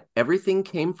that everything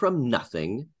came from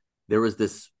nothing. There was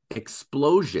this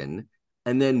explosion,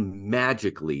 and then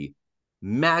magically,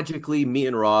 me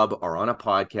and Rob are on a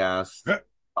podcast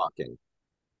talking.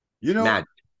 You know, Magic.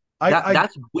 I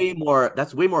That's way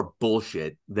more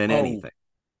bullshit than oh, anything.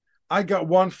 I got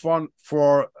one fun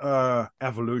for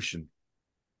evolution.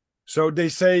 So they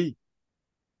say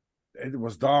it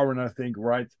was Darwin, I think,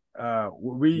 right?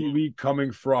 We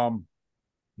coming from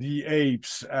the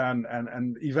apes,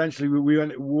 and eventually we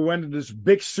went to this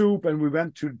big soup, and we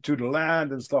went to the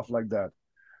land and stuff like that.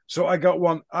 So I got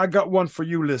one for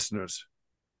you listeners.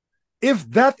 If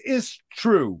that is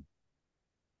true,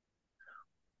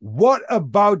 what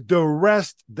about the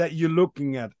rest that you're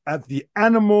looking at the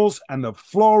animals and the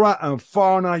flora and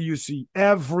fauna you see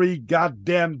every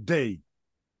goddamn day?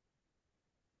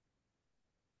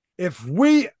 If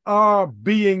we are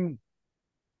being,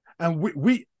 and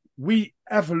we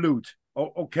evolute,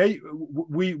 okay,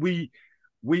 we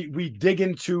dig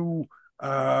into,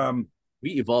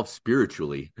 We evolve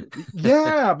spiritually.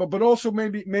 yeah, but also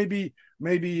maybe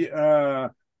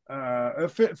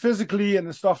physically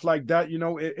and stuff like that.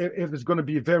 If it's going to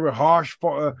be very harsh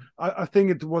for, I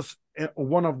think it was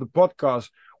one of the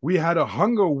podcasts, we had a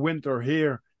hunger winter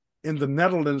here in the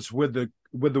Netherlands with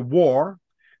the war,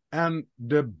 and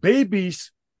the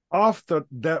babies after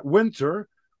that winter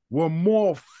were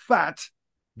more fat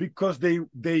because they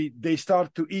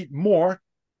started to eat more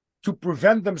to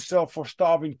prevent themselves from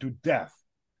starving to death.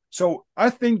 So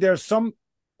I think there's something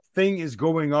is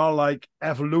going on like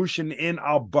evolution in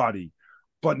our body,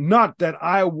 but not that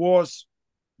I was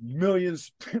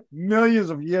millions millions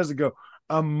of years ago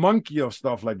a monkey or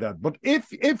stuff like that. But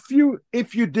if you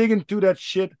dig into that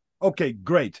shit, okay,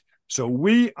 great. So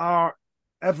we are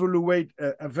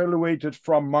evaluated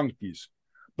from monkeys.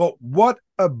 But what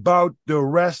about the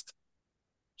rest?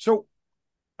 So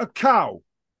a cow,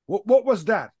 what was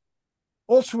that?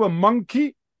 Also a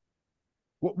monkey?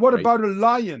 What Right. about a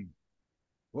lion?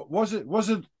 Was it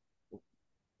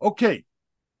okay?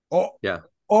 Or Yeah.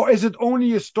 or is it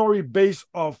only a story based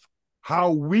of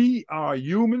how we are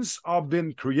humans are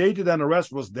been created and the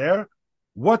rest was there?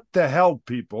 What the hell,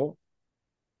 people?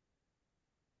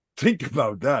 Think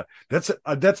about that.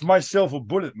 That's my silver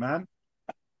bullet, man.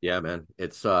 Yeah, man.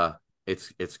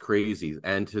 It's crazy.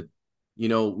 And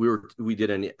we did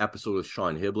an episode with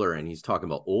Sean Hibbler, and he's talking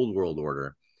about old world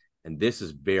order. And this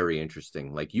is very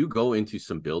interesting. Like, you go into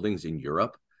some buildings in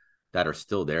Europe that are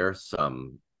still there,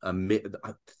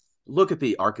 look at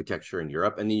the architecture in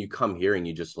Europe, and then you come here and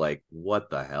you just like, what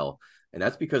the hell? And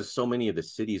that's because so many of the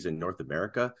cities in North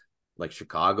America, like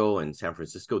Chicago and San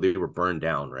Francisco, they were burned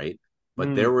down, right?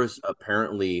 But there was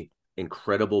apparently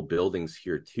incredible buildings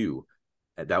here too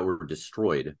that were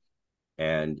destroyed.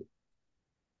 And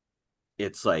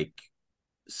it's like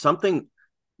something,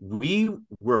 we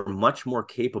were much more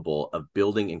capable of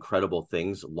building incredible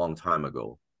things a long time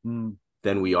ago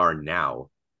than we are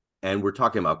now. And we're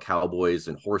talking about cowboys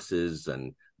and horses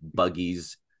and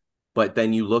buggies. But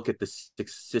then you look at the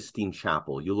Sistine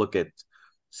Chapel, you look at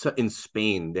in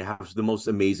Spain, they have the most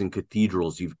amazing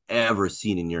cathedrals you've ever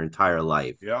seen in your entire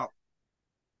life. Yeah.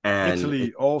 And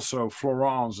Italy also,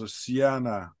 Florence,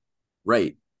 Siena.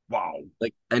 right. Wow.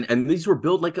 Like, and these were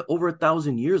built like over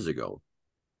 1,000 years ago,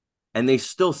 and they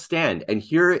still stand. And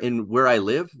here in where I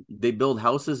live, they build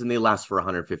houses and they last for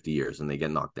 150 years and they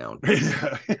get knocked down.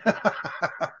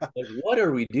 Like, what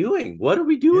are we doing? What are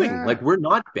we doing? Yeah. Like, we're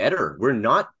not better. We're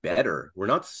not better. We're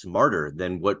not smarter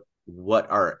than what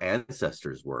our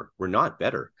ancestors were. We're not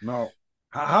better. No.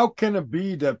 How can it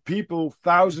be that people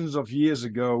thousands of years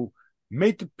ago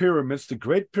made the pyramids, the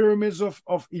great pyramids of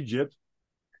Egypt,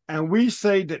 and we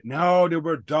say that no, they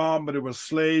were dumb, but it was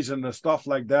slaves and the stuff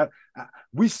like that.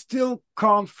 We still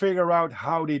can't figure out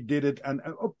how they did it. And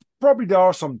probably there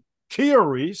are some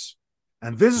theories.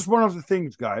 And this is one of the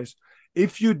things, guys.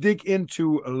 If you dig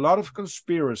into a lot of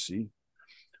conspiracy,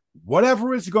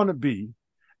 whatever it's going to be,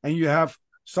 and you have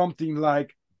something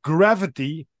like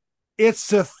gravity,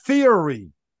 it's a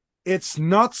theory. It's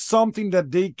not something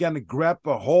that they can grab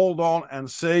a hold on and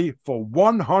say for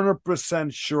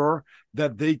 100% sure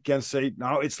that they can say,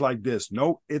 now it's like this.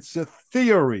 No, it's a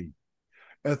theory.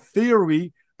 A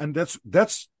theory, and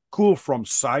that's cool from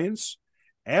science.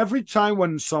 Every time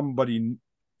when somebody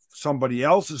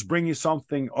else is bringing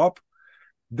something up,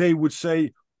 they would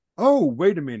say, oh,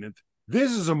 wait a minute.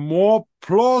 This is a more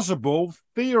plausible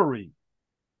theory,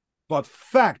 but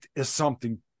fact is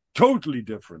something totally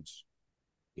different.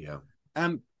 Yeah.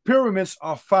 And pyramids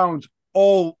are found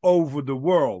all over the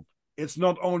world. It's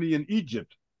not only in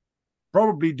Egypt.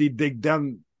 Probably they dig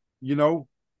them, you know.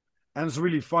 And it's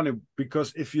really funny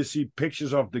because if you see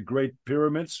pictures of the Great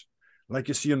Pyramids, like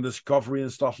you see on Discovery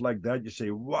and stuff like that, you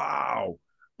say, wow.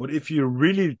 But if you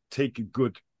really take a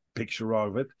good picture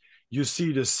of it, you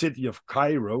see the city of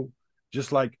Cairo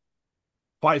just like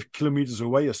 5 kilometers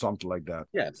away or something like that.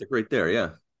 Yeah, it's like right there.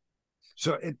 Yeah.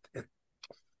 So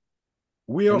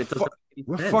we are And it doesn't make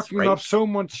we're sense, fucking right? up so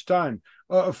much time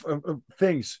of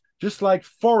things, just like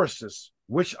forests,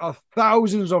 which are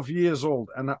thousands of years old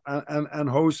and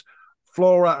host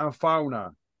flora and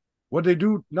fauna. What they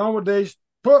do nowadays,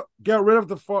 get rid of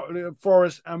the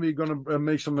forest, and we're gonna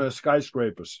make some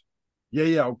skyscrapers.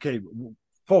 Yeah, okay.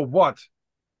 For what?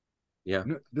 Yeah.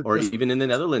 Or even in the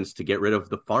Netherlands to get rid of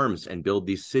the farms and build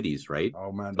these cities, right?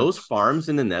 Oh man, those farms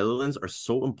in the Netherlands are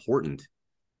so important.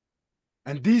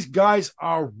 And these guys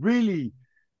are really,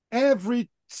 every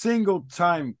single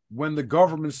time when the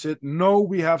government said, no,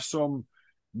 we have some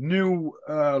new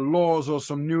laws or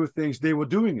some new things, they were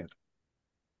doing it.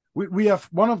 We have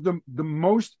one of the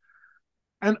most,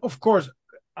 and of course,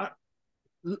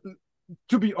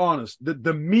 to be honest,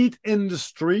 the meat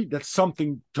industry, that's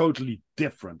something totally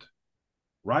different,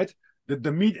 right?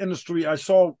 The meat industry, I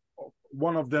saw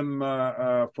one of them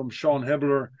from Sean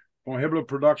Hibbler, from Hibbler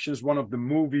Productions, one of the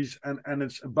movies, and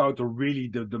it's about the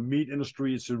meat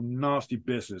industry. It's a nasty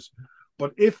business.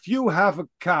 But if you have a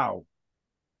cow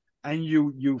and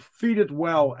you feed it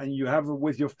well and you have it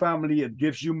with your family, it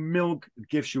gives you milk, it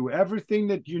gives you everything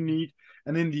that you need,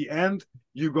 and in the end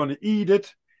you're going to eat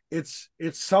it. It's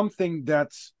something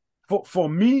that's for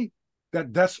me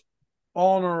that's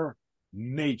honor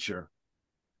nature.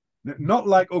 Not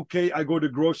like, okay, I go to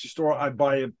the grocery store, I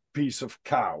buy a piece of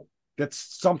cow.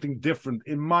 That's something different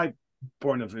in my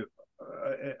point of view,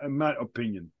 in my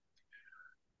opinion.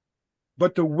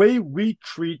 But the way we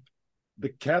treat the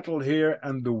cattle here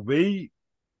and the way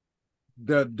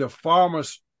the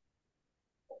farmers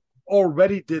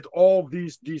already did all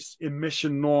these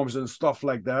emission norms and stuff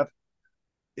like that,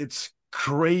 it's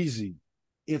crazy.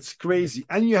 It's crazy.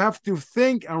 And you have to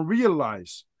think and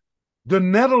realize the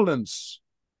Netherlands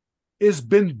has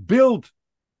been built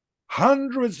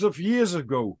hundreds of years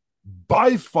ago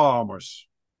by farmers.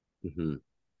 Mm-hmm.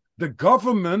 The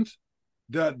government,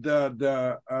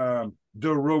 the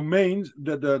Romans,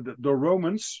 the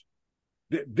Romans,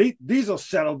 these are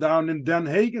settled down in Den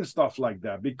Haag and stuff like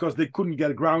that because they couldn't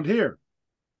get ground here,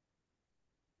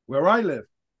 where I live,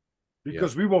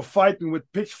 because we were fighting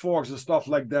with pitchforks and stuff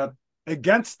like that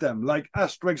against them, like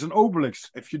Asterix and Obelix,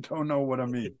 if you don't know what I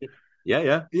mean.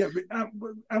 Yeah.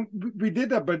 We did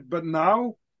that, but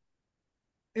now,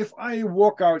 if I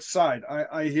walk outside,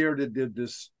 I hear that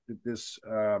this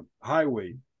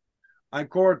highway. I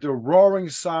call it the roaring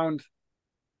sound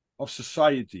of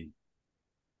society.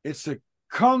 It's a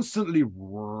constantly,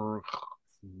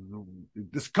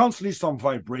 there's constantly some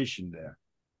vibration there.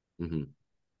 Mm-hmm.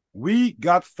 We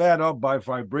got fed up by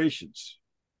vibrations,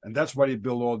 and that's why they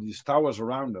build all these towers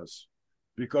around us,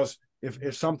 because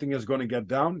if something is going to get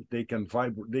down, they can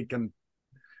vibrate. They can.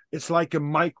 It's like a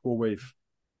microwave.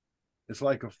 It's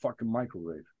like a fucking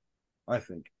microwave, I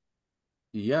think.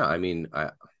 Yeah, I mean,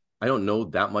 I don't know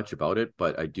that much about it,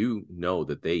 but I do know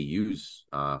that they use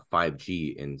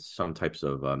 5G in some types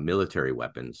of military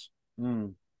weapons.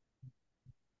 Mm.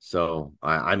 So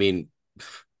I mean,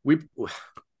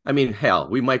 hell,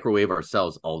 we microwave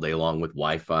ourselves all day long with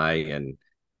Wi-Fi and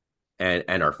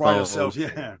our phones. Ourselves,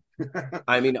 yeah.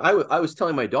 I mean, I was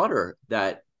telling my daughter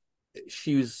that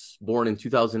she was born in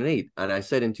 2008, and I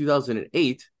said in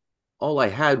 2008, all I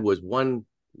had was one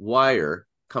wire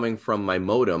coming from my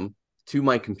modem to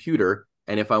my computer,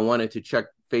 and if I wanted to check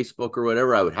Facebook or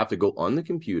whatever, I would have to go on the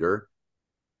computer,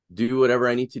 do whatever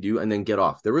I need to do, and then get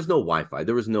off. There was no Wi-Fi.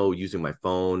 There was no using my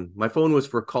phone. My phone was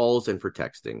for calls and for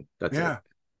texting. That's it.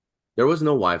 There was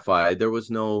no Wi-Fi. There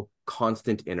was no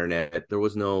constant internet. There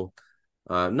was no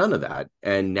none of that.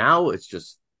 And now it's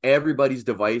just everybody's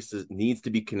device needs to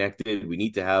be connected. We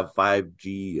need to have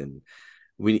 5G, and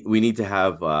we need to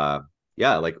have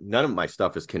like none of my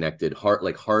stuff is connected,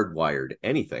 hardwired,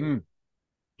 anything.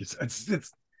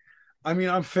 It's I mean,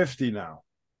 I'm 50 now.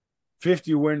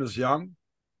 50 when I was young,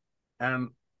 and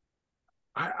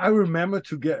I remember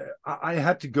I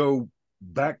had to go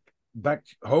back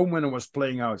home when I was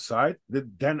playing outside.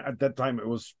 Then at that time it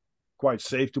was quite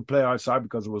safe to play outside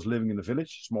because I was living in a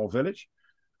village, small village.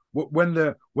 When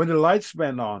the lights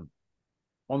went on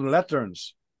the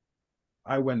lanterns,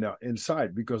 I went out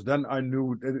inside because then I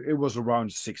knew it was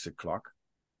around 6 o'clock.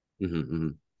 Mm-hmm.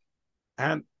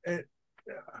 And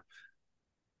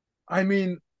I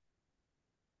mean,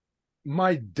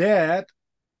 my dad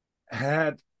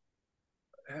had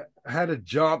had a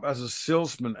job as a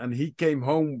salesman, and he came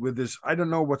home with this. I don't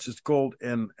know what's it called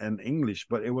in English,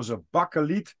 but it was a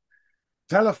bakelit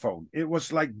telephone. It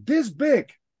was like this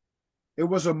big. It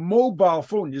was a mobile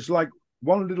phone, just like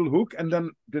one little hook, and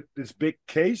then this big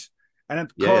case, and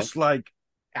it Yeah, yeah. cost like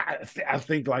I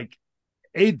think like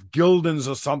 8 guildens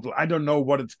or something. I don't know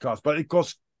what it cost, but it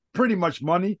cost pretty much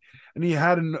money. And he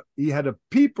had a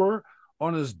peeper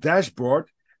on his dashboard,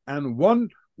 and one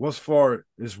was for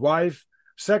his wife,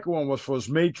 second one was for his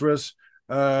mattress,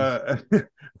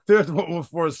 third one was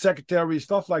for his secretary,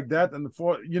 stuff like that, and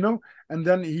and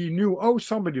then he knew, oh,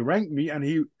 somebody rang me, and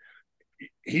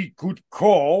he could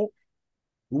call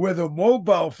with a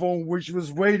mobile phone which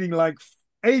was weighing like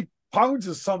 8 pounds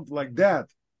or something like that.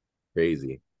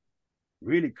 Crazy.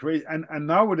 Really crazy. And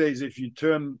nowadays, if you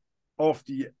turn off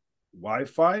the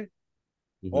Wi-Fi,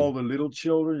 Mm-hmm. all the little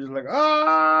children is like,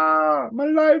 ah, my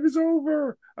life is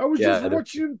over. I was just Yeah.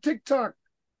 watching TikTok.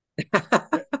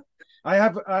 I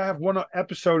have one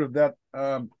episode of that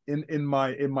in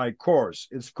my course.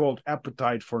 It's called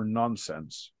Appetite for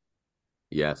Nonsense,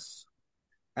 Yes.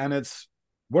 and it's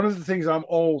one of the things I'm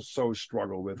also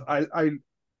struggle with. I'm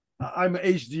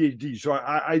HDD, so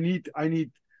I need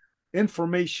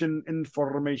information.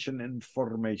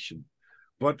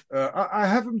 But I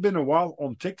haven't been a while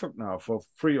on TikTok now for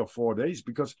 3 or 4 days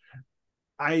because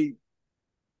I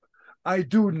I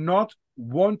do not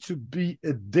want to be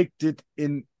addicted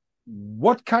in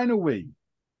what kind of way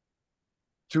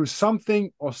to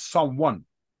something or someone.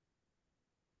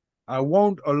 I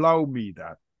won't allow me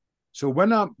that. So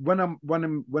when I'm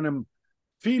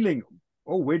feeling,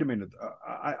 oh, wait a minute,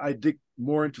 I dig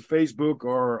more into Facebook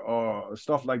or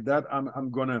stuff like that.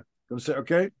 I'm gonna say,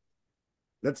 okay,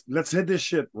 let's hit this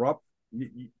shit, Rob. Yeah,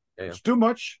 yeah. It's too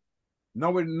much.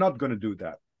 No, we're not gonna do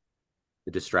that.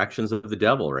 The distractions of the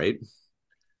devil, right?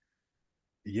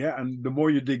 Yeah, and the more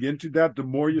you dig into that, the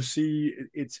more you see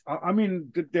it's. I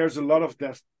mean, there's a lot of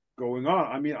that going on.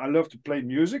 I mean, I love to play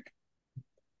music,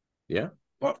 Yeah.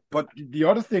 but the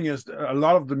other thing is a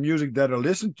lot of the music that I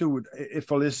listen to,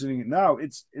 if I'm listening now,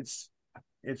 it's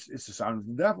the sound of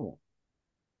the devil.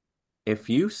 If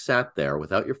you sat there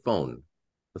without your phone,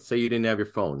 let's say you didn't have your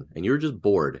phone and you were just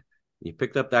bored, you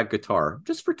picked up that guitar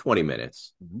just for 20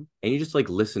 minutes Mm-hmm. and you just like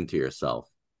listened to yourself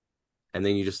and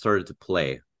then you just started to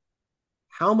play.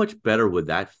 How much better would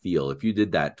that feel if you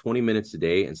did that 20 minutes a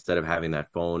day instead of having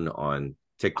that phone on I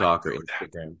TikTok or do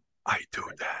that. Instagram? I do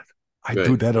that. I do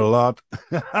Good. that a lot.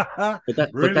 But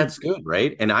Really? that's good,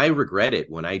 right? And I regret it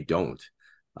when I don't.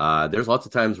 There's lots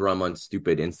of times where I'm on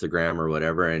stupid Instagram or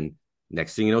whatever, and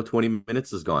next thing you know, 20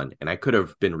 minutes is gone. And I could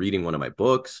have been reading one of my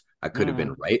books. I could have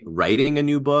been Mm. writing a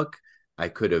new book. I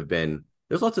could have been.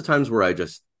 There's lots of times where I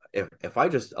just, if I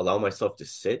just allow myself to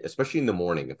sit, especially in the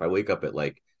morning, if I wake up at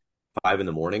like 5 in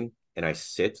the morning and I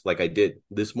sit like I did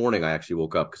this morning, I actually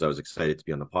woke up because I was excited to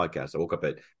be on the podcast. I woke up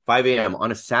at 5 a.m.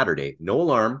 on a Saturday, no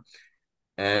alarm,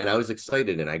 and I was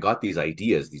excited and I got these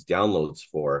ideas, these downloads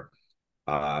for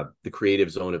the creative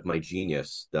zone of my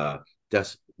genius, the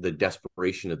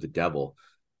desperation of the devil,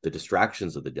 the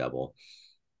distractions of the devil.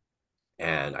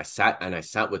 And I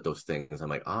sat with those things. I'm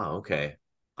like, okay.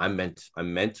 I'm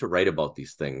meant to write about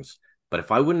these things. But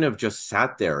if I wouldn't have just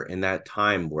sat there in that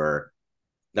time where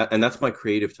that's my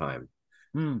creative time.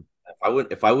 Mm.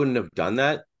 If I wouldn't have done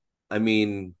that, I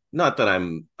mean, not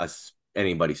that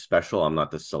anybody special, I'm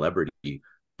not the celebrity,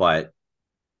 but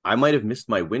I might have missed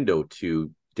my window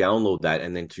to download that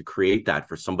and then to create that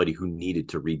for somebody who needed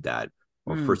to read that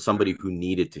or for Mm. somebody who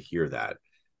needed to hear that,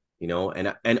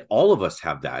 and all of us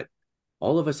have that.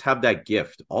 All of us have that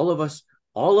gift. All of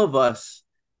us,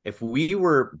 if we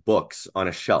were books on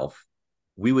a shelf,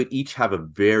 we would each have a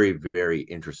very, very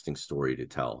interesting story to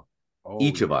tell. Oh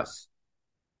Each of yeah. us.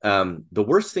 The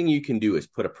worst thing you can do is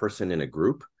put a person in a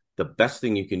group. The best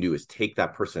thing you can do is take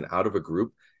that person out of a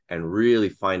group and really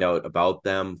find out about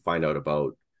them, find out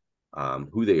about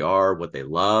who they are, what they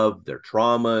love, their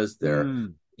traumas,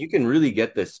 Mm. you can really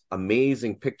get this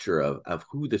amazing picture of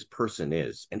who this person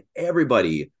is. And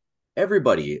everybody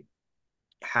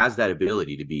has that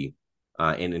ability to be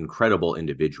an incredible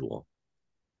individual.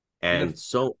 Yeah. And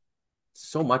so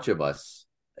much of us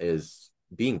is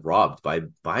being robbed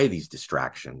by these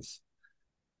distractions,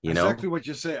 you know? Exactly what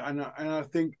you say, and I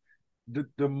think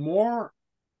the more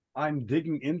I'm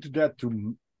digging into that,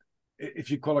 to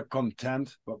if you call it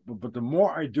content, but the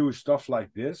more I do stuff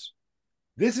like this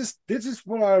is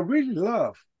what I really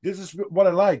love. this is what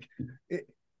I like.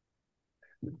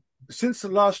 Since the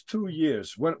last 2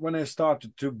 years, when I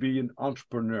started to be an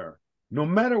entrepreneur, no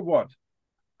matter what,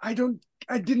 I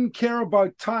didn't care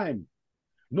about time.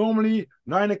 Normally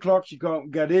 9 o'clock you go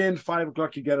get in, 5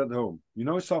 o'clock you get at home,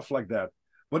 stuff like that.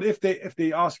 But if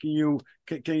they asking you,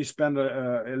 can you spend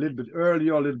a little bit early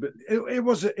or a little bit, it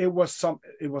was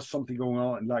something going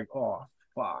on, and like, oh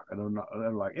fuck, I don't know,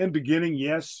 like in the beginning,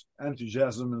 yes,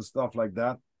 enthusiasm and stuff like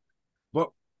that,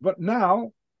 but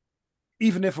now,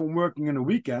 even if I'm working in a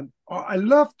weekend, I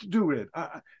love to do it.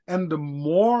 And the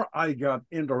more I got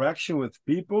interaction with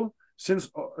people,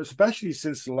 especially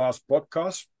since the last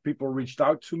podcast, people reached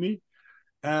out to me,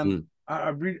 and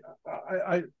I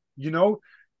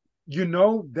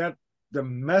that the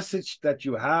message that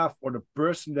you have, or the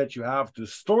person that you have, the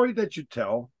story that you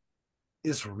tell,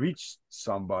 is reached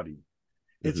somebody.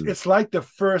 It's like the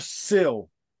first sale.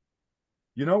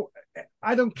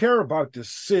 I don't care about the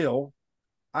sale.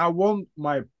 I want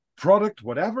my product,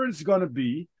 whatever it's going to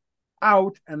be,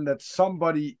 out, and that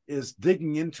somebody is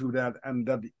digging into that, and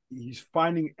that he's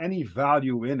finding any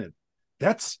value in it.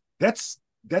 That's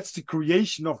the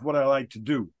creation of what I like to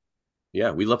do.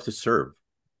 Yeah, we love to serve.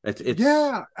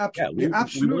 Yeah, absolutely.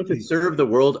 We want to serve the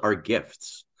world our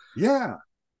gifts. Yeah.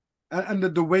 And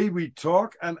the way we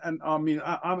talk, and I mean,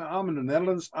 I'm in the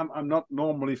Netherlands. I'm not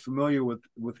normally familiar with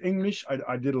English.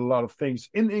 I did a lot of things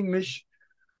in English.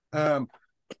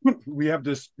 We have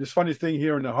this funny thing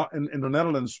here in the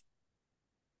Netherlands.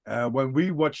 When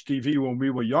we watch TV when we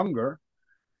were younger,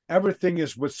 everything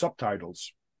is with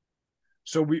subtitles.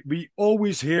 So we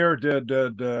always hear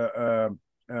the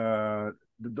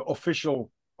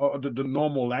official, or the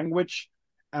normal language,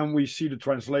 and we see the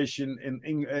translation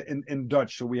in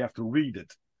Dutch, so we have to read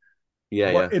it.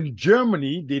 But in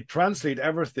Germany, they translate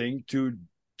everything to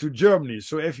Germany.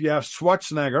 So if you have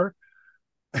Schwarzenegger,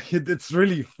 it's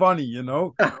really funny,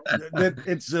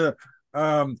 It's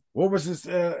what was this?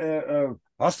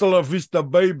 Hasta la vista,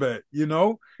 baby.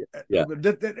 Yeah.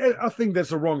 I think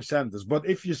that's a wrong sentence. But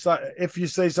if you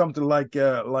say something like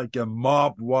a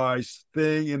mob wise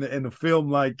thing in a film,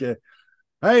 like,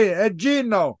 hey,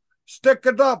 Gino, stick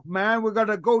it up, man. We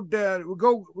gotta go there. We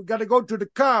gotta go to the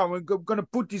car. We're gonna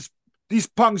put these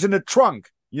punks in the trunk.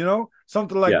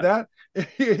 Something like that.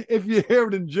 If you hear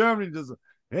it in Germany, just,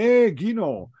 hey,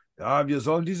 Gino, ja, wir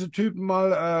sollen diese Typen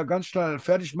mal ganz schnell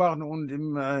fertig machen und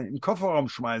im Kofferraum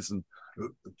schmeißen.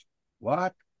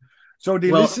 What? So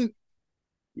they listen.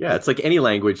 Yeah, it's like any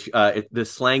language. The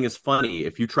slang is funny.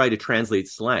 If you try to translate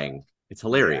slang, it's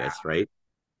hilarious, right?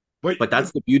 But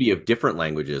that's the beauty of different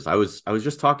languages. I was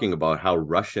just talking about how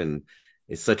Russian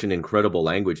is such an incredible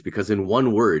language, because in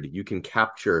one word you can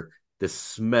capture the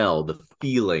smell, the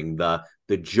feeling, the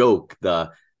joke,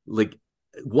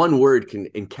 one word can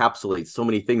encapsulate so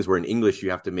many things, where in English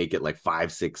you have to make it like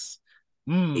 5, 6,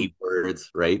 8 words,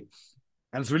 right?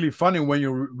 And it's really funny when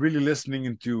you're really listening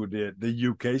into the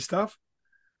UK stuff.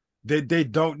 They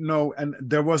don't know. And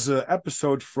there was an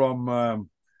episode from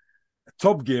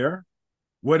Top Gear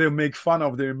where they make fun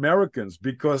of the Americans,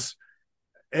 because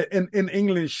in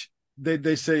English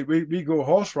they say we go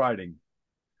horse riding,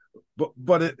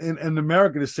 but in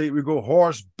America they say we go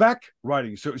horseback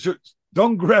riding. So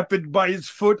don't grab it by its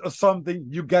foot or something.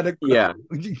 You get it. Yeah.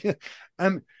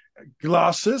 And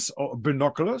glasses or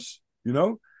binoculars,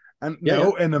 And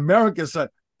in America it's like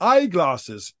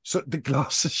eyeglasses. So the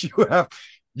glasses you have,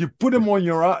 you put them on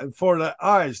your eye for the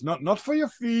eyes, not for your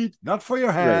feet, not for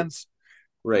your hands.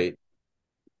 Right.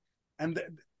 And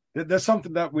there's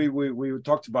something that we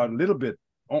talked about a little bit.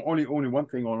 Only one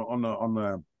thing on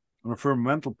a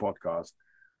Firmamental podcast.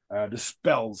 The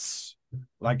spells,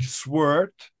 like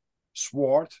sword,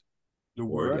 the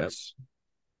words,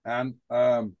 and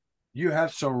you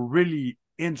have some really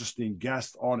interesting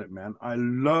guests on it, man. I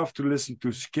love to listen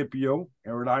to Scipio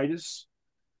Eriditis.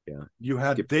 Yeah. You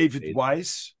had David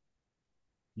Weiss.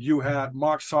 You had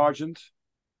Mark Sargent.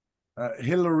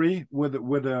 Hillary with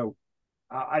a.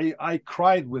 I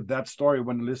cried with that story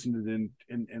when I listened to it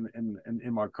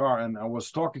in my car, and I was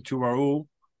talking to Raul,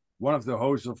 one of the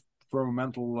hosts of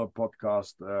Firmamental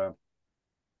podcast,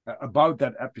 about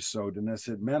that episode, and I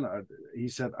said, man, he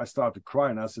said, I started to cry,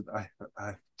 and I said,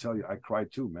 I tell you, I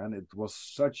cried too, man. It was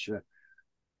such a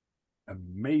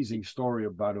amazing story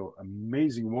about an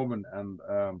amazing woman,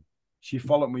 and she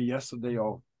followed me yesterday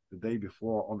or the day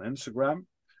before on Instagram,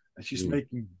 and she's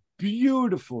making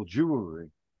beautiful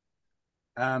jewelry,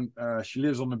 and she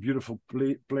lives on a beautiful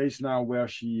place now where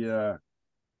she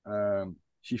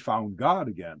found God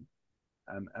again,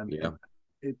 and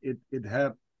it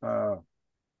had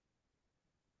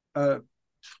a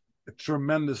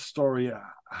tremendous story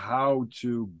how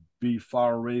to be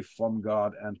far away from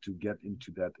God and to get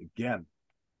into that again.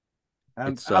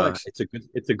 And Alex,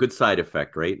 it's a good side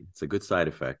effect, right? It's a good side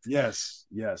effect. yes,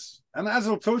 yes. And as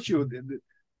I told you,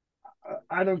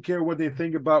 I don't care what they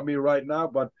think about me right now,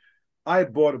 but I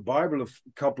bought a Bible a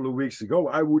couple of weeks ago.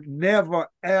 I would never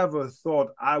ever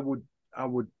thought I would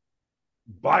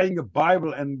buying a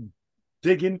Bible and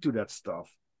dig into that stuff.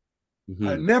 I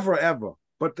Mm-hmm. never ever.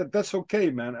 But that's okay,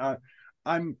 man.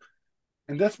 I'm,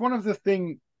 and that's one of the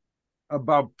things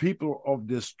about people of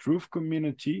this truth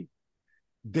community.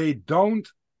 They don't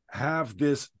have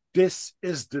this. This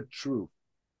is the truth.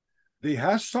 They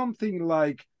have something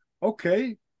like,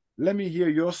 okay, let me hear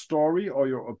your story or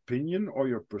your opinion or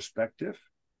your perspective,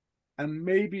 and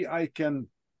maybe I can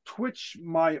twitch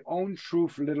my own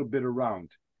truth a little bit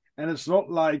around. And it's not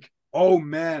like, oh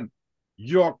man,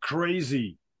 you're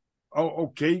crazy. Oh,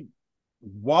 okay.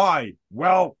 Why?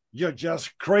 Well, you're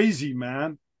just crazy,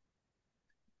 man.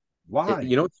 Why?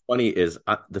 You know what's funny is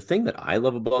the thing that I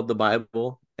love about the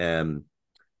Bible.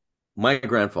 My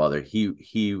grandfather,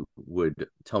 he would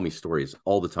tell me stories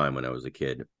all the time when I was a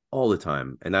kid, all the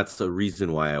time, and that's the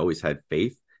reason why I always had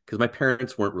faith because my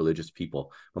parents weren't religious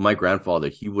people. But my grandfather,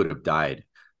 he would have died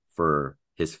for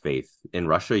his faith. In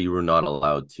Russia, you were not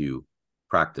allowed to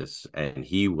practice, and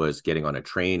he was getting on a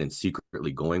train and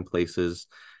secretly going places,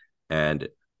 and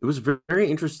it was very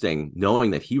interesting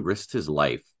knowing that he risked his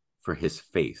life for his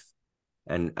faith.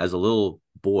 And as a little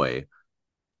boy,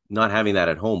 not having that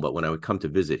at home, but when I would come to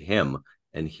visit him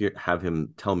and have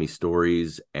him tell me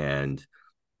stories, and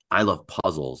I love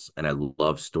puzzles and I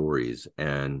love stories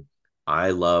and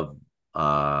I love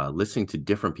listening to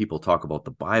different people talk about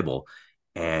the Bible.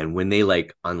 And when they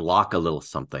like unlock a little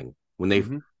something, when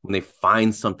they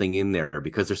find something in there,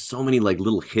 because there's so many like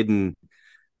little hidden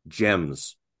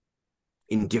gems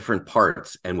in different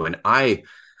parts. And when I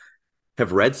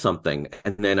have read something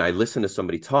and then I listen to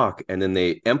somebody talk and then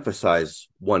they emphasize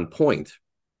one point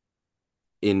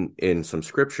in some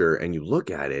scripture and you look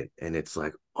at it and it's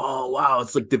like, oh wow,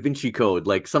 it's like Da Vinci Code,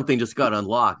 like something just got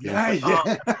unlocked. And Yeah, it's like,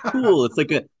 yeah. oh, cool.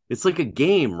 It's like a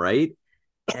game, right?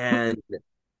 And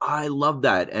I love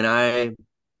that. And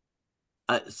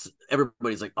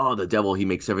everybody's like, oh, the devil, he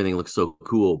makes everything look so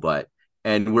cool,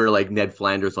 and we're like Ned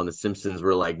Flanders on The Simpsons.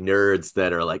 We're like nerds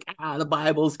that are like, the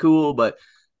Bible's cool, but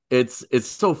it's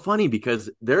so funny because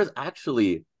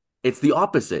it's the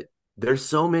opposite. There's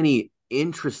so many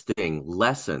interesting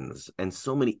lessons and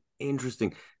so many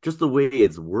interesting, just the way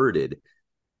it's worded.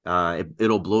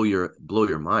 It'll blow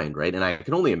your mind, right? And I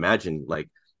can only imagine, like,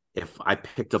 if I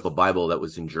picked up a Bible that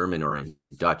was in German or in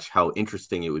Dutch, how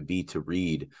interesting it would be to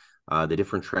read the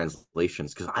different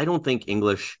translations. Because I don't think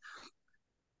English,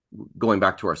 going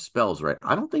back to our spells, right?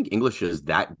 I don't think English is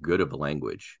that good of a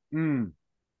language. Mm.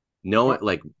 No,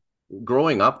 like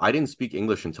growing up, I didn't speak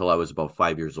English until I was about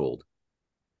 5 years old.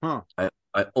 Huh.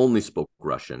 I only spoke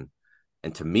Russian.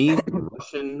 And to me,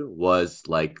 Russian was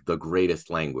like the greatest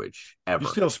language You ever.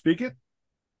 still speak it?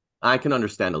 I can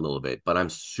understand a little bit, but I'm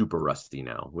super rusty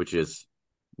now, which is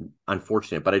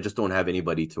unfortunate. But I just don't have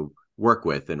anybody to work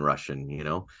with in Russian, you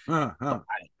know? Huh.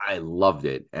 I loved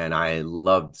it and I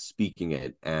loved speaking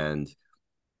it. And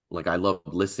like I loved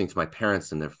listening to my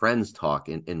parents and their friends talk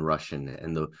in Russian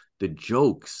and the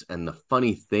jokes and the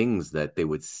funny things that they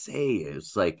would say.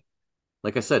 It's like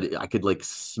I said, I could like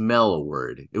smell a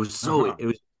word. Uh-huh. It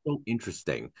was so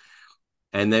interesting.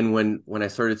 And then when I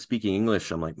started speaking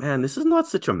English, I'm like, man, this is not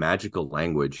such a magical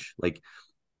language. Like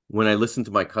when I listen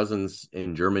to my cousins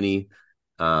in Germany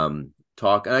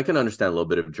talk, and I can understand a little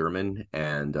bit of German,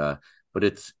 and but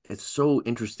it's so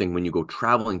interesting when you go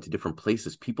traveling to different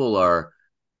places. People are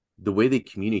the way they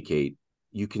communicate.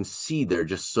 You can see they're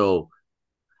just so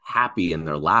happy and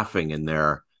they're laughing and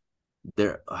they're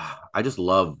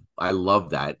I love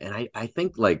that, and I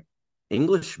think like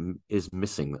English is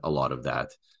missing a lot of that.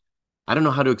 I don't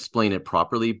know how to explain it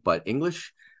properly, but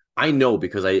English, I know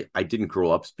because I didn't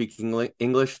grow up speaking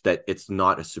English, that it's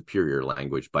not a superior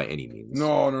language by any means.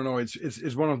 No.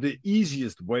 It's one of the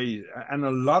easiest ways, and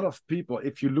a lot of people.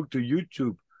 If you look to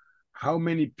YouTube, how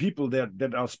many people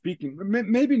that are speaking,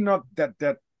 maybe not that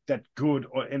good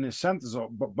or in a sentence,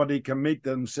 but they can make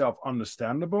themselves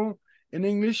understandable in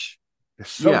English. There's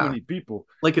so Yeah, many people,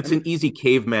 like it's and an easy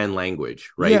caveman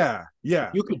language, right? yeah,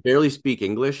 You could barely speak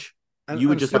English. and You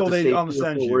would just have still to they say three or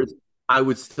understand four you. words. I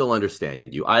would still understand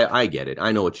you. I get it.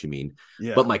 I know what you mean.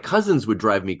 Yeah. But my cousins would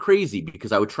drive me crazy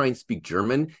because I would try and speak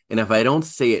German. And if I don't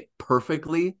say it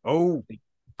perfectly, Oh, if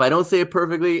I don't say it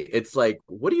perfectly, it's like,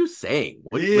 what are you saying?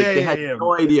 yeah, Like they yeah, had yeah.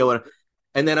 no idea what.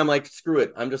 And then I'm like, screw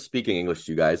it. I'm just speaking English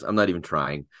to you guys. I'm not even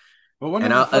trying. But one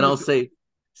And of the I'll funny, say,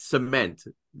 cement.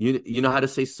 You know how to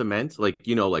say cement? Like,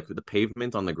 like the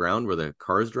pavement on the ground where the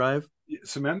cars drive?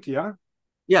 Cement, yeah.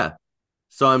 Yeah.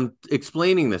 So I'm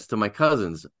explaining this to my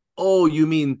cousins. Oh, you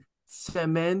mean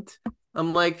cement?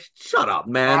 I'm like, shut up,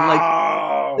 man. Like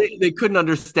Oh, they couldn't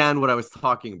understand what I was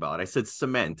talking about. I said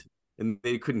cement and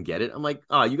they couldn't get it. I'm like,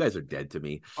 oh, you guys are dead to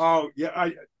me. oh, yeah.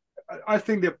 I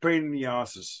think they're pain in the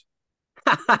asses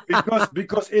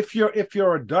because if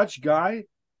you're a Dutch guy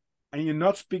and you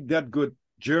not speak that good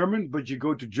German, but you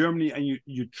go to Germany and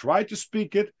you try to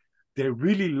speak it, they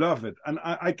really love it. And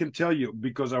I can tell you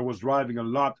because I was driving a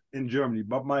lot in Germany,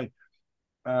 but my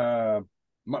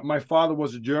father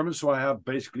was a German, so I have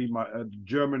basically my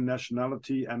German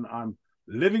nationality, and I'm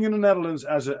living in the Netherlands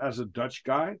as a Dutch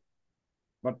guy.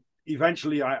 But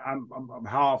eventually, I'm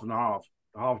half and half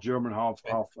German, half.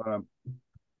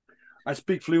 I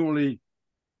speak fluently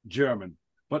German.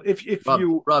 But if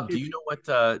you Rob, if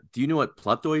do you know what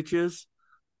Plattdeutsch is?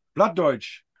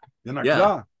 Plattdeutsch, ja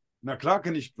Yeah, na klar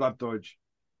kann ich Plattdeutsch.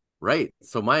 right.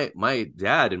 So my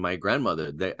dad and my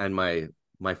grandmother and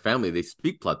my family, they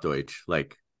speak Plattdeutsch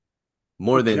like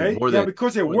more than Okay, yeah,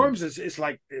 because it more than Worms is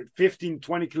like 15,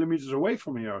 20 kilometers away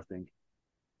from here, I think.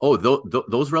 Oh,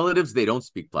 those relatives, they don't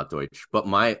speak Plattdeutsch, but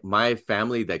my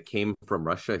family that came from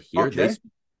Russia here, Okay,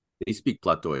 they speak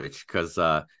Plattdeutsch because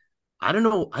I don't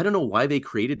know why they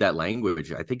created that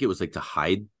language. I think it was like to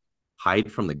hide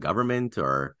from the government, I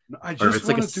or just it's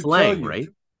like a wanted to tell slang, you. right?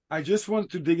 I just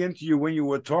wanted to dig into you when you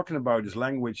were talking about these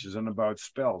languages and about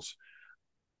spells.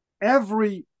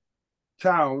 Every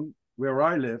town where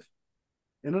I live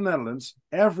in the Netherlands,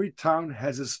 every town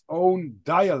has its own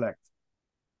dialect.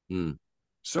 Mm,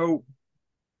 So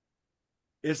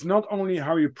it's not only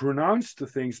how you pronounce the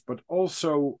things, but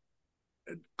also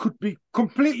it could be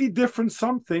completely different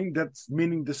something that's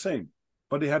meaning the same,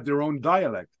 but they have their own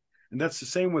dialect. And that's the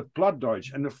same with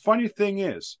Plattdeutsch. And the funny thing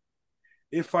is,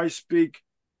 if I speak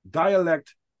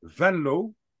dialect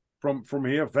Venlo from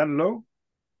here, Venlo,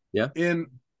 yeah, in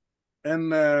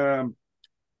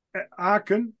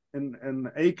Aachen,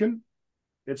 in Aachen,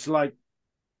 it's like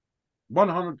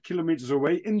 100 kilometers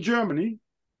away. In Germany,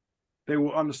 they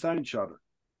will understand each other.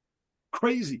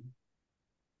 Crazy.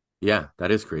 yeah,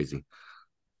 that is crazy.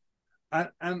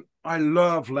 And I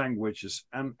love languages,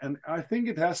 and I think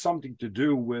it has something to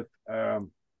do with uh,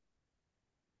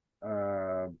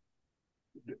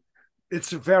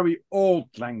 it's a very old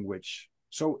language.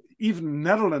 So even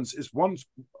Netherlands is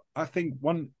I think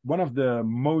one of the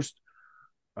most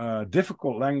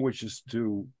difficult languages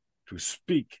to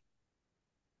speak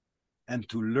and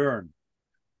to learn.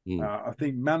 Mm. I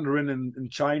think Mandarin in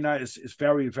China is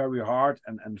very very hard,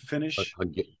 and Finnish.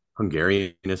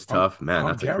 Hungarian is tough, man.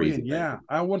 That's a crazy Hungarian, yeah. language.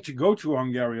 I want to go to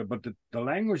Hungary, but the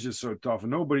language is so tough,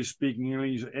 and nobody's speaking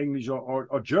English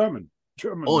or German.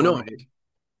 German Oh more no, like.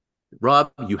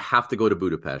 Rob, you have to go to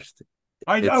Budapest.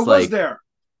 I It's was like there.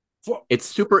 For, it's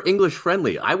super English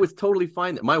friendly. I was totally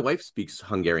fine. My wife speaks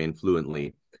Hungarian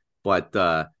fluently, but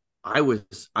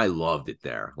I loved it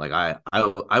there. Like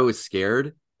I was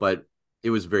scared, but it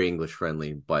was very English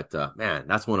friendly. But man,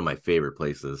 that's one of my favorite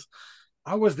places.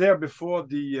 I was there before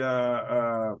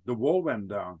the wall went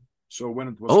down. So when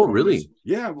it was Oh, closed, really?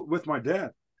 yeah, with my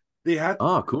dad, they had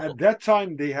Oh, at cool. that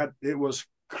time it was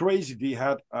crazy. They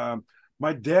had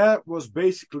my dad was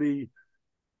basically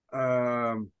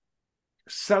um,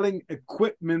 selling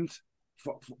equipment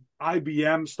for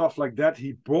IBM stuff like that.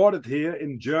 He bought it here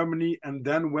in Germany and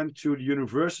then went to the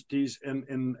universities in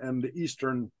the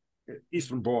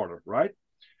eastern border, right?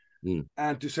 Mm.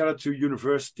 And to sell it to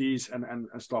universities and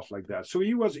stuff like that. So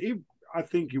I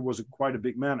think he was quite a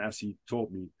big man, as he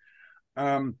told me.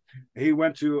 Um, he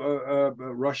went to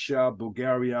Russia,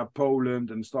 Bulgaria,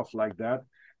 Poland, and stuff like that.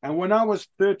 And when I was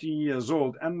 13 years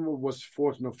old and was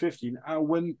 14 or 15, I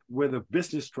went with a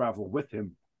business travel with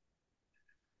him.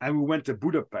 And we went to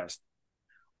Budapest.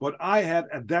 But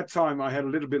at that time, I had a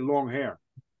little bit long hair.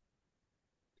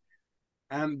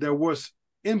 And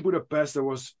in Budapest, there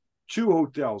was two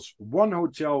hotels. One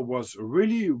hotel was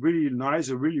really, really nice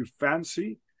and really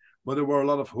fancy, but there were a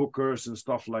lot of hookers and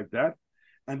stuff like that.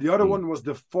 And the other Mm. one was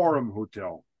the Forum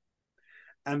Hotel.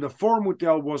 And the Forum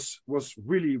Hotel was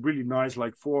really, really nice,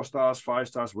 like 4 stars, 5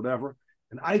 stars, whatever.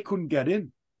 And I couldn't get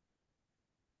in.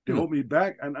 They Mm. hold me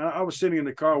back. And I was sitting in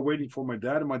the car waiting for my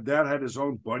dad. And my dad had his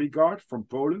own bodyguard from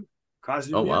Poland, Oh,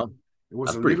 Casimir. wow. It was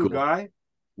That's a pretty little cool. guy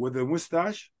with a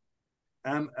mustache.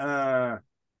 And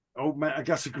oh man, I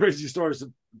got some crazy stories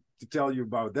to tell you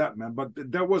about that, man. But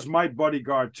that was my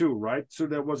bodyguard too, right? So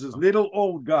there was this little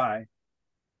old guy,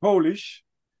 Polish,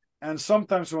 and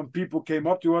sometimes when people came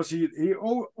up to us, he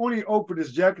only opened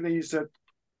his jacket and he said,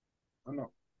 "Oh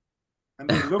no,"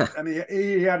 And he looked, and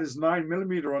he had his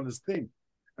 9mm on his thing.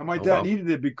 And my Oh dad wow. needed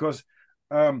it because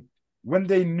when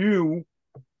they knew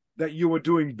that you were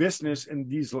doing business in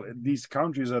these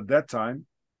countries at that time,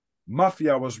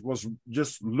 mafia was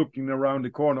just looking around the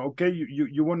corner. Okay,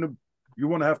 you want to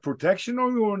have protection,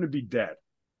 or you want to be dead?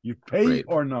 You pay Right.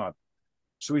 or not?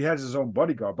 So he had his own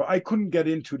bodyguard, but I couldn't get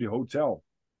into the hotel.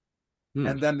 Hmm.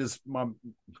 And then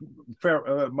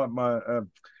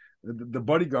the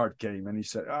bodyguard came and he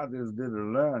said, there's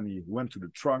and he went to the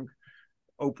trunk,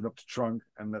 opened up the trunk,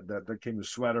 and there came a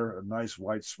sweater, a nice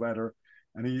white sweater.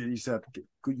 And he said,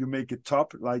 could you make it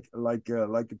top like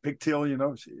a pigtail,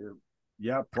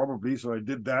 yeah, probably. So I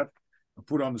did that. I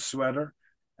put on the sweater,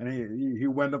 and he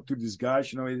went up to these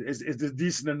guys. Is this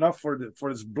decent enough for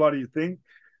this bloody thing?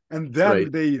 And then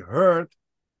Right. they heard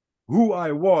who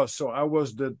I was. So I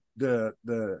was the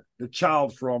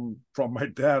child from my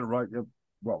dad, right?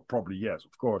 Well, probably yes,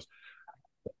 of course.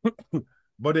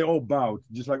 But they all bowed,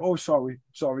 just like, oh, sorry,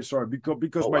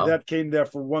 because Oh my wow. dad came there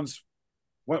for once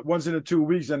in the 2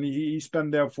 weeks, and he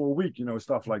spent there for a week,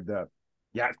 stuff like that.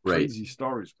 Yeah, Right. crazy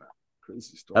stories, man.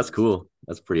 Crazy That's stories. cool.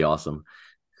 That's pretty awesome.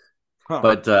 Huh.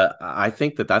 But I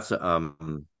think that's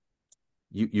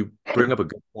you bring up a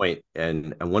good point,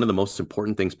 and one of the most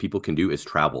important things people can do is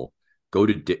travel, go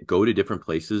to different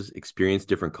places, experience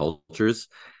different cultures,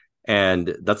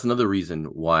 and that's another reason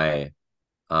why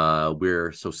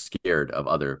we're so scared of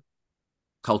other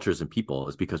cultures and people,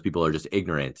 is because people are just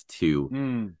ignorant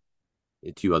Mm.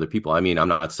 to other people. I mean, I'm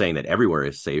not saying that everywhere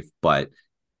is safe, but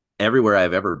everywhere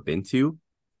I've ever been to,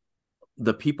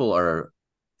 the people are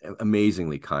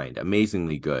amazingly kind,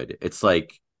 amazingly good. It's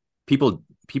like people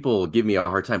give me a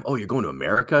hard time. Oh, you're going to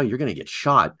America? You're going to get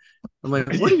shot. I'm like,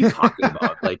 what are you talking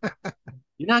about? Like,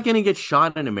 you're not going to get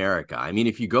shot in America. I mean,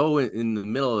 if you go in the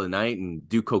middle of the night and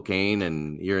do cocaine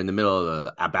and you're in the middle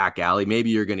of a back alley, maybe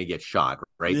you're going to get shot,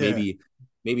 right? Yeah.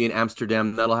 Maybe in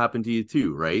Amsterdam that'll happen to you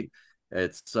too, right?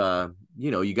 It's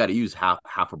you got to use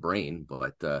half a brain,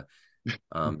 but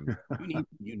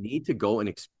you need to go and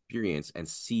experience and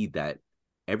see that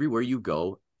everywhere you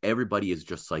go, everybody is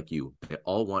just like you. They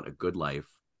all want a good life.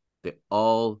 They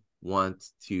all want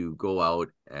to go out,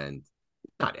 and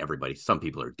not everybody. Some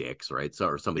people are dicks, right? So,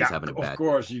 or somebody's Yeah, having a of bad,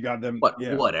 course you got them. but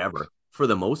Yeah. whatever. For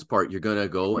the most part, you're gonna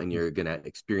go and you're gonna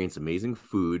experience amazing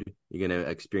food. You're gonna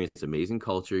experience amazing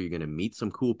culture. You're gonna meet some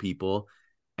cool people,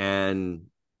 and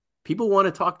people want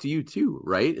to talk to you too,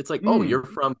 right? It's like, oh, Mm. you're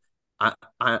from,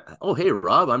 oh, hey,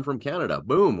 Rob, I'm from Canada.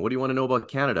 Boom. What do you want to know about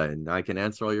Canada? And I can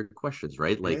answer all your questions,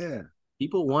 right? Like, Yeah.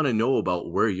 people want to know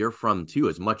about where you're from too,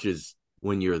 as much as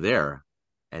when you're there.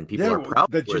 And people Yeah, are proud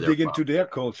of that you where they're dig from. into their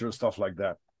culture and stuff like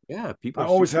that. Yeah, people I are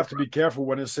always super have to proud. be careful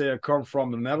when I say I come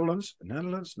from the Netherlands.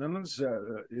 Netherlands,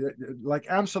 like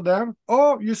Amsterdam.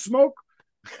 Oh, you smoke?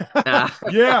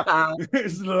 Yeah,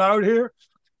 is it allowed here?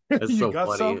 That's You so got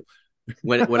funny. some?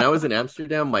 When I was in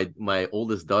Amsterdam, my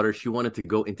oldest daughter, she wanted to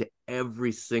go into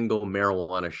every single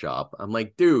marijuana shop. I'm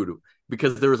like, dude,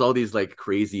 because there was all these like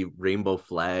crazy rainbow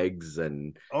flags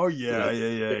and Oh yeah,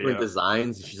 different yeah.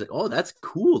 designs. And she's like, oh, that's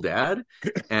cool, Dad.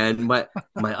 And my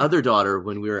other daughter,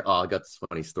 when I got this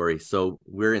funny story. So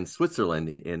we're in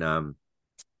Switzerland we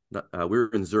were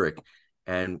in Zurich,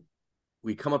 and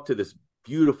we come up to this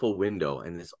beautiful window,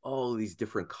 and there's all these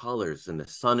different colors, and the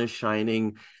sun is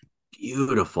shining,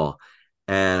 beautiful.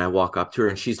 And I walk up to her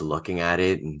and she's looking at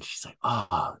it and she's like,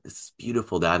 oh, this is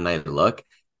beautiful, Dad. And I look,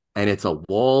 and it's a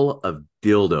wall of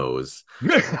dildos.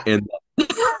 Yeah. And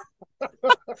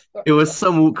it was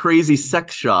some crazy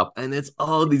sex shop, and it's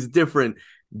all these different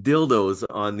dildos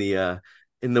on the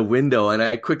in the window. And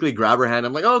I quickly grab her hand.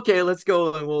 I'm like, okay, let's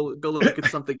go and we'll go look at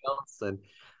something else. And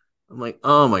I'm like,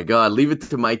 oh my God, leave it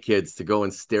to my kids to go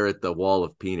and stare at the wall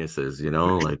of penises,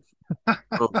 like,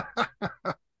 oh.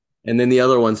 And then the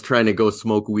other one's trying to go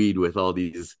smoke weed with all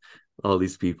these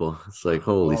people. It's like,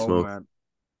 holy Oh smoke. man.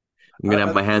 I'm I, gonna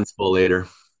have I my hands full later.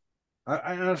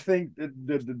 I think that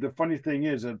the funny thing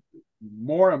is that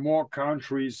more and more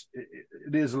countries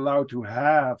it is allowed to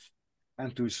have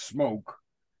and to smoke.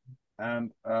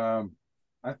 And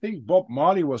I think Bob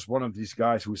Marley was one of these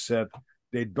guys who said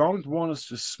they don't want us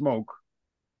to smoke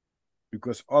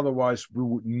because otherwise we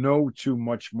would know too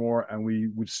much more and we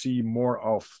would see more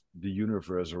of the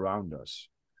universe around us.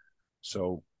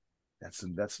 So that's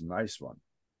a nice one.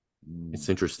 It's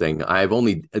interesting. I've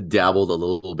only dabbled a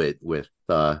little bit with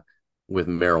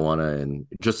marijuana and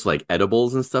just like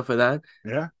edibles and stuff like that.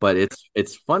 Yeah. But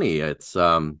it's funny. It's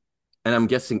and I'm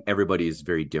guessing everybody is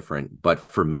very different. But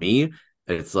for me,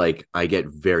 it's like I get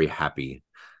very happy.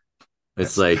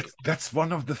 It's That's like that's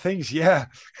one of the things. Yeah.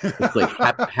 it's like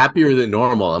happier than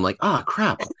normal. I'm like, ah,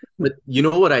 crap. But you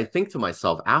know what I think to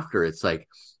myself after? It's like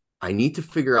I need to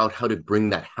figure out how to bring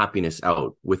that happiness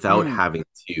out without Mm. having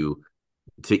to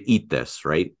eat this,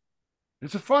 right?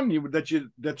 It's a funny that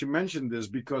you mentioned this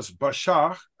because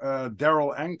Bashar,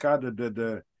 Daryl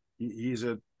Anka, he's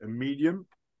a medium.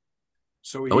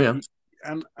 So Oh yeah.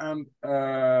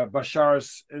 Bashar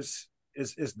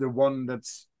is the one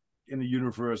that's in the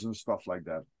universe and stuff like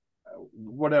that,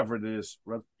 whatever it is,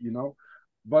 right, you know.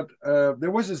 But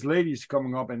there was this ladies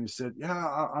coming up and he said,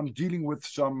 "Yeah, I'm dealing with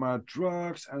some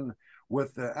drugs and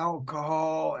with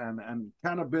alcohol and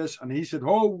cannabis." And he said,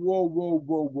 "Oh, whoa, whoa,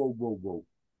 whoa, whoa, whoa, whoa!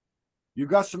 You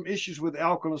got some issues with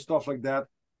alcohol and stuff like that.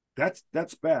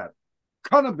 That's bad.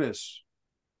 Cannabis,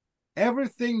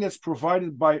 everything that's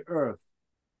provided by Earth,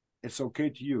 it's okay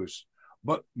to use.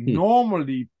 But Hmm.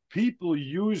 normally people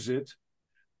use it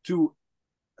to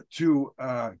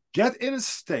get in a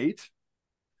state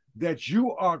that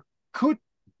you are could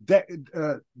that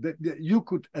you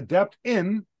could adapt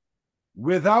in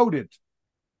without it.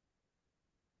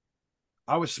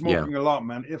 I was Yeah. smoking a lot,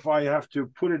 man. If I have to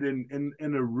put it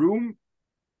in a room,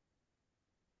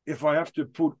 if I have to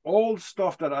put all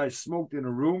stuff that I smoked in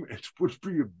a room, it would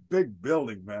be a big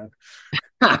building, man.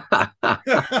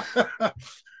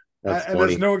 That's And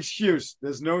there's funny. no excuse.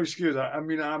 There's no excuse. I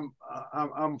mean,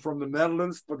 I'm from the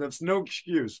Netherlands, but that's no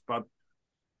excuse. But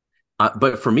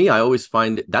But for me, I always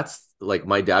find that's like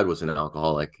my dad was an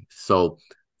alcoholic. So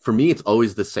for me, it's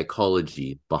always the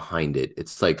psychology behind it.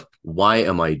 It's like, why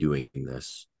am I doing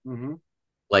this? mm-hmm.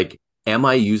 Like, am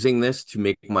I using this to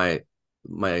make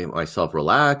myself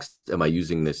relaxed? Am I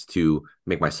using this to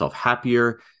make myself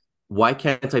happier? Why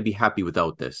can't I be happy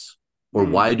without this? Or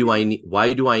mm, why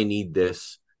do I need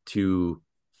this to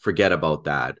forget about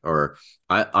that? Or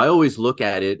I always look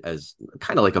at it as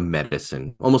kind of like a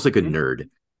medicine, almost like a mm-hmm. nerd.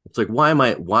 It's like why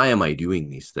am I doing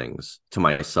these things to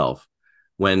myself?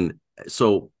 When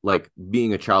so like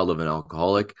being a child of an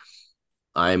alcoholic,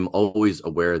 I'm always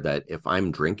aware that if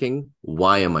I'm drinking,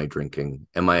 why am I drinking?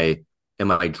 Am I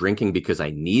drinking because I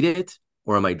need it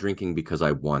or am I drinking because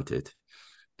I want it?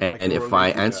 I And can if I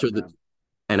relate to that, answer the man.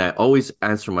 and I always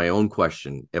answer my own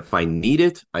question, if I need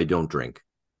it, I don't drink.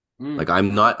 Like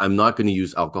Mm, I'm not going to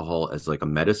use alcohol as like a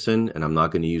medicine and I'm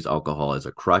not going to use alcohol as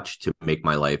a crutch to make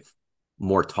my life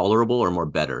more tolerable or more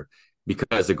better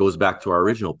because it goes back to our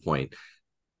original point.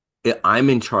 I'm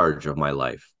in charge of my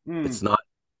life. It's mm. not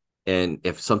and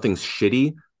if something's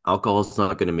shitty, alcohol's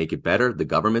not going to make it better. The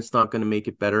government's not going to make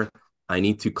it better. I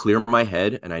need to clear my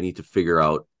head and I need to figure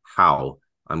out how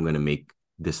I'm going to make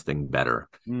this thing better.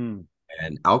 Mm,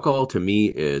 And alcohol to me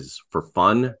is for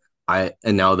fun.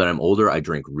 And now that I'm older, I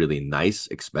drink really nice,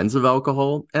 expensive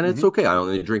alcohol, and it's mm-hmm. okay. I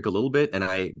only drink a little bit, and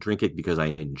I drink it because I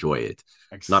enjoy it,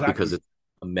 not because Exactly. it's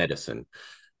a medicine.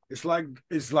 It's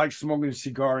like smoking a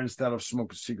cigar instead of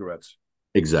smoking cigarettes.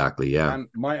 Exactly. Yeah. And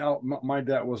my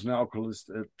dad was an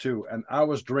alcoholist too, and I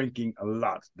was drinking a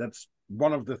lot. That's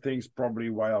one of the things probably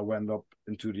why I went up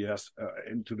into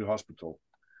the hospital.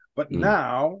 But Mm.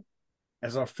 now,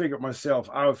 as I figured myself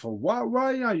out, for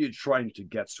why are you trying to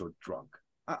get so drunk?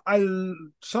 I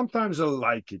sometimes I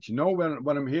like it,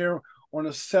 when I'm here on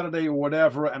a Saturday or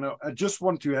whatever, and I just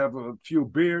want to have a few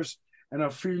beers, and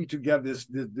I'm feeling to get this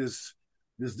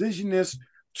dizziness.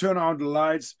 Turn out the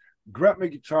lights, grab my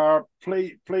guitar,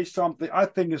 play something. I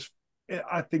think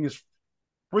it's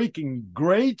freaking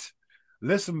great.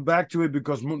 Listen back to it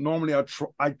because normally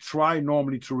I try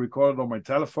normally to record it on my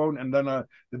telephone, and then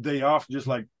the day after, just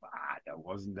like that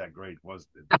wasn't that great, was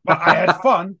it? But I had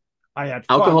fun. I had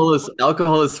fun.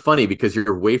 Alcohol is funny because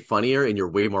you're way funnier and you're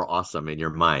way more awesome in your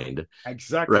mind,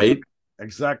 Exactly, right?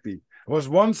 exactly. It was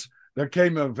once there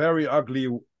came a very ugly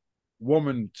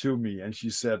woman to me, and she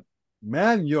said,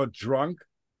 "Man, you're drunk."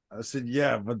 I said,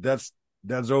 "Yeah, but that's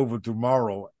over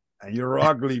tomorrow." And you're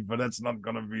ugly, but that's not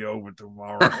gonna be over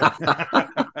tomorrow.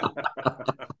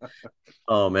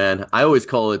 Oh man, I always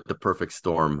call it the perfect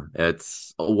storm.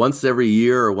 It's once every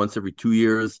year or once every 2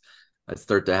 years, I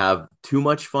start to have too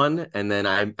much fun, and then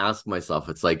I ask myself,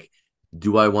 it's like,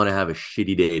 do I want to have a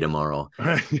shitty day tomorrow?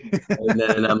 And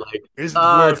then I'm like, Is it it's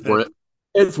worth it? worth it.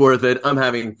 It's worth it. I'm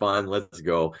having fun. Let's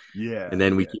go. Yeah, And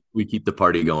then we yeah. keep the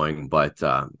party going. But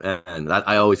and that,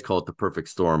 I always call it the perfect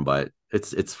storm. But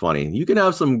it's funny. You can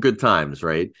have some good times,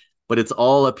 right? But it's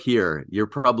all up here. You're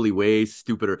probably way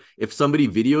stupider. If somebody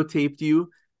videotaped you,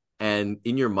 and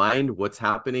in your mind, what's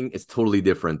happening is totally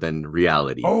different than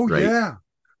reality, Oh right? yeah.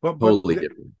 But Totally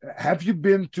different. have you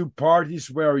been to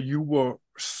parties where you were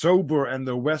sober and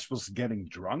the West was getting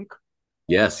drunk?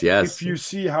 Yes, If yes. you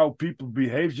see how people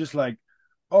behave, just like,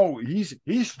 oh, he's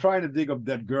trying to dig up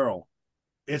that girl.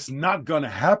 It's not gonna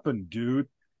happen, dude.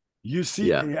 You see,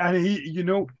 Yeah. and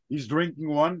he's drinking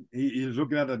one. He's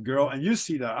looking at that girl, and you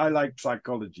see that. I like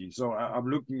psychology, so I'm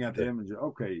looking at him and say,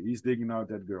 okay, he's digging out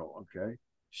that girl. Okay,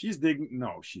 she's digging.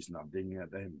 No, she's not digging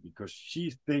at him because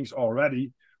she thinks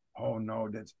already. Oh no,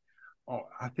 that's. Oh,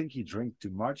 I think he drank too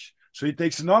much, so he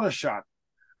takes another shot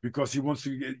because he wants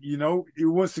to get, he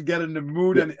wants to get in the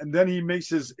mood, Yeah. and then he makes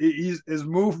his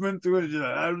movement to it.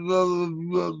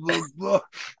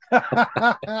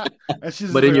 And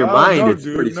she's But in like, your oh mind, no, it's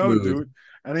dude, pretty no, smooth. dude.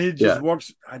 And he just Yeah.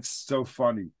 walks. It's so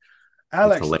funny. It's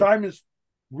Alex, hilarious. time is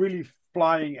really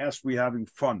flying as we're having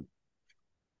fun.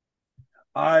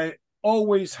 I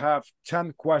always have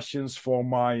 10 questions for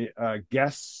my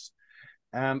guests.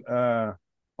 And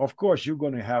of course, you're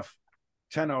going to have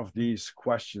 10 of these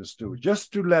questions too,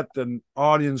 just to let the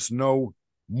audience know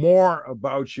more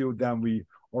about you than we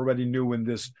already knew in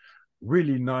this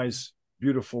really nice,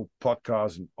 beautiful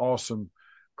podcast and awesome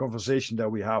conversation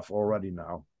that we have already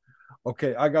now.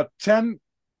 Okay, I got 10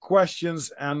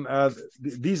 questions, and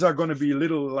these are going to be a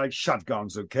little like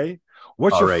shotguns, okay?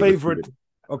 What's All your right, let's do favorite? it.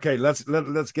 Okay,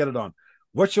 let's get it on.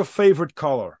 What's your favorite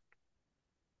color?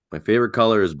 My favorite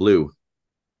color is blue.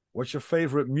 What's your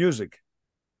favorite music?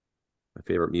 My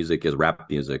favorite music is rap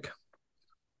music.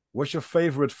 What's your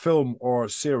favorite film or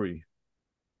series?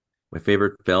 My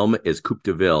favorite film is Coupe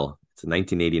de Ville. It's a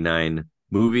 1989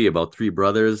 movie about three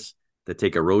brothers that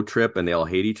take a road trip and they all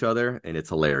hate each other, and it's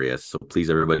hilarious. So please,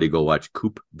 everybody, go watch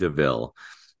Coupe de Ville.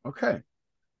 Okay.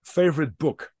 Favorite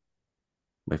book?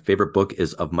 My favorite book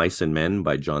is Of Mice and Men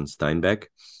by John Steinbeck.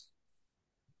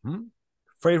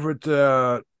 Favorite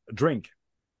drink?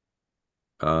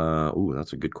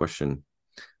 That's a good question.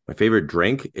 My favorite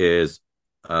drink is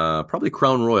probably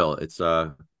Crown Royal. It's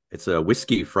a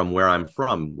whiskey from where I'm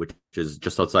from, which is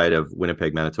just outside of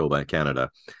Winnipeg, Manitoba, Canada.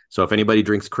 So if anybody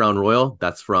drinks Crown Royal,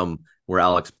 that's from where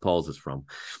Alex Pauls is from.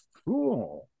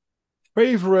 Cool.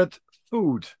 Favorite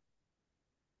food?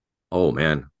 Oh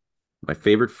man, my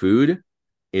favorite food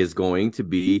is going to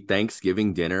be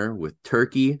Thanksgiving dinner with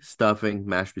turkey, stuffing,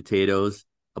 mashed potatoes,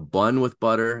 a bun with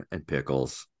butter, and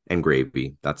pickles and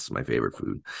gravy. That's my favorite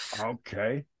food.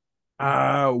 Okay.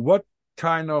 What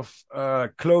kind of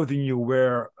clothing you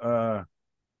wear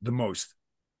the most?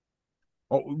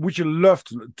 Or would you love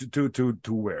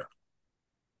to wear?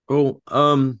 Oh,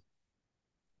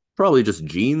 probably just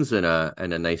jeans and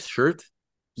a nice shirt,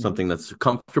 something that's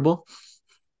comfortable.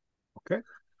 Okay.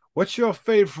 What's your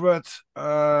favorite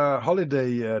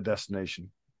holiday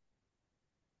destination?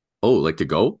 Oh, like to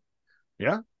go?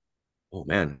 Yeah. Oh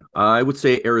man, I would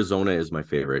say Arizona is my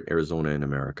favorite. Arizona in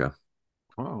America.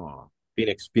 Oh,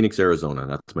 Phoenix, Arizona.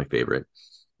 That's my favorite.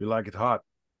 you like it hot?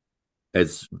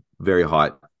 It's very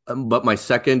hot. But my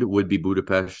second would be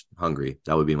Budapest, Hungary.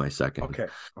 That would be my second. Okay.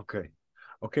 Okay.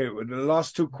 Okay. The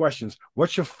last two questions.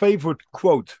 What's your favorite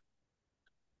quote?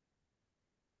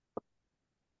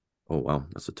 Oh wow,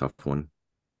 that's a tough one.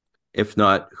 If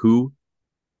not who,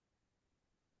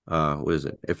 what is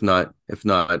it? If not,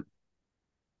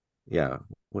 yeah.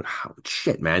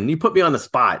 Shit, man, you put me on the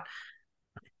spot.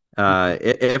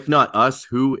 If not us,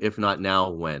 who? If not now,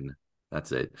 when?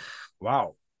 That's it.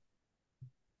 Wow.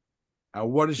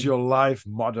 And what is your life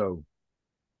motto?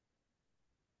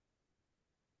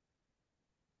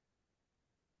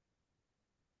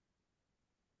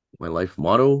 My life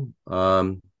motto,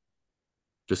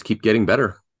 just keep getting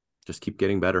better. Just keep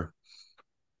getting better.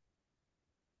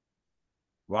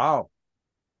 Wow.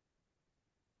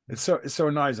 It's so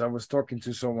nice. I was talking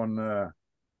to someone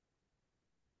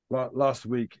last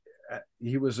week.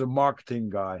 He was a marketing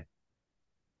guy,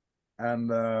 and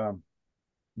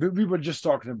we were just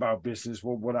talking about business,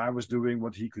 what I was doing,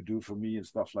 what he could do for me, and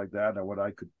stuff like that, and what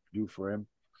I could do for him.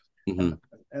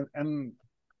 Mm-hmm. And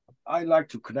I like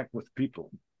to connect with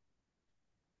people,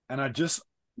 and I just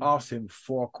asked him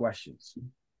 4 questions.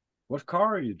 What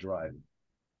car are you driving?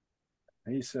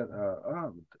 And he said,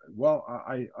 well,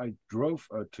 I drove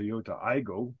a Toyota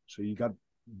Aygo. So you got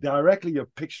directly a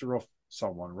picture of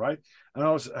someone, right? And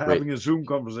I was Right. having a Zoom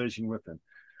conversation with him.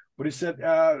 But he said,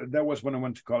 that was when I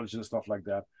went to college and stuff like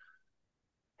that.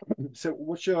 So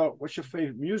what's your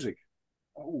favorite music?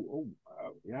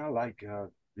 Yeah, I like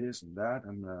this and that,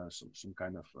 and some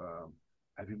kind of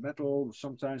heavy metal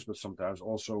sometimes, but sometimes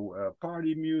also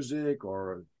party music,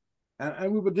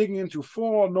 and we were digging into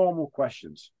 4 normal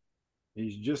questions.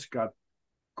 He's just got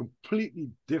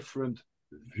completely different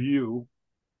view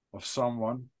of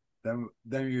someone than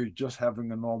you're just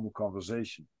having a normal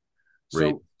conversation.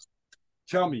 Right. So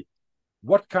tell me,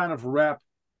 what kind of rap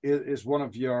is one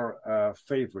of your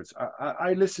favorites?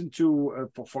 I listen to,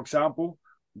 for example,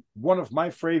 one of my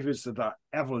favorites that I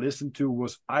ever listened to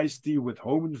was Ice-T with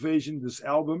Home Invasion. This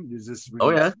album, this is Oh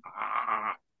really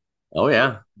yeah. Oh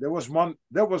yeah. there was one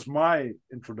that was my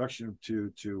introduction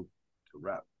to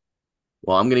rap.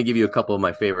 Well, I'm gonna give you a couple of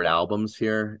my favorite albums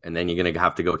here, and then you're gonna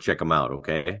have to go check them out,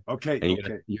 okay? Okay, And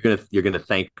okay. you're gonna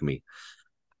thank me.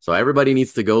 So everybody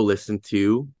needs to go listen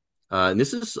to. And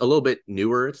this is a little bit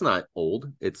newer. It's not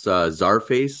old. It's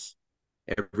Czarface.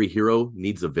 Every Hero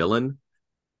Needs a Villain.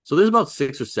 So there's about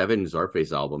 6 or 7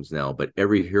 Czarface albums now, but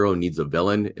Every Hero Needs a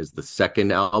Villain is the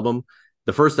second album.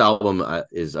 The first album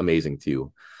is amazing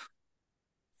too.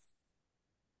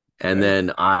 And Okay.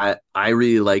 then I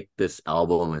really like this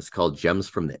album. It's called Gems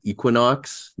from the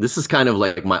Equinox. This is kind of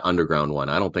like my underground one.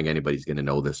 I don't think anybody's going to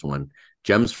know this one.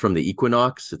 Gems from the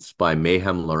Equinox. It's by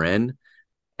Mayhem Lauren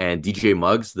and DJ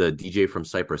Muggs, the DJ from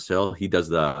Cypress Hill. He does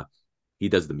the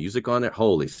music on it.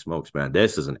 Holy smokes, man.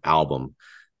 This is an album.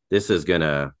 This is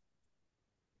gonna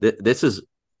this is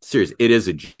serious. It is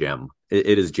a gem.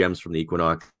 It is Gems from the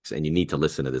Equinox, and you need to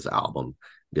listen to this album.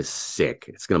 It is sick.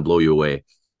 It's gonna blow you away.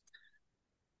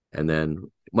 And then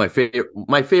my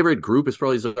favorite group is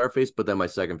probably Czarface, but then my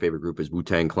second favorite group is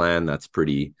Wu-Tang Clan. That's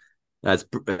pretty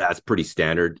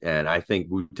standard. And I think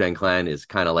Wu-Tang Clan is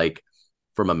kind of like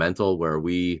Firmamental, where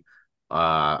we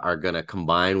are gonna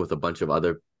combine with a bunch of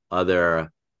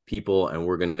other people, and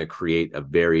we're gonna create a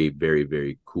very, very,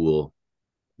 very cool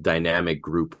dynamic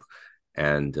group.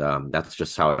 And that's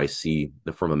just how I see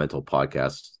the Firmamental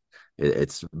podcast.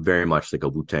 It's very much like a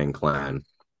Wu-Tang Clan,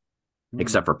 Hmm,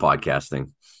 except for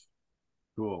podcasting.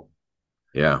 cool.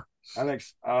 Yeah.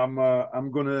 Alex, I'm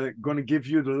gonna give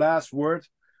you the last word.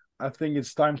 I think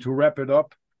it's time to wrap it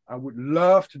up. I would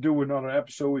love to do another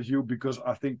episode with you because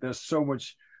I think there's so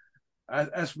much.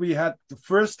 As we had the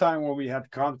first time when we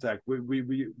had contact,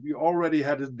 we already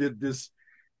did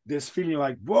this feeling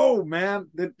like, whoa, man,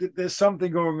 there's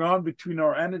something going on between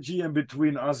our energy and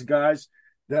between us guys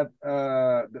that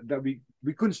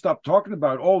we couldn't stop talking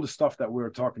about all the stuff that we were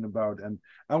talking about. And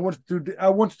I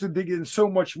wanted to dig in so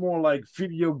much more, like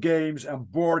video games and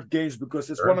board games, because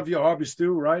it's one Sure. of your hobbies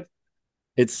too, right?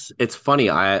 It's funny.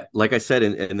 I like I said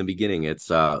in the beginning, it's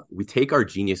we take our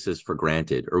geniuses for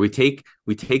granted, or we take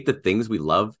the things we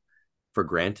love for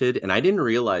granted. And I didn't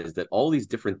realize that all these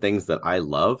different things that I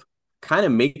love kind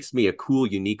of makes me a cool,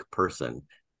 unique person.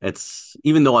 It's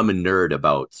even though I'm a nerd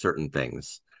about certain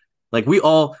things. Like we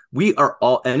are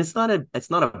all, and it's not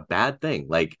a bad thing.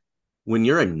 Like when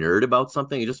you're a nerd about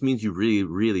something, it just means you really,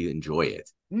 really enjoy it.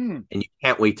 Hmm. And you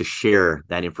can't wait to share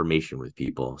that information with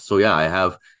people. So yeah, I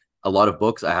have a lot of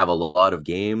books. I have a lot of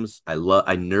games. I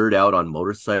nerd out on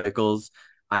motorcycles.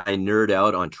 I nerd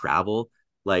out on travel.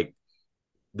 Like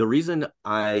the reason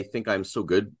I think I'm so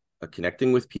good at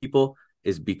connecting with people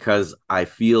is because I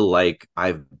feel like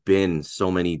I've been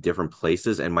so many different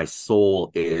places and my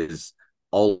soul is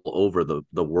all over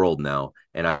the world now.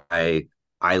 And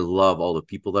I love all the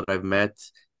people that I've met,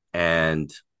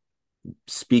 and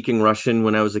speaking Russian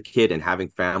when I was a kid and having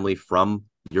family from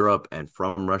Europe and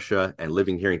from Russia and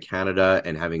living here in Canada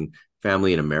and having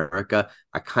family in America,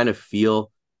 I kind of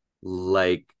feel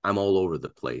like I'm all over the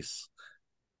place.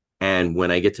 And when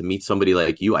I get to meet somebody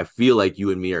like you, I feel like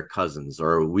you and me are cousins,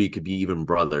 or we could be even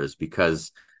brothers,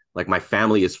 because like my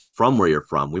family is from where you're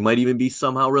from. We might even be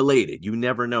somehow related. You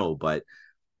never know, but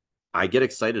I get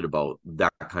excited about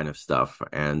that kind of stuff.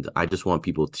 And I just want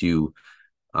people to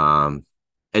um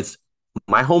it's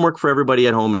my homework for everybody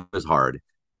at home is hard.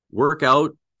 Work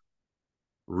out,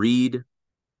 read,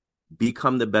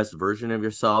 become the best version of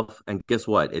yourself, and guess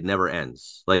what? It never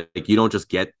ends. Like you don't just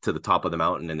get to the top of the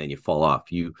mountain and then you fall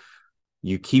off. You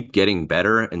keep getting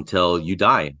better until you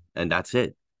die, and that's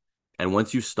it. And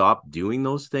once you stop doing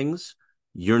those things,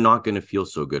 you're not going to feel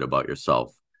so good about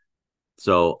yourself.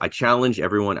 So I challenge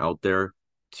everyone out there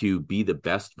to be the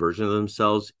best version of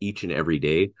themselves each and every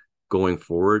day going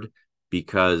forward,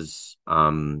 because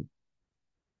the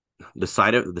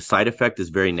side effect is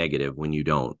very negative when you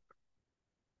don't.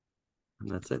 And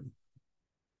that's it.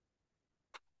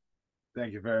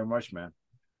 Thank you very much, man.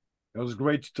 It was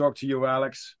great to talk to you,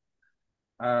 Alex.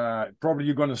 Probably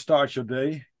you're gonna start your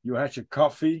day. You had your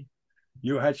coffee.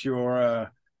 You had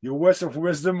your words of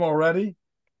wisdom already.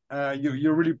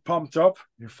 You're really pumped up.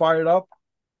 You're fired up.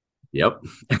 Yep.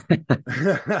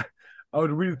 I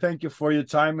would really thank you for your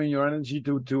time and your energy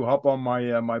to hop on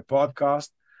my podcast.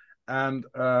 And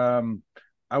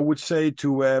I would say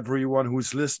to everyone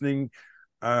who's listening,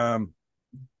 um,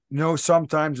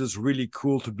 sometimes it's really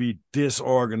cool to be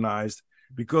disorganized,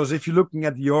 because if you're looking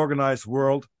at the organized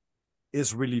world,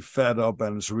 it's really fed up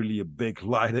and it's really a big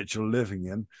lie that you're living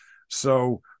in.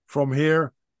 So from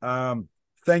here,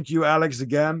 thank you, Alex,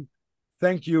 again.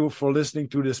 thank you for listening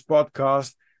to this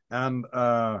podcast, and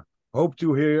hope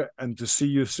to hear and to see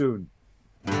you soon.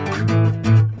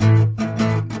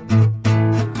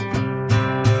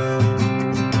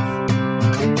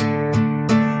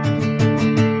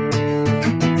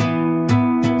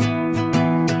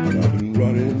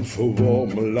 For all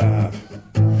my life,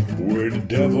 with the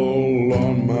devil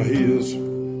on my heels.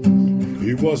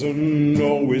 He wasn't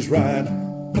always right,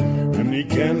 and he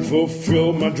can't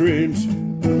fulfill my dreams.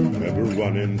 I've been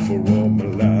running for all my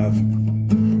life,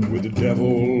 with the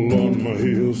devil on my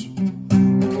heels.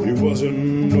 He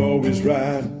wasn't always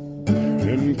right,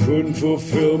 and couldn't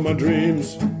fulfill my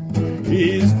dreams.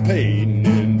 He's a pain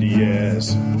in the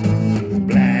ass,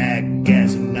 black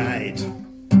as a night.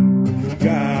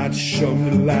 God, show me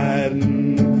the light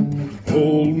and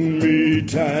hold me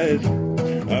tight.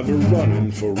 I've been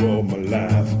running for all my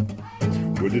life,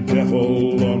 with the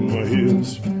devil on my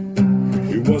heels.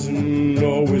 He wasn't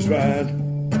always right,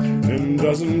 and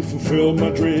doesn't fulfill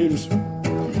my dreams.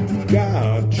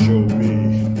 God, show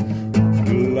me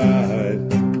the light.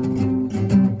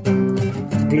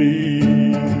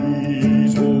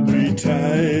 Please hold me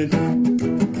tight.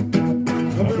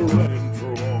 I've been running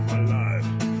for all my life,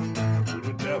 with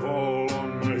the devil on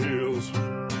my heels.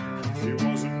 He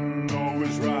wasn't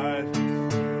always right,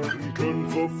 and couldn't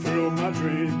fulfill my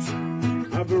dreams.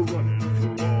 I've been running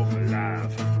for all my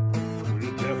life, with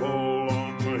the devil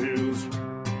on my heels.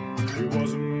 He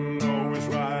wasn't always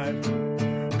right,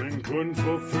 and couldn't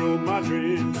fulfill my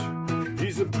dreams.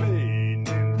 He's a pain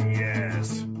in the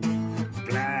ass,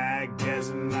 black as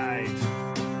a night.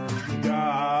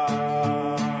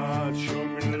 God, show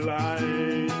me the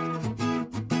light.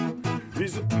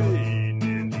 He's a pain